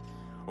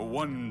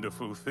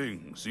wonderful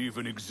things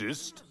even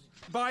exist?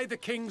 By the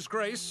king's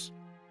grace.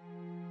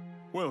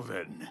 Well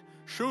then,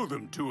 show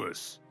them to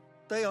us.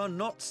 They are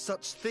not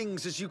such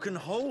things as you can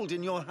hold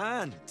in your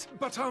hand.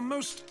 But are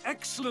most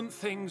excellent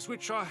things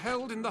which are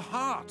held in the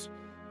heart,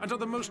 and are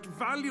the most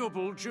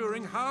valuable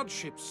during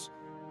hardships.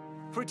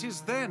 For it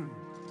is then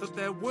that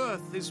their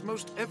worth is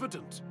most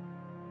evident.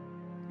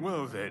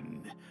 Well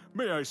then,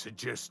 may I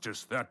suggest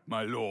just that,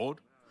 my lord?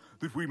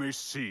 That we may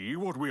see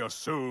what we are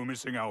so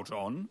missing out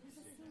on?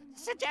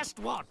 Suggest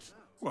what?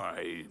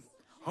 Why,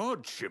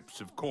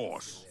 hardships, of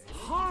course.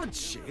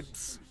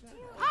 Hardships?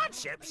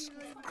 Hardships?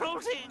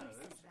 Cruelty?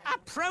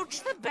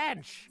 Approach the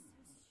bench.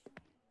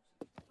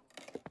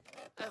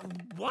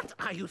 What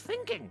are you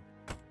thinking?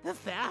 The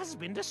fair has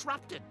been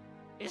disrupted.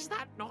 Is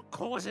that not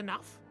cause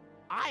enough?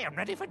 I am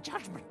ready for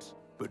judgment.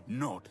 But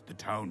not the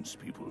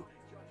townspeople.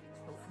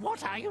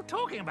 What are you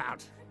talking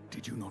about?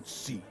 Did you not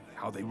see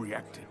how they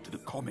reacted to the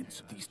comments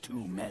of these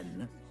two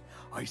men?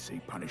 I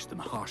say punish them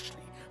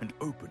harshly and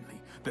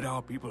openly, that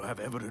our people have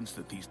evidence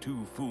that these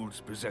two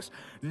fools possess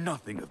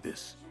nothing of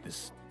this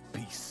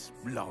peace,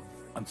 love,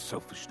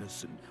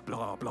 unselfishness, and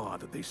blah blah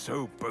that they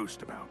so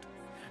boast about.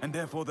 And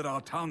therefore that our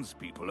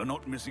townspeople are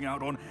not missing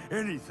out on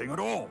anything at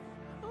all.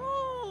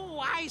 Oh,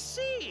 I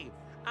see.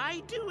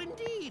 I do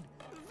indeed.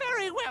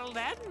 Very well,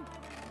 then.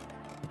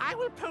 I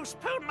will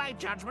postpone my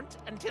judgment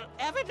until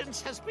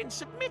evidence has been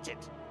submitted.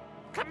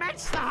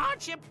 Commence the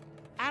hardship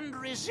and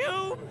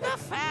resume the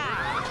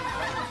fair.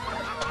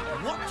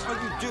 What are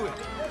you doing?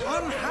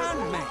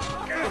 Unhand me!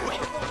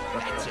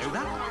 That's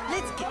over.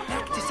 Let's get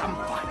back to some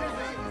fun.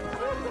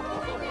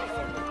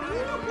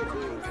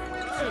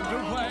 And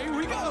away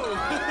we go!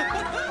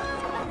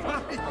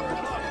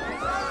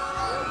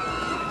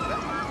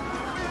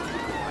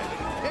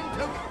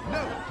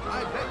 No,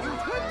 I bet you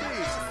 20.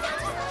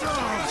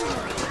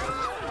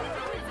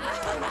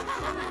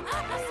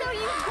 So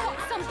you've got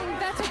something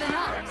better than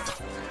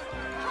us?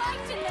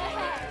 Right in the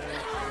head!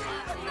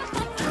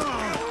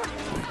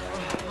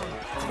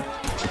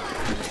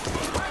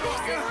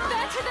 This is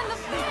better than the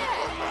fair!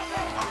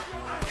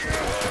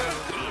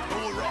 Eat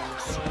more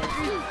rocks!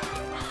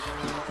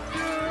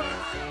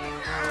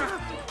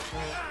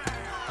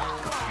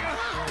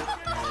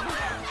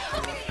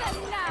 Look at them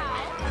now!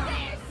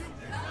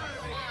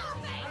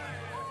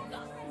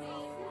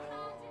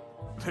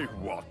 They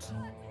what?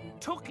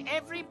 Took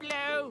every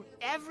blow,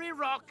 every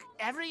rock,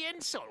 every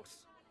insult.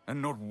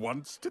 And not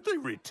once did they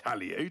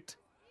retaliate?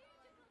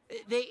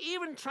 They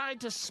even tried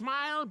to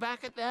smile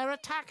back at their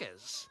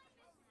attackers.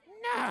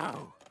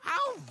 No!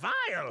 How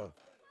vile!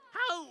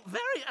 How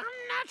very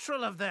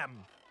unnatural of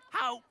them!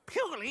 How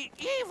purely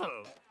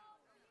evil!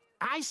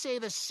 I say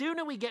the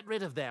sooner we get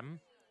rid of them,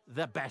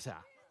 the better.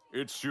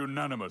 It's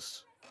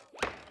unanimous.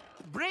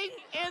 Bring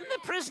in the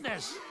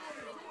prisoners!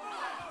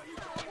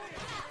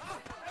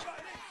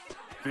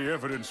 The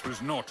evidence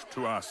was not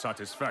to our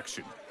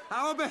satisfaction.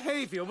 Our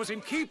behavior was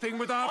in keeping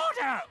with our...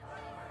 Order!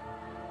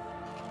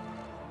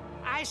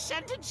 I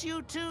sentence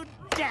you to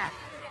death.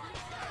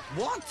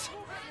 What?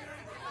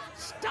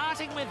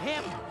 Starting with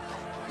him.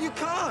 You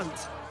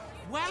can't!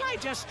 Well, I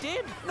just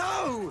did.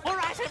 No! All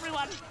right,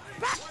 everyone,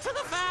 back to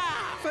the fair!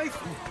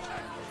 Faithful!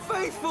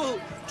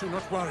 Faithful! Do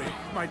not worry,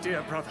 my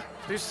dear brother.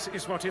 This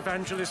is what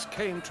Evangelist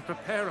came to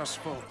prepare us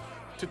for.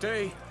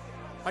 Today,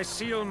 I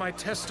seal my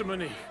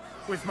testimony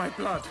with my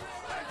blood.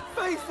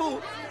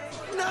 Faithful!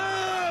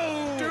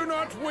 No! Do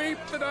not weep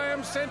that I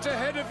am sent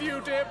ahead of you,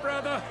 dear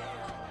brother.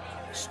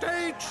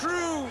 Stay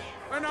true,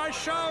 and I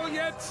shall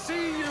yet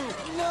see you.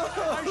 No!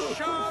 I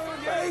shall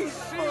yet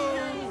see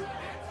you.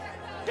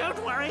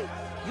 Don't worry,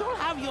 you'll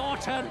have your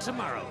turn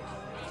tomorrow.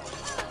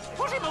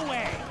 Put him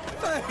away.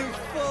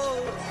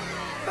 Faithful!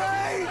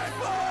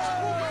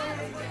 Faithful!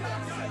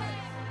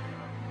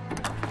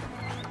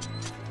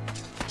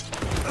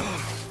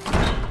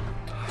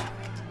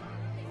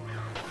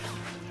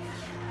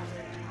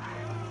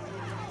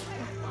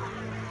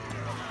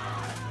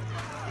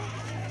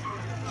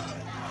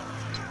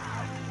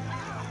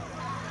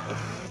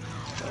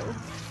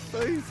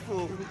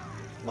 Faithful,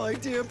 my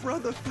dear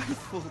brother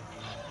Faithful.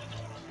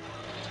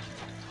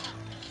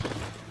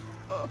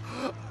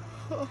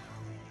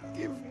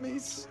 Give me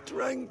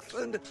strength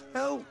and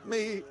help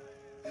me.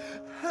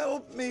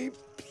 Help me,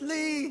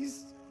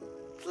 please.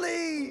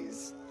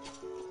 Please.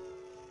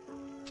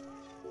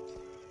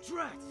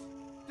 Drat!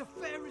 The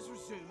fair is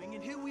resuming,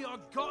 and here we are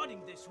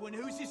guarding this one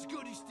who's as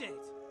good as dead.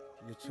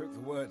 You took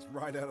the words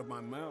right out of my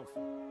mouth,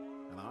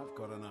 and I've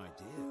got an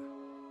idea.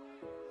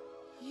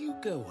 You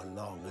go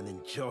along and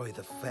enjoy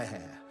the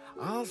fair.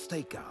 I'll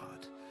stay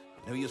guard.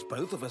 No use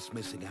both of us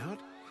missing out.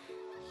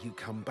 You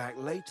come back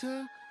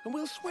later, and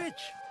we'll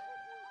switch.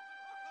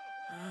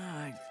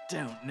 I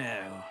don't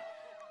know.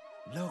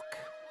 Look,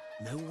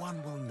 no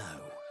one will know.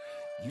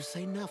 You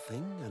say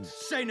nothing, and...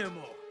 Say no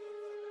more!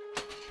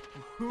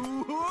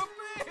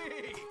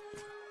 Whoopee!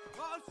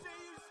 I'll see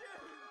you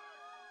soon!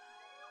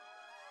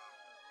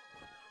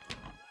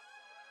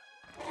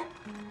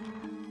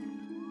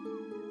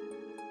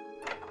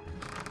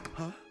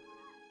 Huh?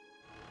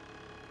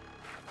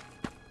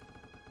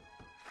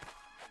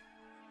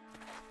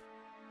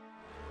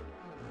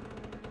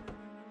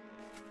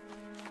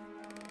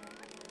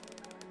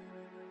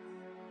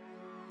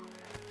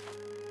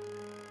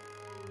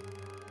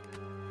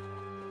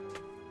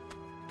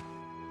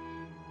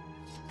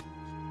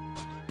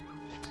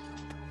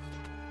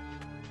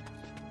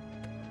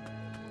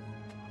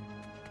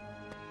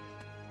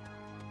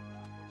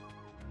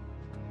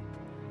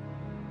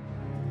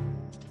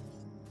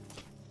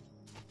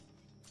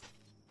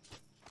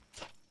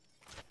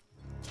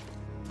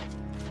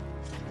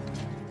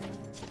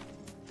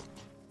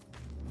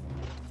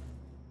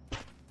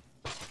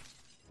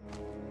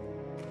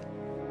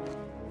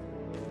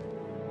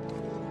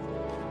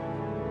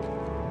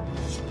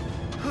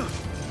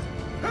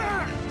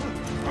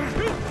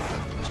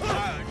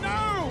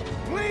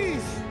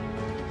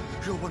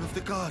 The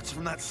guards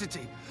from that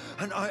city,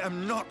 and I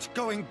am not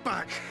going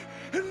back.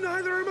 And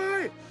neither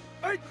am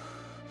I!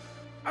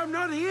 I'm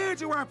not here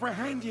to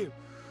apprehend you.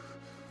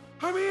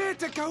 I'm here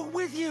to go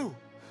with you.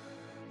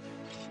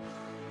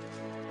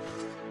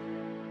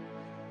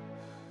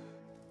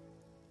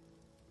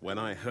 When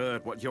I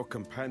heard what your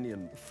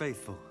companion...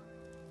 Faithful.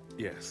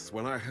 Yes,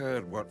 when I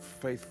heard what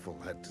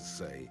Faithful had to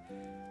say,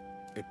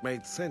 it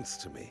made sense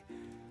to me.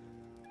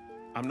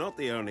 I'm not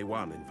the only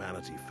one in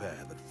Vanity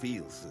Fair that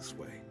feels this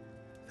way.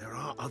 There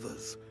are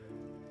others.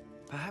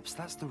 Perhaps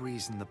that's the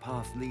reason the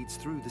path leads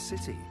through the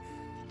city,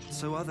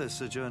 so other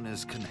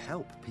sojourners can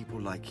help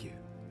people like you.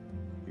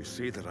 You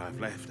see that I've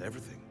left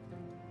everything.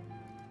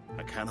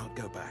 I cannot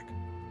go back.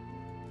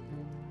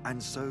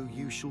 And so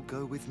you shall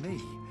go with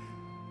me.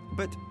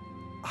 But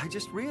I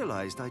just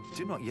realized I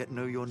do not yet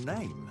know your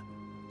name.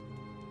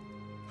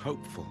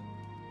 Hopeful.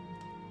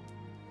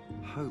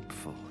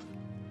 Hopeful.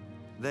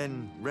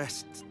 Then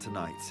rest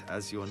tonight,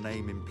 as your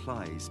name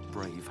implies,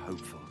 brave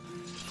Hopeful.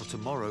 For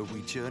tomorrow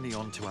we journey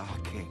on to our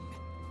king.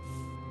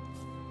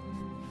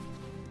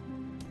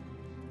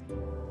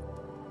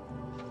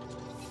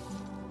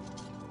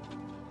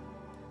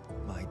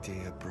 My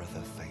dear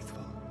brother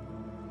Faithful,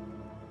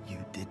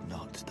 you did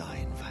not die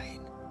in vain.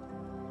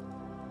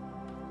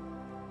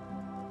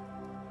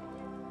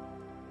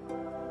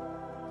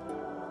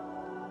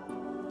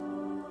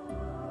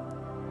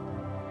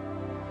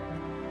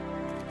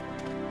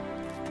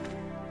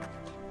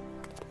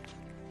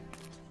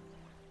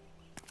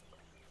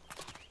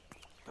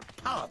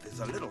 It's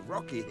a little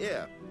rocky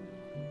here.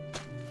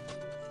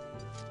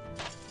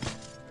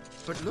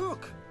 But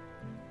look!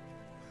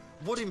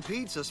 What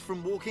impedes us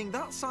from walking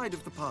that side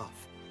of the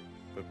path?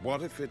 But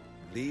what if it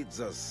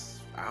leads us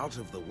out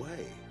of the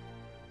way?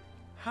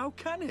 How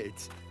can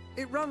it?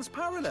 It runs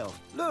parallel.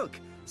 Look,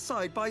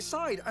 side by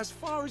side, as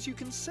far as you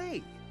can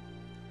see.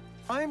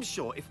 I am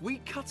sure if we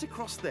cut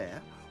across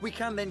there, we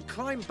can then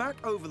climb back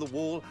over the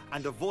wall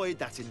and avoid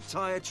that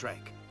entire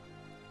trek.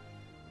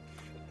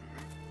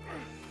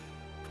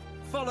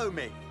 Follow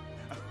me.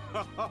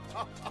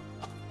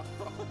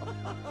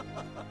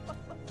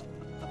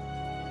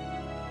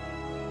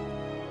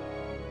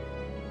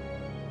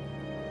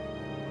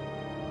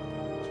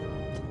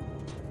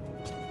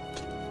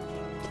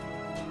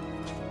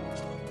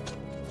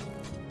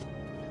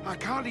 I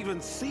can't even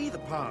see the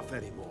path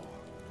anymore.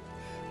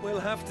 We'll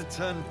have to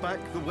turn back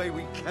the way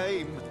we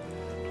came.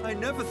 I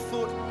never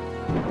thought...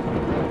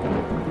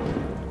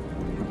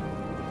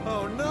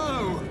 Oh,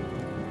 no!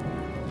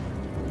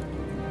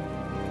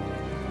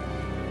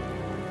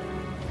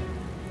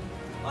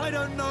 I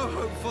don't know,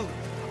 Hopeful.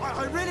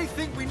 I really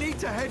think we need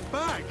to head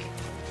back.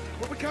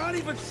 But we can't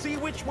even see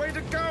which way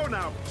to go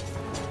now.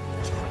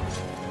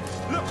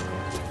 Look!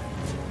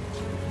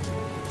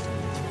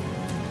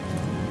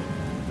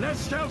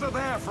 Let's shelter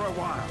there for a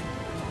while.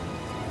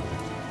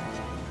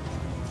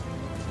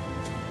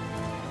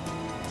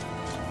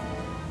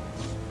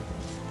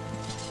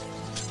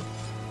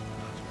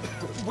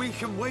 We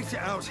can wait it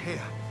out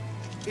here.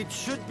 It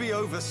should be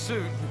over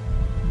soon.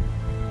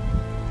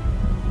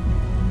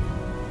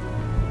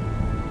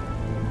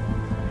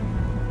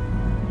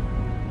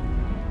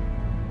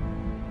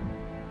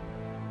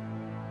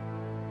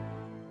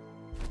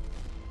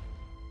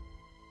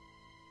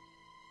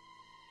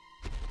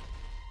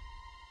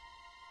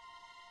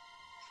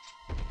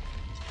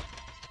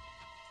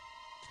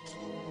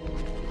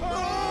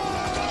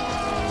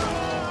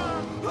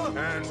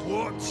 And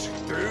what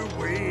do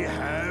we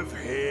have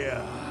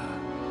here?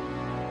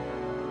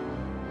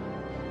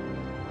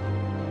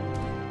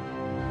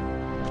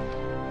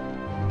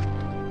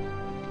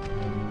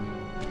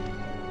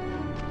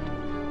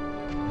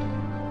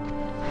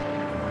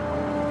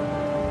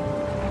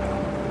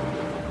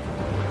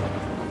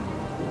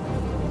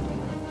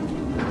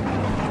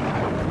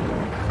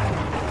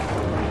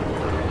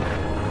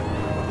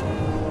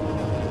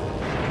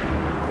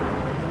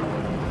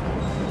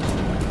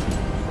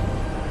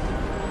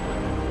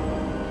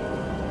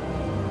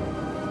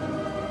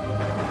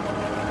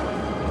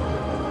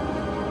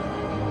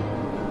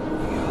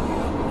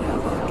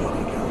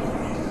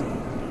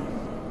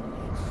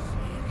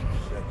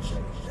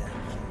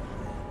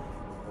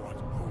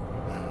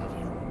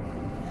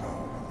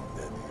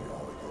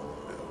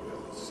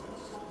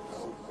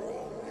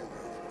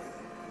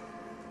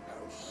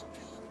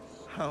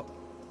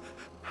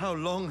 How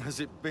long has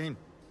it been?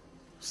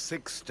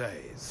 6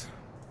 days.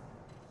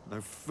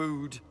 No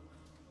food,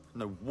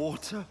 no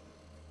water.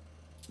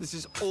 This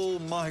is all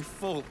my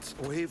fault.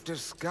 We've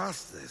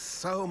discussed this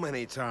so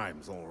many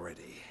times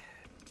already.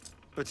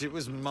 But it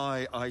was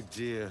my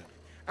idea.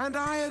 And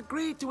I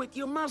agreed to it.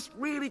 You must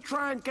really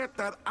try and get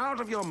that out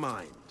of your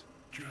mind.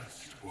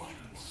 Just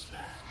one step,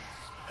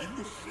 and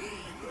the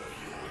fever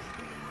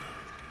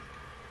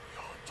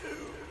you're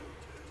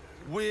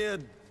doomed. We're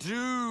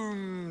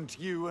doomed,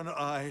 you and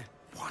I.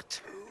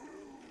 What?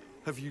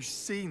 Have you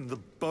seen the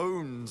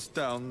bones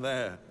down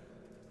there?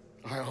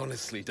 I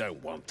honestly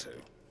don't want to.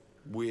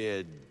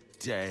 We're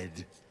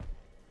dead.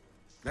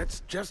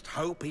 Let's just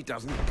hope he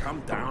doesn't come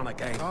down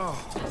again. Oh,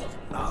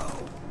 no.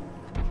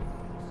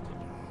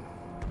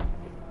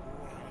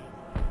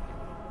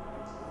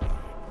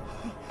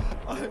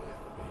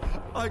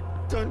 I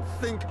don't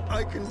think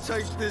I can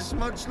take this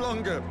much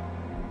longer.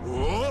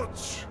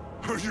 What?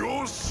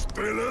 You're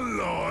still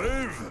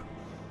alive?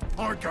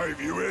 I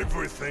gave you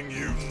everything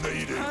you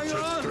needed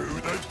to do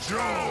the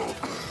job.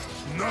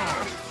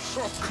 Knives,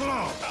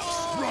 clubs,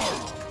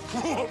 rope.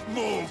 What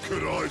more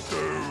could I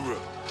do?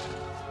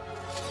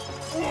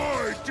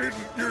 Why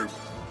didn't you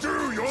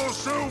do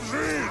yourselves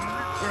in?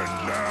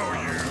 And now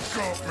you've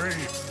got me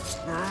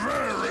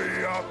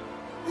very up.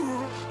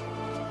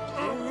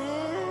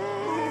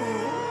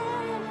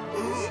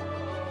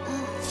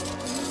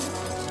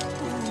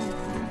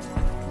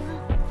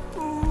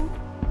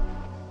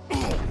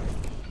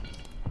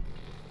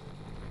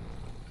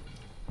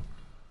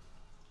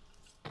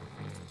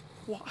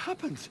 What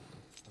happened?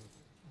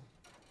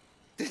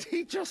 Did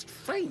he just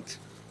faint?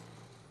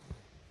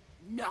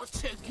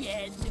 Not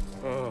again.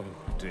 Oh,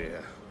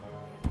 dear.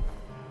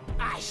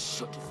 I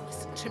should have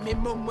listened to me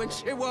mum when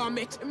she wanted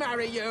me to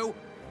marry you.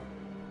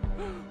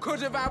 Could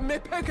have had me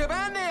pick of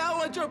any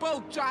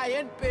eligible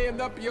giant being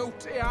the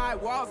beauty I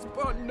was,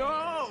 but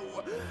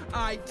no.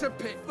 I had to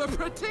pick the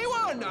pretty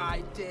one,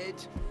 I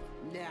did.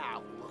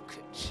 Now look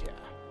at you.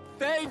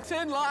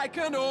 Fainting like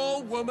an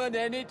old woman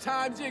any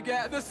time you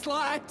get the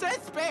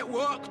slightest bit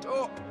worked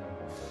up.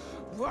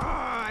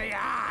 Why,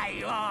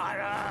 I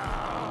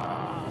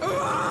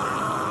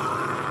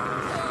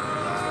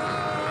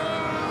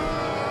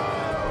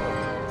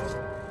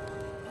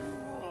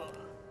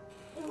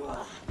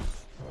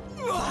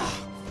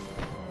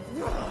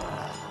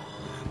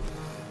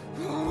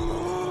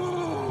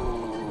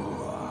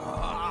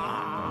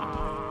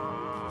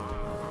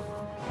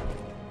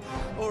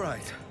All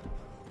right.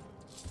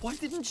 Why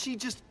didn't she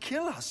just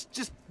kill us?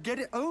 Just get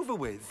it over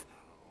with.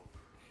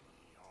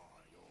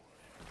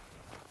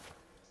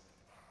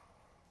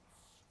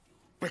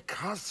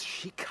 Because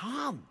she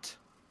can't.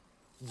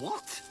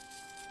 What?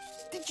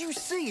 Did you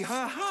see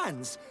her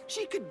hands?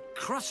 She could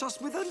crush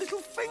us with her little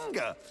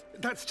finger.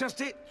 That's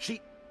just it.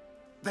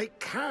 They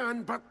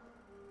can, but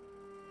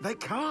they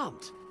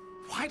can't.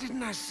 Why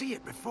didn't I see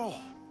it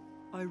before?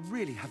 I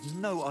really have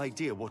no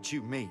idea what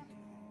you mean.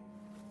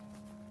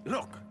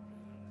 Look,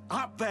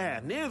 up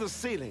there, near the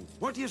ceiling.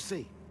 What do you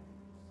see?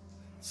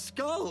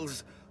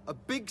 Skulls. A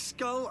big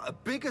skull, a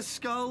bigger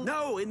skull.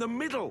 No, in the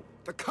middle,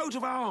 the coat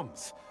of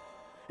arms.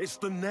 It's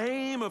the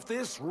name of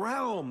this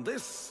realm,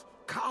 this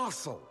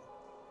castle.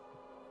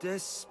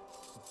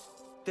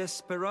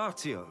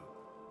 Desperatio.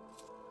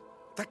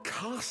 The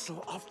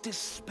Castle of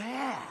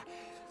Despair.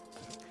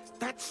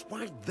 That's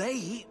why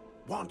they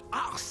want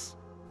us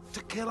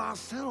to kill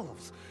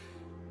ourselves.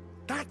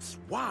 That's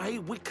why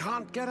we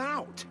can't get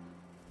out.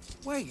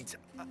 Wait,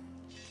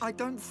 I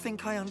don't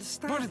think I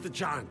understand. What did the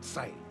giant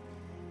say?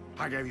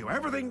 I gave you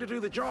everything to do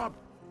the job.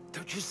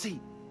 Don't you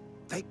see?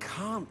 They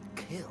can't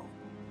kill.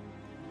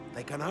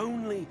 They can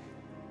only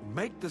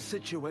make the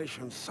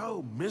situation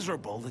so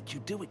miserable that you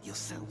do it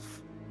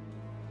yourself.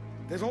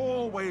 There's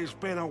always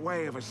been a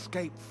way of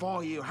escape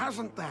for you,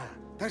 hasn't there?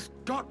 There's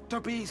got to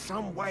be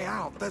some way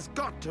out. There's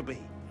got to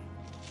be.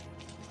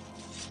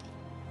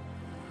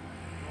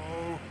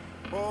 No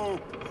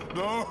hope!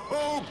 No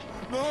hope!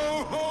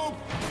 No hope!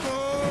 No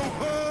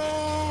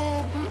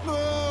hope!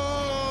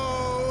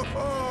 No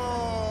hope!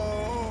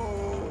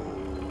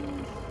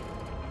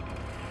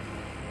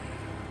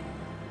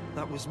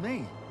 That was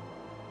me.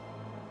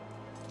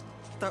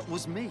 That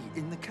was me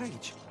in the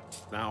cage.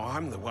 Now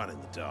I'm the one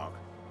in the dark.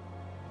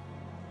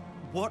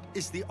 What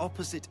is the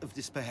opposite of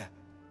despair?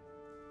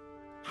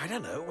 I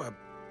don't know.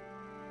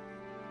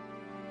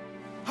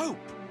 Hope.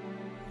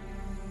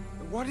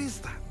 What is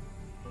that?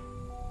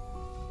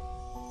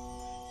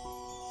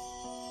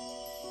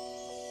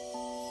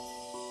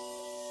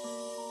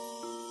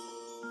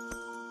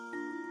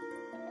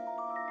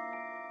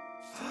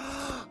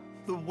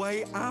 The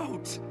way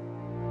out.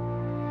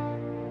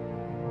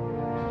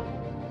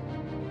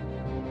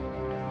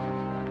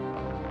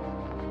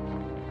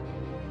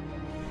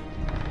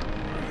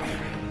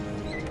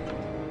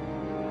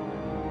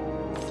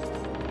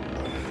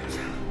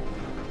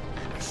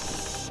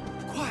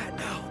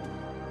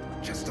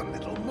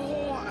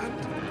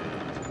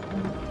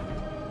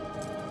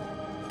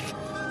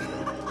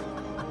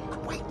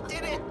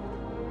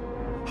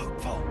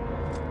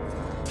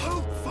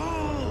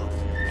 Hopeful!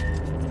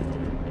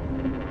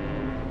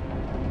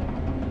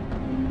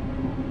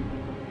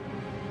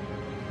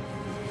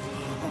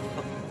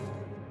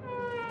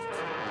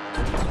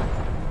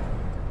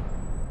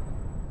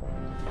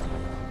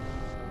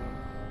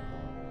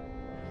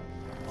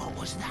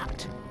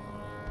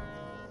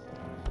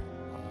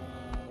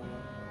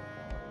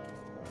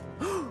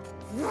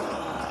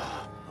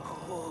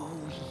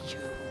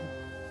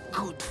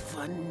 good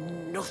for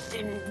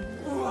nothing.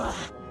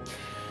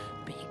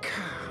 Be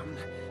calm,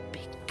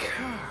 be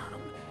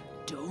calm.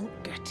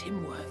 Don't get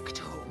him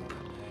worked up.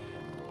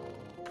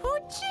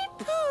 Pudgy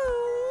Poo!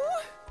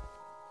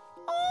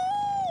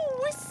 Oh,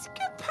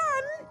 Whisker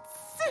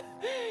Pants!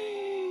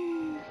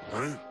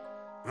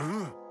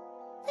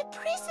 The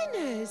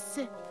prisoners!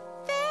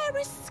 They're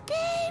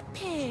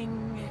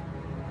escaping!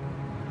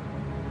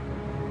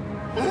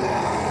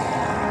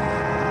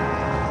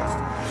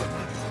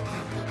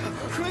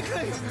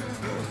 Quickly!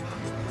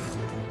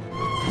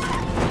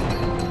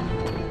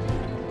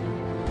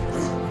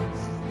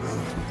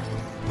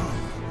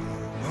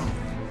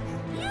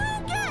 You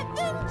get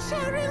them,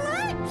 Cherry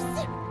Lips!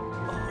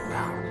 Or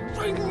I'll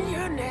wring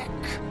your neck.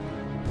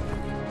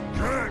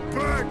 Get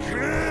back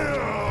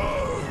here!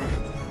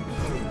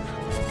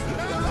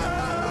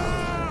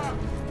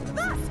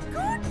 That's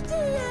good,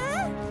 dear!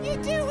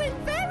 You're doing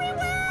very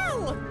well!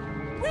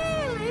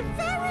 Really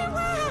very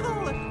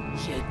well!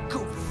 You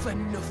good for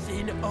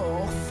nothing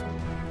oaf.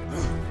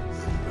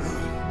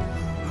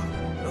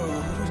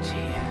 Oh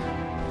dear.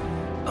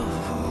 Oh.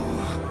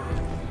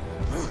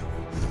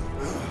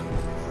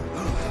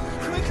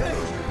 Quickly!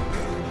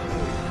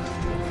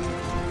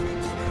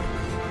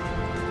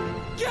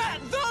 Get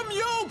them,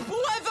 you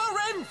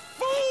blithering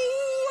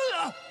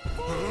fool!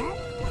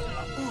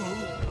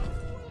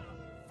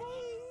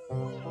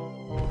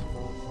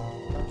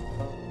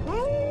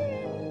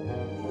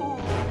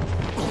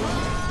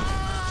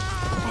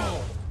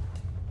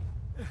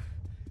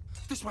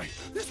 This way!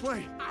 This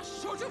way! I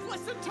should have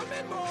listened to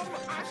me mum,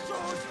 I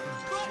should,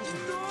 but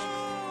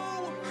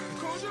no!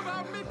 Could have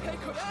had me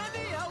pick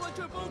any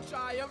eligible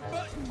giant,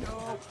 but no.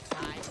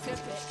 I to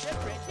pick the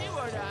pretty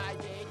one I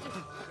did.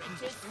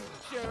 Pretty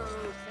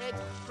stupid,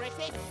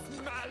 pretty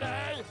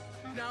smelly.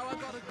 Now I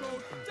gotta go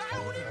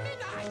down in the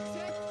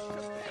nightie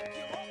to pick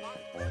you up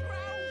off the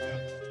ground.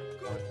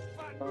 Good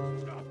for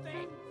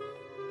nothing.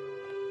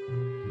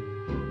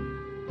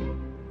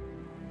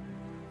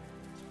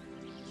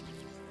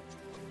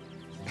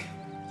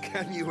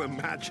 Can you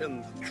imagine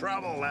the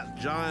trouble that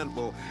giant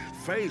will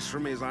face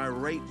from his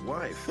irate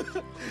wife?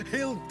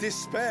 He'll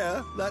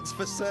despair, that's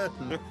for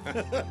certain.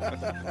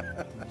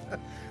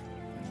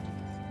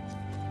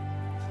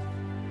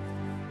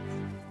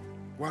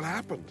 What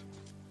happened?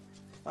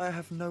 I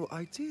have no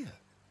idea.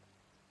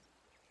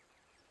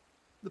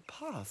 The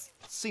path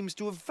seems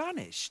to have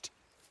vanished.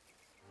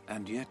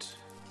 And yet,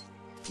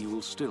 you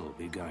will still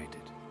be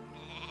guided.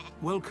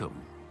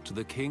 Welcome to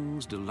the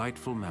King's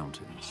Delightful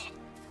Mountains.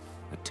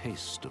 A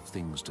taste of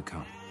things to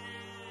come.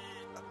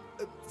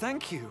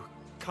 Thank you,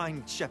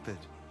 kind shepherd.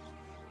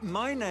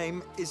 My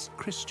name is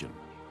Christian,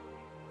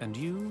 and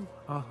you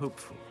are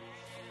hopeful.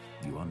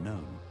 You are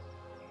known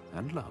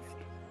and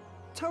loved.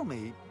 Tell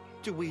me,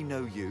 do we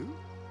know you?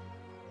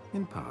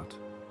 In part.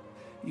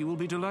 You will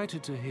be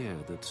delighted to hear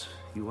that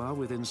you are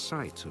within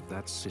sight of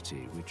that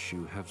city which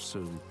you have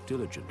so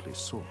diligently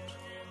sought,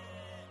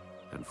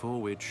 and for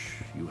which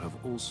you have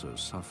also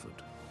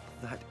suffered.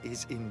 That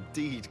is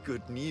indeed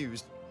good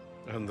news.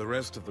 And the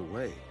rest of the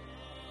way?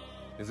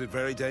 Is it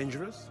very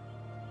dangerous?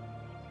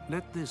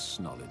 Let this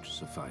knowledge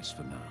suffice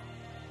for now.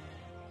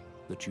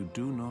 That you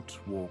do not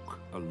walk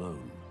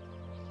alone,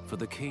 for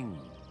the King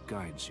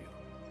guides you,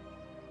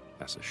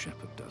 as a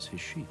shepherd does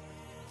his sheep.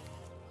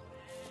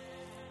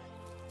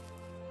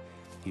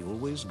 He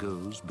always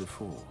goes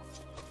before,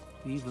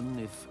 even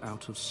if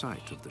out of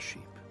sight of the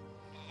sheep.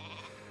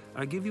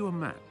 I give you a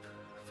map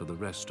for the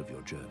rest of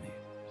your journey.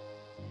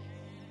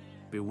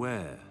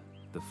 Beware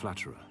the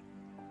flatterer.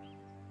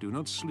 Do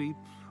not sleep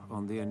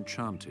on the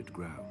enchanted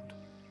ground.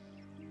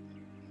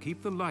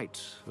 Keep the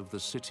light of the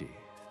city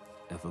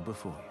ever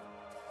before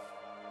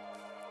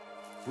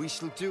you. We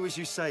shall do as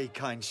you say,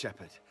 kind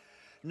shepherd.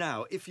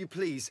 Now, if you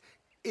please,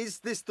 is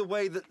this the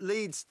way that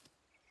leads...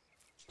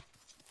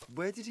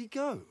 Where did he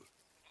go?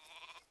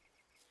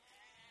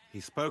 He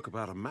spoke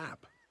about a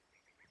map.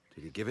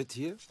 Did he give it to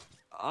you?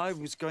 I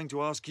was going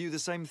to ask you the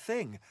same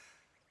thing.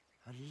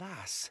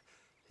 Alas,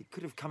 it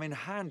could have come in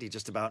handy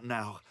just about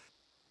now.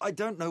 I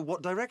don't know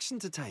what direction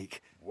to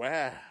take.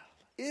 Well,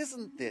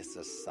 isn't this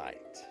a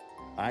sight?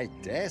 I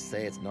dare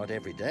say it's not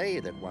every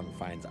day that one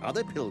finds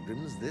other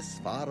pilgrims this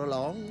far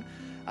along.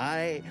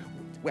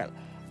 Well,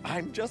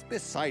 I'm just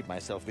beside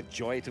myself with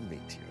joy to meet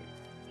you.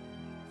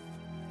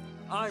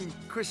 I'm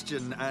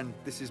Christian, and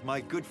this is my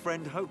good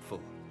friend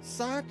Hopeful.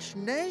 Such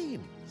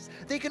names!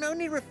 They can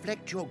only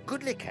reflect your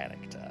goodly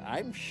character,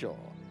 I'm sure.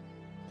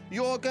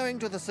 You're going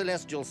to the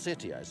Celestial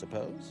City, I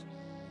suppose?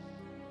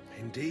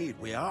 Indeed,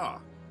 we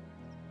are.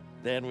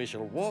 Then we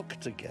shall walk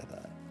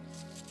together.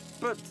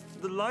 But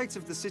the light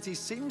of the city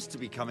seems to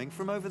be coming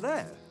from over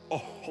there.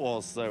 Oh,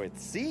 so it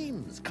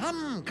seems.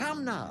 Come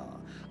now.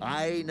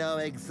 I know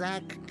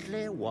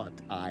exactly what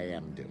I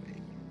am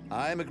doing.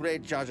 I'm a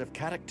great judge of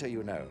character,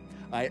 you know.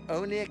 I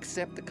only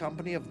accept the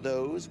company of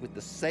those with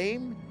the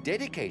same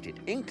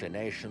dedicated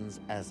inclinations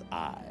as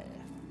I.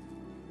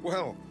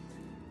 Well,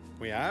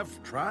 we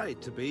have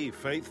tried to be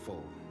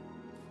faithful,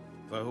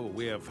 though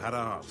we have had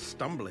our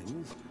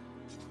stumblings.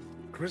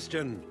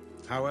 Christian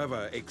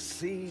however,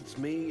 exceeds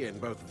me in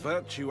both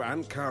virtue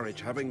and courage,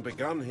 having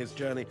begun his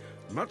journey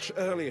much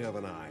earlier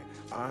than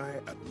I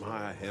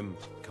admire him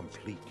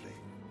completely.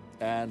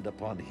 And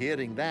upon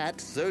hearing that,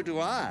 so do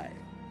I.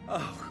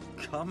 Oh,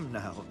 come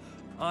now.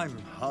 I'm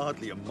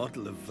hardly a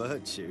model of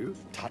virtue.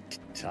 Tut,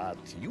 tut,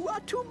 you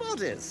are too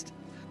modest.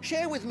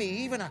 Share with me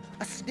even a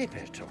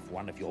snippet of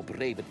one of your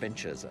brave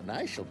adventures, and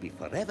I shall be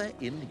forever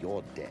in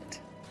your debt.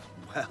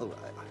 Well,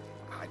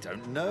 I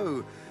don't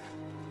know.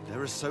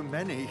 There are so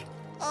many.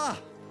 Ah,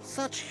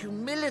 such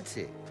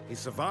humility. He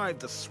survived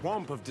the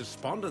Swamp of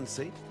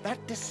Despondency.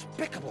 That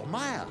despicable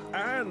mire.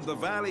 And the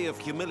Valley of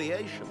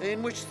Humiliation.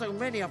 In which so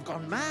many have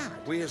gone mad.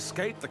 We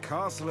escaped the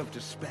Castle of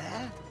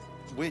Despair.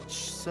 Which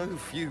so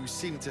few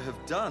seem to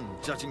have done,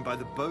 judging by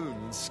the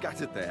bones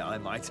scattered there, I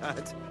might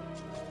add.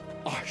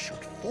 I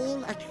should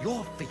fall at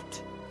your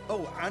feet.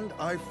 Oh, and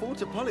I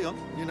fought Apollyon,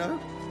 you know.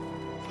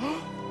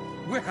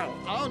 Well,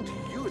 aren't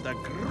you the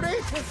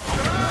greatest...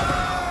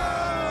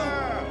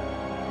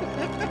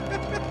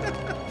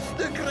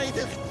 The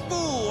greatest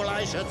fool,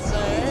 I should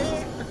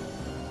say.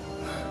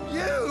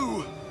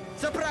 You!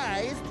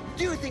 Surprised?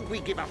 Do you think we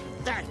give up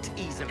that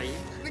easily?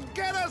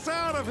 Get us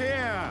out of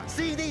here!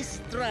 See these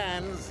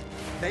strands?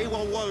 They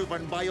were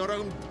woven by your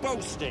own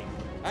boasting.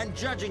 And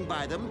judging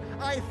by them,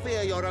 I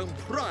fear your own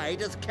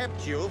pride has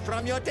kept you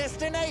from your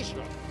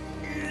destination.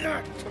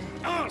 Let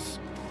us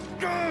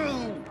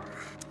go!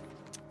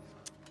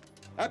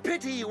 A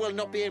pity you will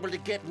not be able to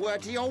get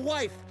word to your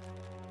wife.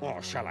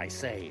 Or shall I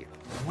say,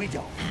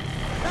 widow.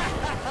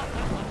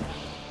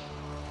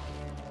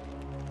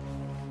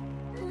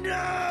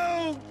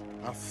 No!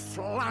 A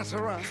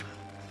flatterer.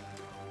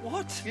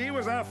 What? He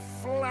was a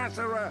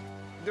flatterer.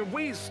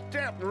 We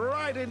stepped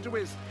right into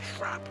his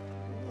trap.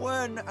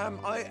 When am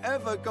I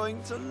ever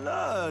going to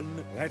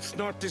learn? Let's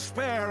not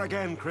despair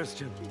again,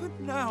 Christian. But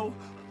now,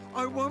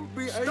 I won't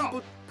be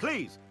able...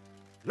 Please,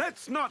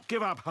 let's not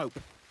give up hope.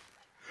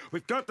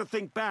 We've got to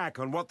think back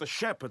on what the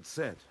shepherd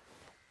said.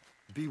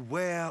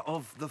 Beware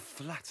of the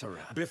flatterer.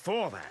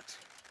 Before that,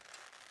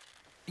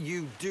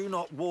 you do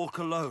not walk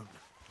alone.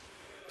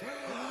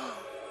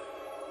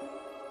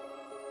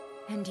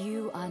 And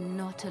you are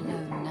not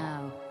alone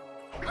now.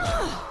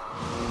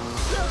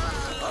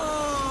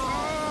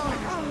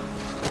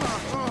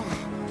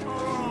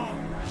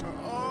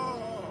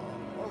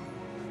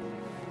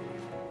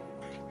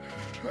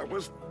 That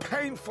was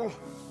painful.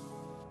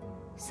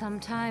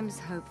 Sometimes,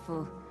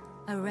 hopeful,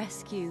 a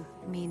rescue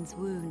means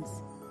wounds.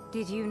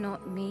 Did you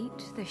not meet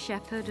the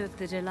shepherd of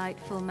the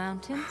Delightful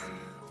Mountains?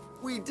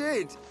 We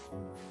did.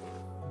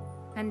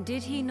 And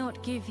did he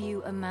not give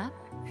you a map?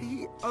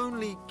 He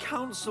only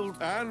counseled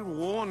and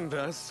warned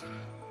us.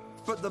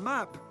 But the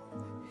map,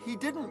 he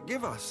didn't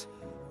give us.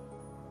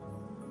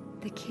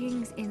 The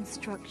king's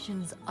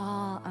instructions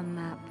are a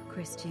map,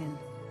 Christian.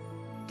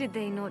 Did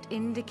they not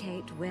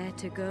indicate where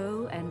to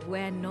go and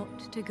where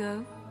not to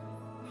go?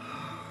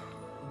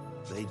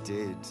 They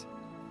did.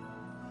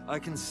 I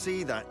can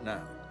see that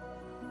now.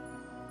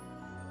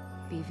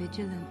 Be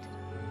vigilant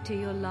to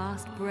your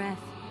last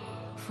breath,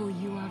 for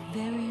you are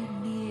very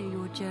near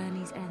your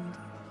journey's end.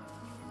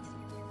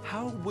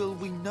 How will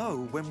we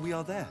know when we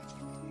are there?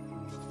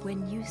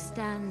 When you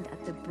stand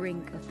at the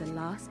brink of the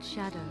last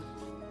shadow,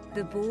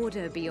 the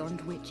border beyond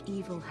which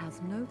evil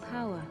has no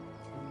power,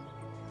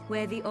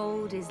 where the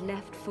old is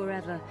left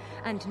forever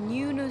and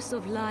newness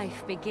of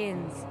life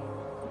begins.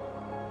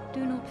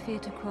 Do not fear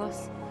to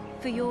cross,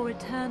 for your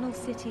eternal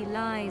city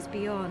lies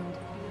beyond.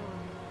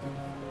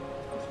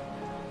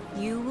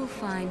 You will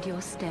find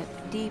your step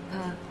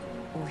deeper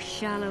or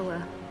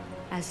shallower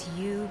as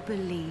you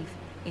believe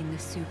in the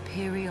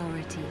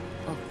superiority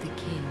of the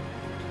king.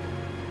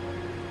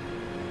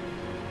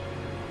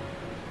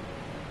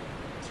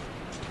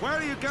 Where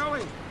are you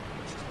going?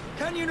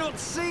 Can you not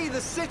see the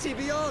city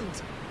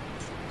beyond?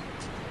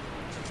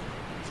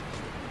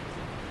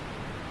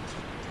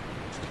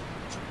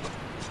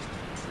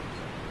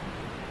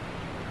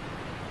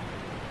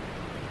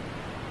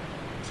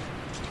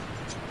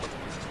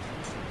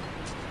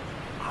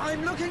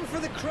 I'm looking for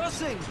the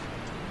crossing.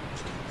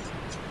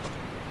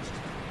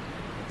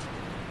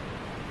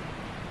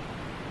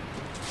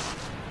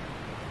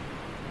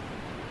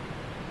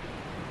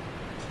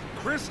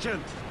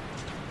 Christian!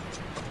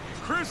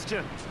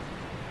 Christian!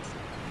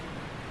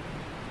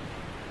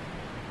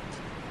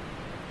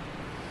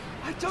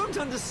 I don't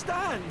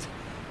understand.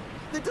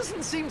 There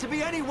doesn't seem to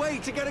be any way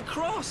to get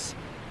across.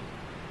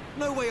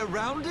 No way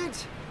around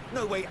it?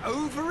 No way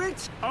over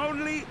it?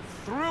 Only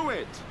through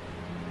it!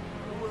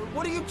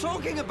 What are you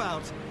talking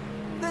about?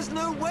 There's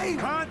no way...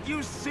 Can't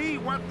you see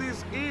what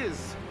this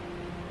is?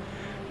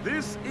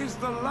 This is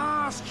the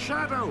last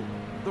shadow,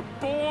 the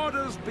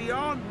borders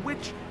beyond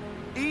which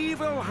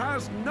evil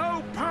has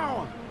no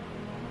power.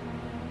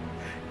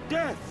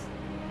 Death.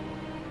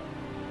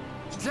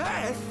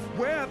 Death?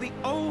 Where the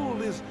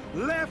old is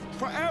left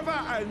forever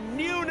and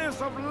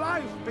newness of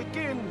life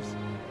begins.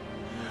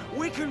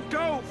 We can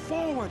go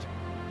forward.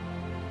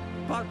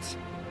 But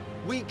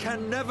we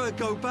can never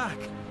go back.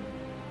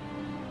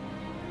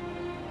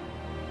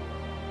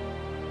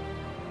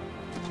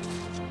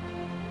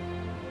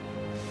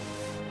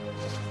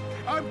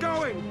 I'm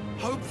going!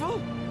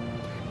 Hopeful?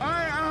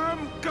 I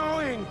am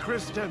going,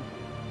 Christian!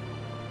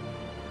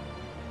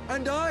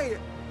 And I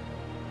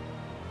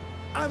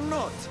am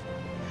not.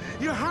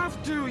 You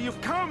have to!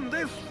 You've come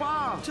this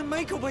far! To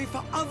make a way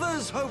for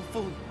others,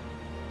 Hopeful!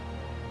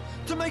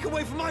 To make a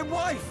way for my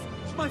wife,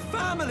 my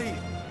family,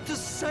 to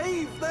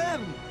save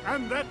them!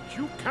 And that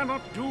you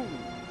cannot do.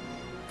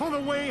 For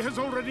the way has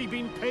already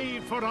been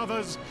paved for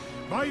others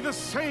by the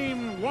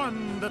same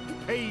one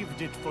that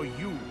paved it for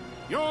you.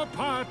 Your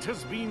part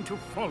has been to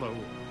follow,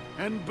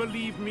 and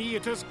believe me,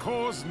 it has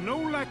caused no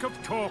lack of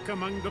talk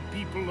among the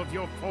people of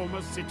your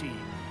former city.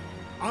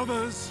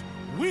 Others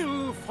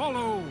will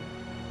follow.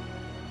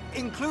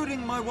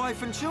 Including my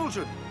wife and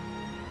children.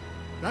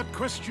 That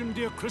question,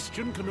 dear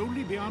Christian, can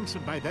only be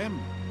answered by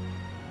them.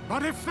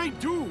 But if they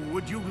do,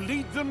 would you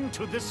lead them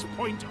to this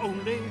point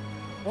only?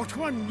 Or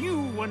to a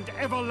new and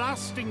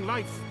everlasting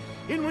life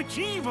in which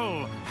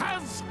evil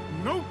has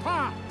no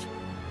part?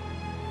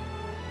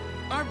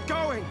 I'm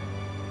going!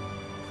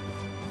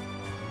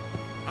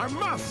 I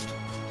must!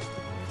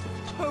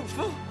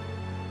 Hopeful?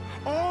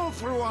 All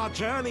through our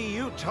journey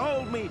you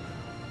told me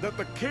that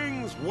the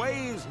King's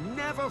ways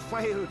never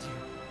failed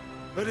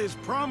you. That his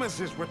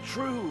promises were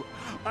true.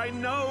 I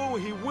know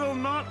he will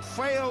not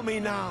fail me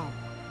now.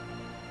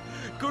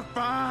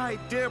 Goodbye,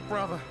 dear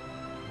brother.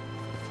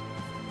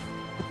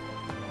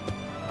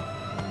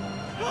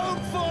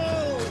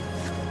 Hopeful!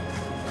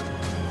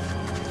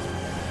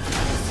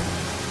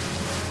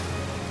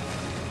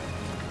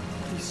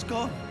 He's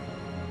gone.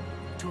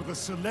 To the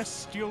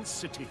Celestial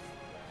City.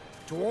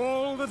 To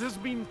all that has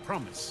been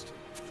promised.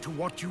 To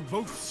what you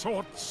both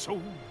sought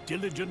so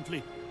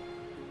diligently.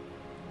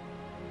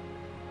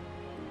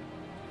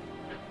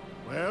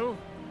 Well?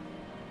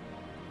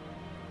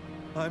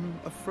 I'm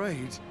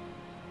afraid.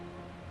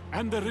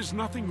 And there is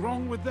nothing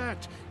wrong with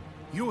that.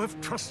 You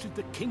have trusted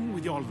the King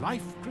with your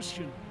life,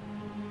 Christian.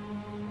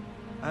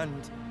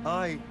 And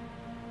I,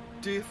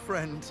 dear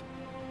friend,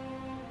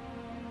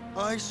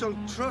 I shall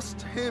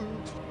trust him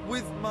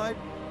with my...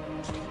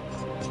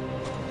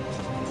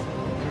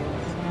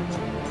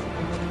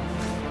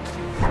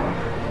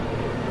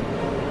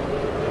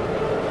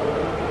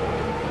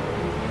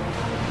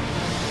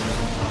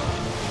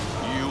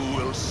 You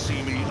will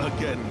see me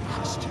again,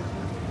 Christian.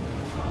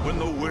 When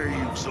the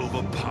waves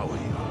overpower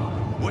you,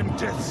 when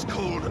death's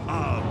cold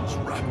arms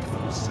wrap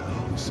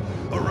themselves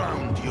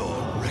around your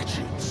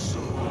wretched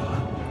soul,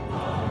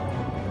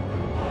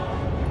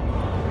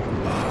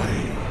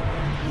 I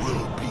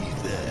will be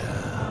there.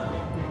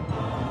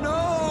 No!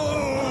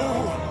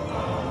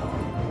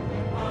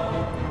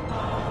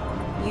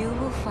 You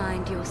will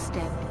find your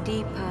step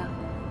deeper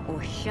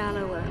or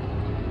shallower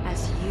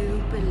as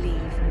you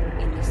believe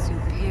in the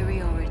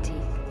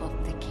superiority of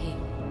the King.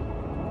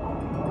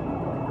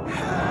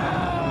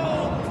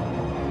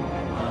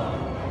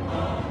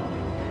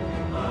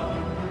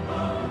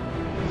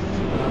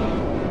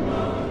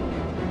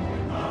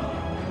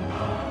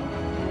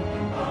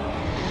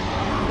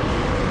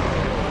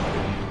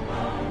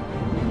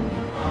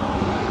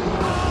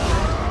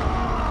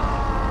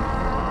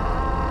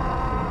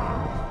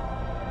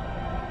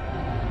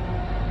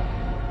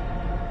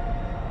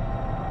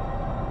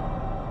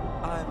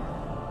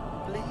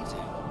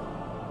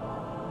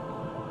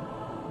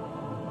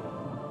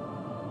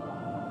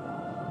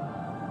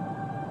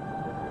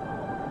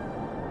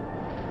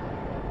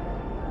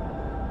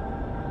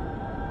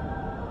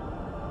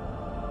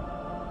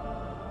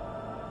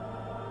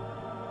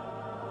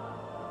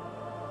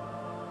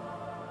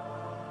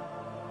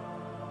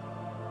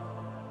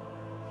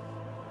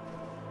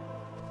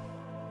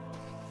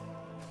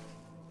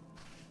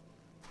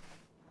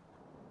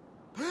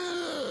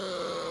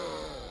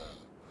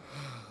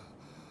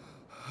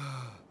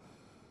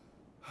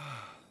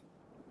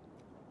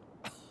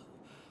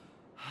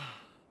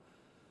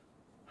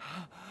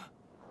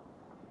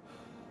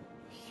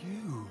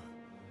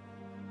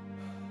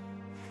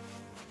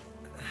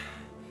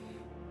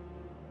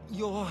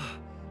 You're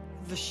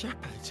the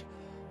shepherd.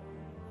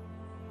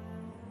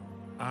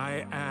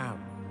 I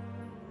am.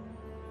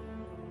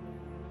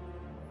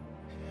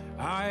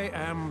 I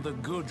am the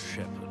good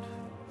shepherd.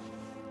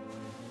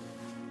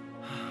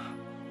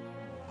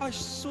 I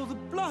saw the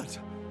blood.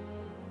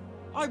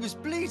 I was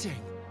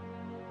bleeding.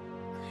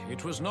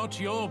 It was not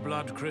your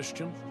blood,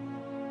 Christian,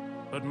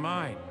 but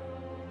mine.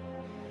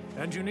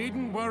 And you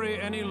needn't worry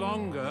any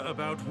longer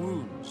about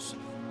wounds.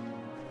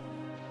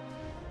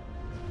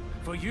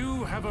 For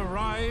you have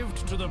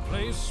arrived to the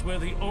place where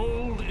the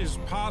old is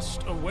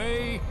passed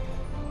away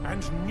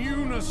and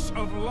newness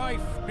of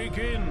life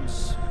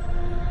begins.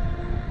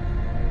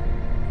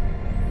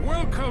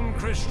 Welcome,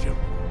 Christian.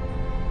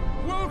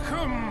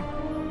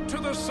 Welcome to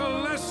the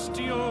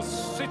Celestial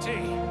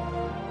City.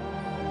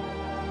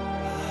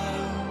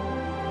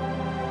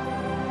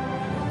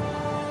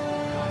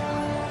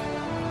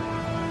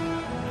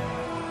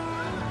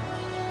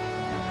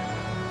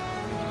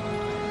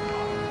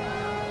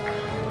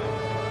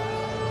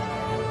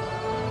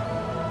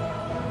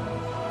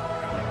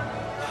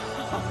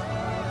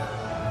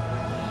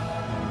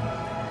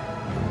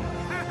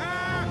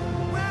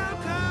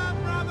 Welcome!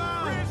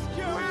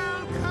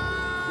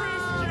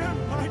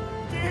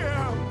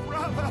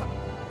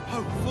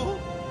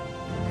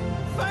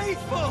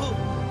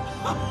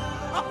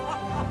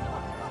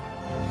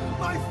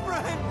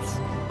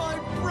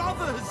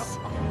 brothers!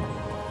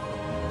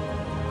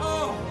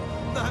 Oh,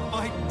 that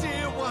my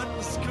dear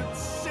ones could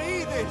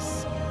see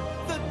this!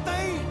 That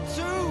they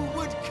too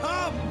would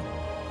come!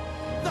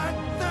 That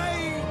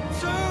they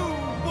too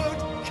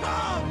would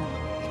come!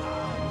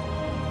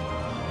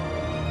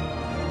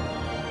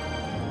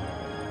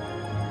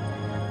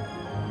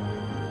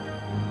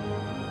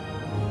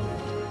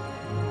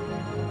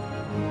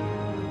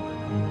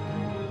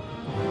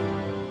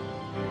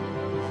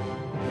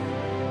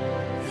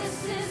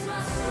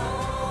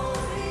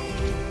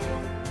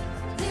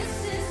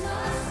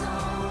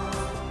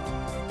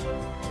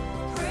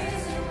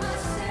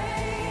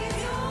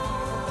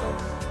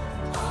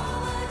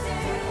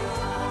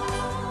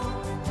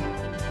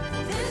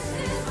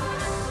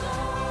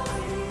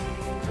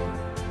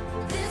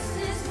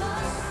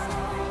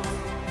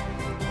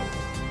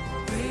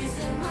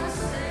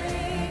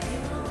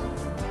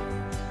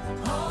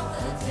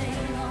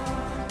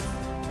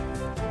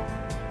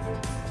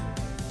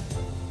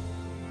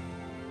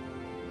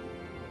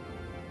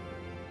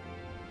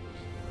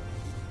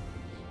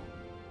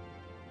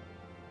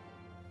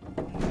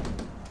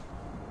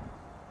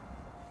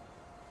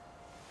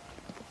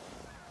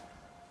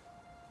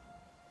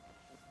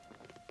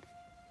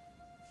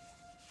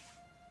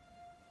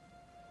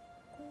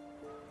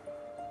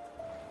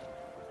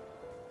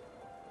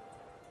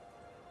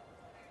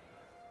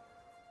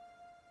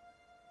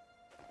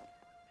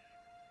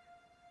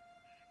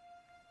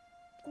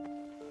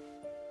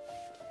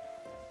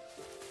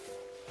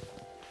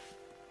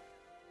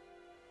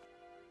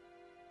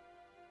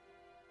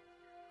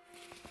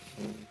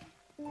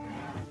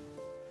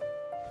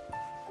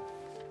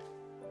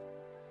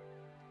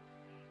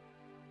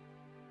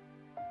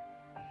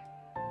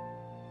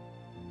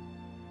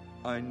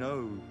 I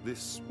know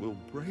this will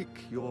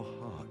break your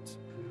heart,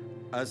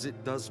 as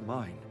it does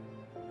mine.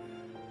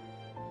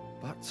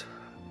 But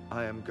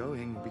I am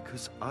going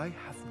because I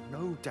have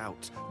no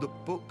doubt the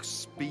book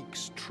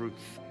speaks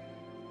truth.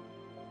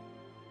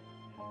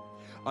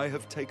 I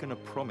have taken a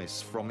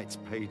promise from its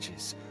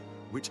pages,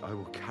 which I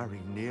will carry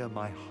near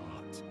my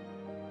heart.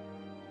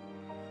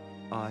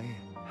 Eye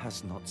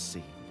has not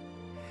seen,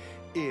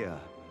 ear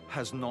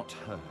has not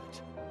heard.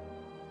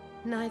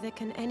 Neither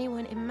can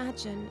anyone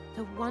imagine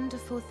the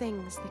wonderful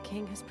things the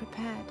King has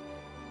prepared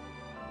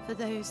for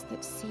those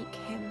that seek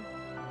him.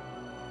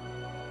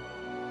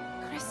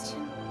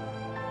 Christian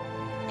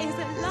is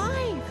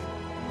alive!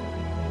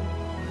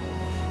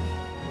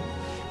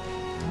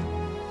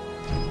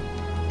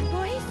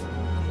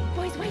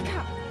 Boys, wake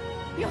up!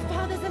 Your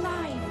father's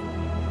alive!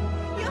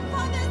 Your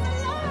father's alive!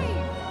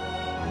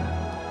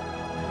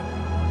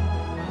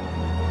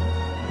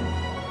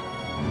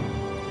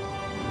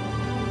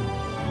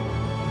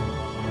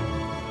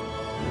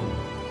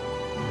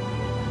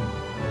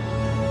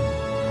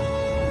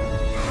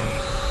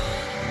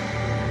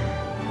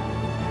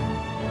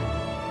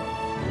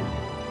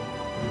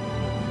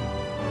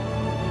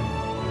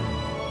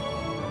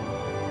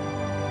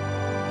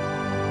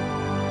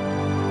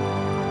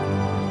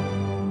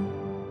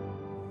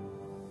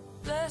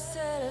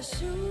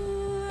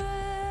 Assurance,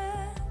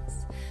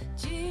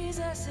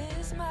 Jesus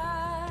is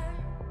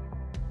mine.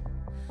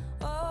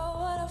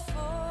 Oh, what a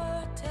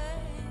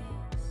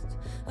foretaste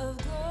of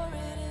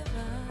glory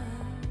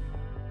divine,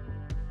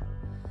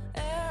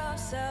 heir of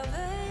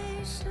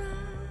salvation,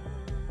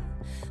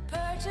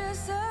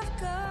 purchase of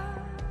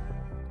God,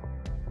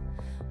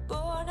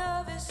 born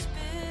of his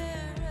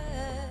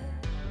spirit,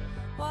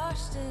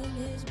 washed in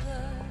his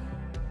blood.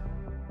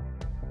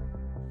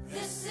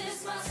 This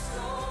is my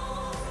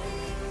story.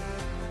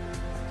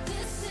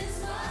 This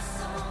is my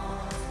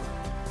song,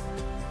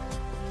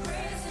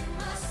 praising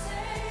my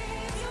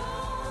Savior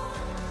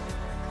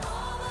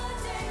all the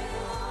day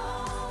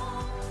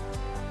long.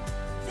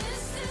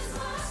 This is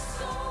my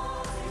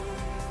story,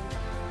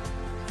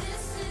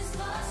 this is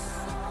my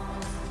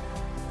song,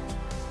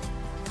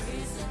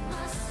 praising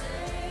my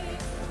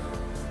Savior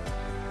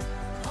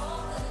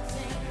all the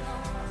day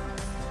long.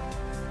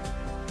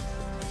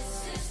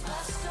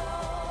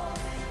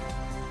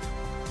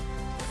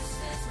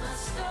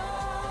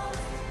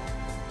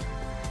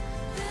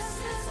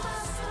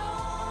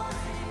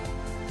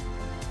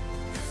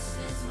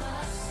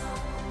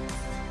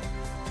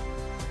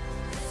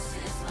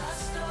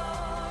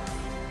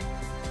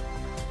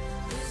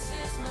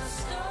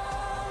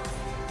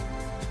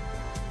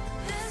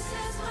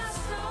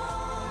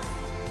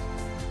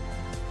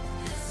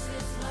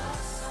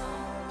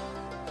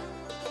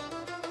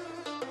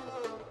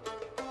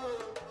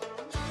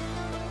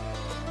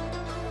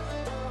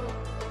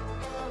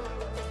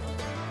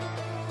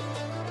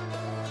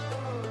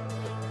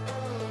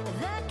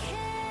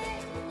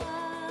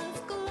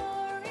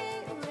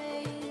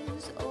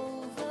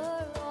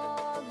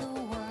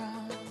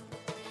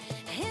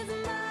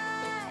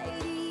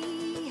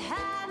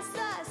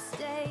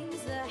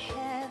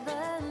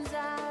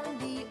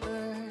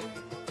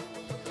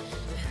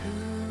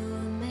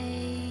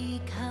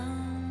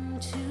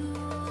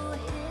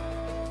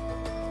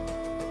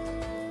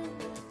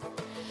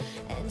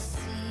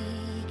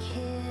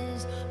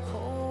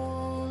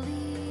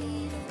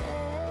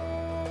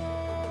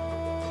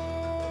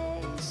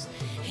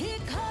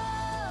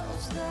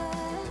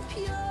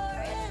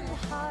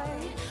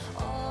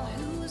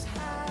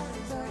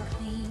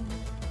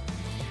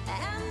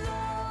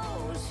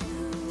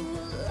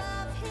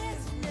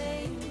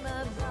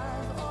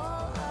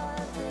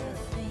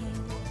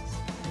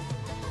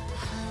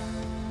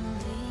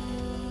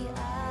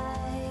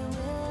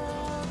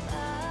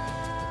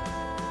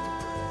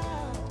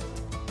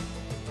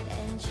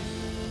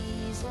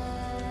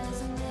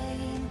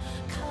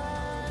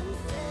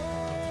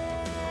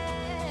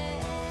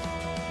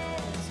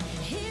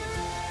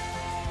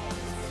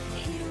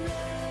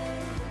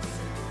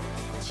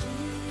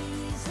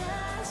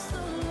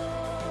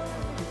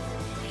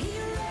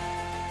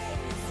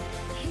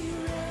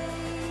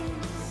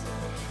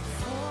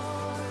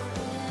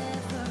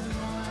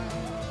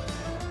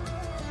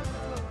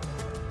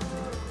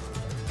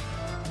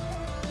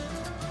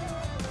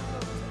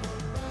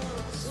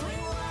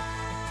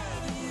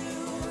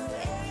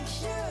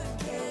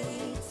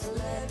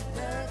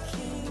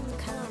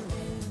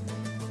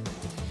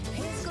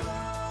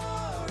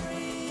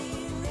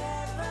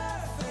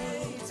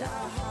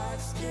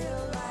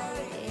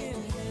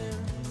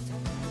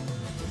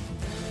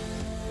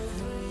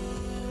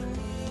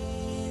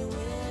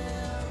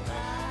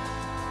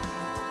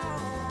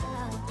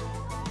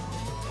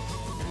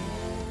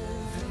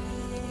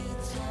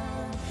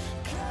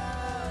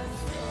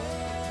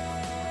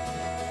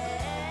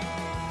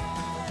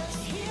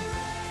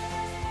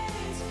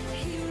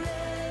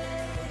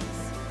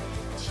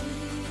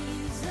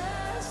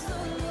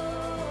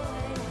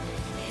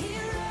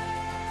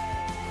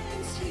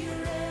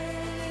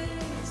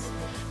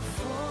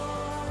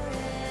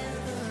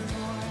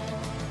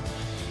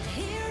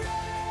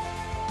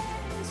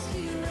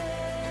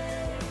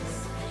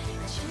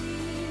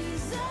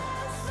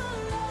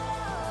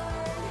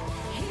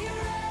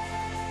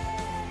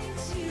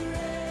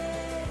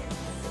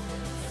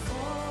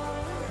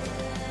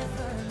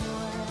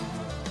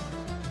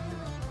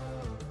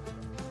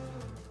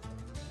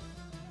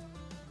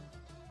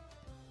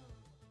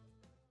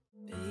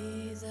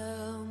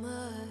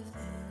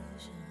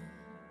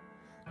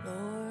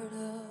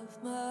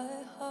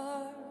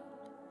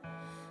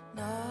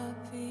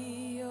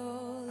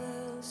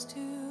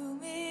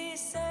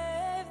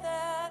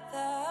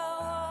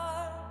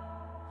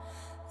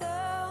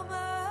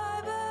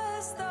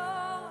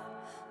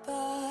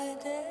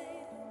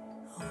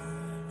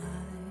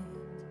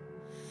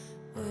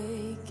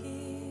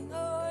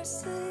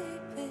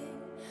 sleeping,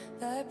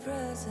 thy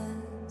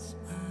presence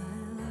my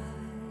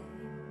light.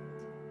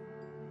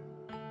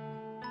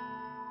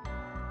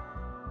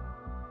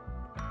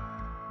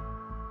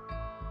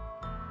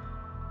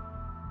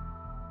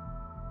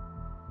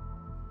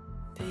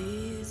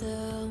 Be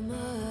thou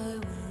my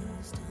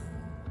wisdom,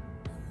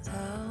 and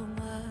thou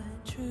my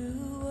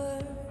true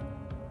word.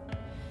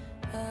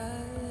 I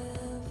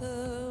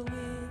ever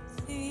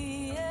with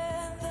thee,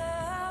 and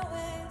thou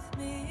with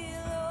me,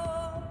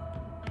 Lord.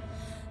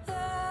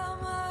 Thou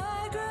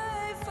my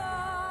great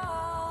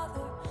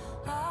Father,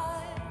 I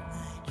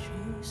thy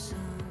true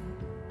Son.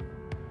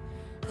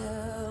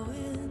 Thou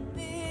in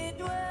me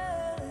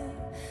dwelling,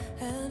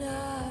 and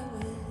I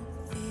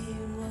with thee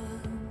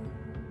one.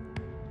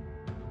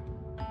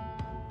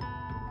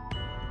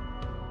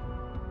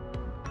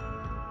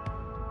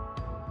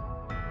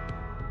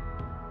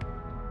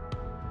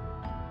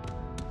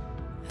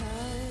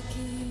 High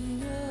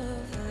King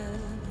of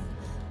heaven,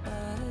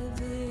 by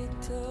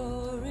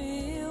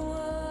victory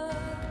won,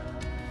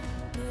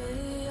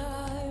 may I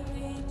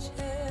reach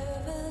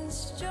heaven's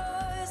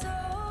joys,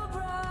 oh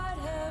bright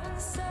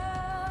heaven's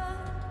sun.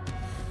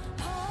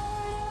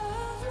 Heart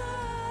of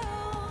my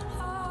own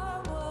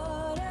heart,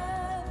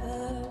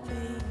 whatever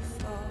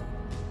befall,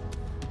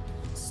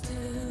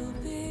 still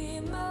be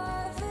my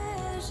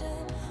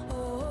vision,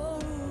 oh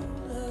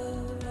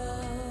ruler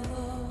of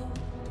all.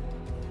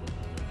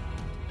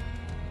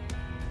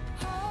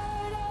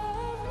 Heart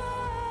of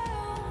my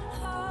own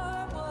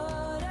heart,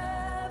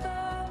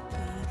 whatever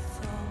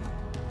befall,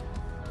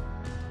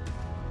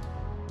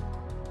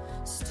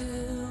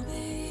 still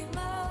be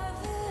my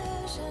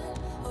vision,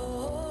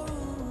 oh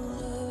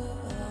ruler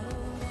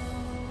of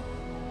all.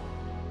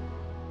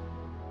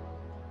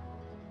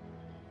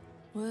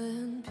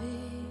 When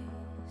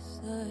peace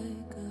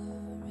like a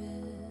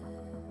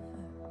river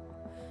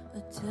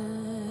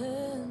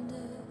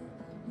attended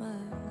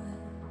my way,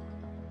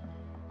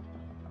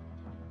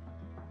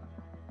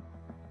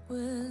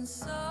 when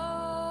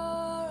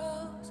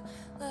sorrows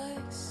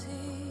like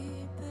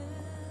sea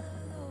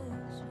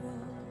billows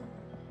roll,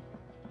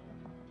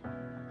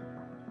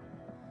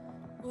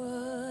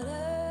 whatever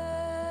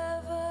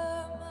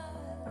my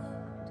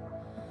lot,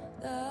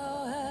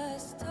 thou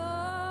hast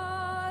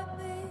taught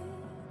me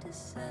to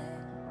say,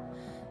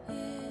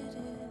 it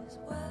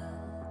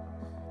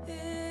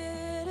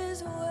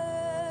is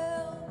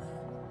well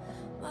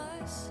with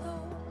my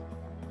soul.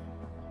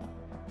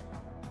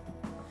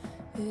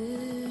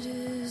 It is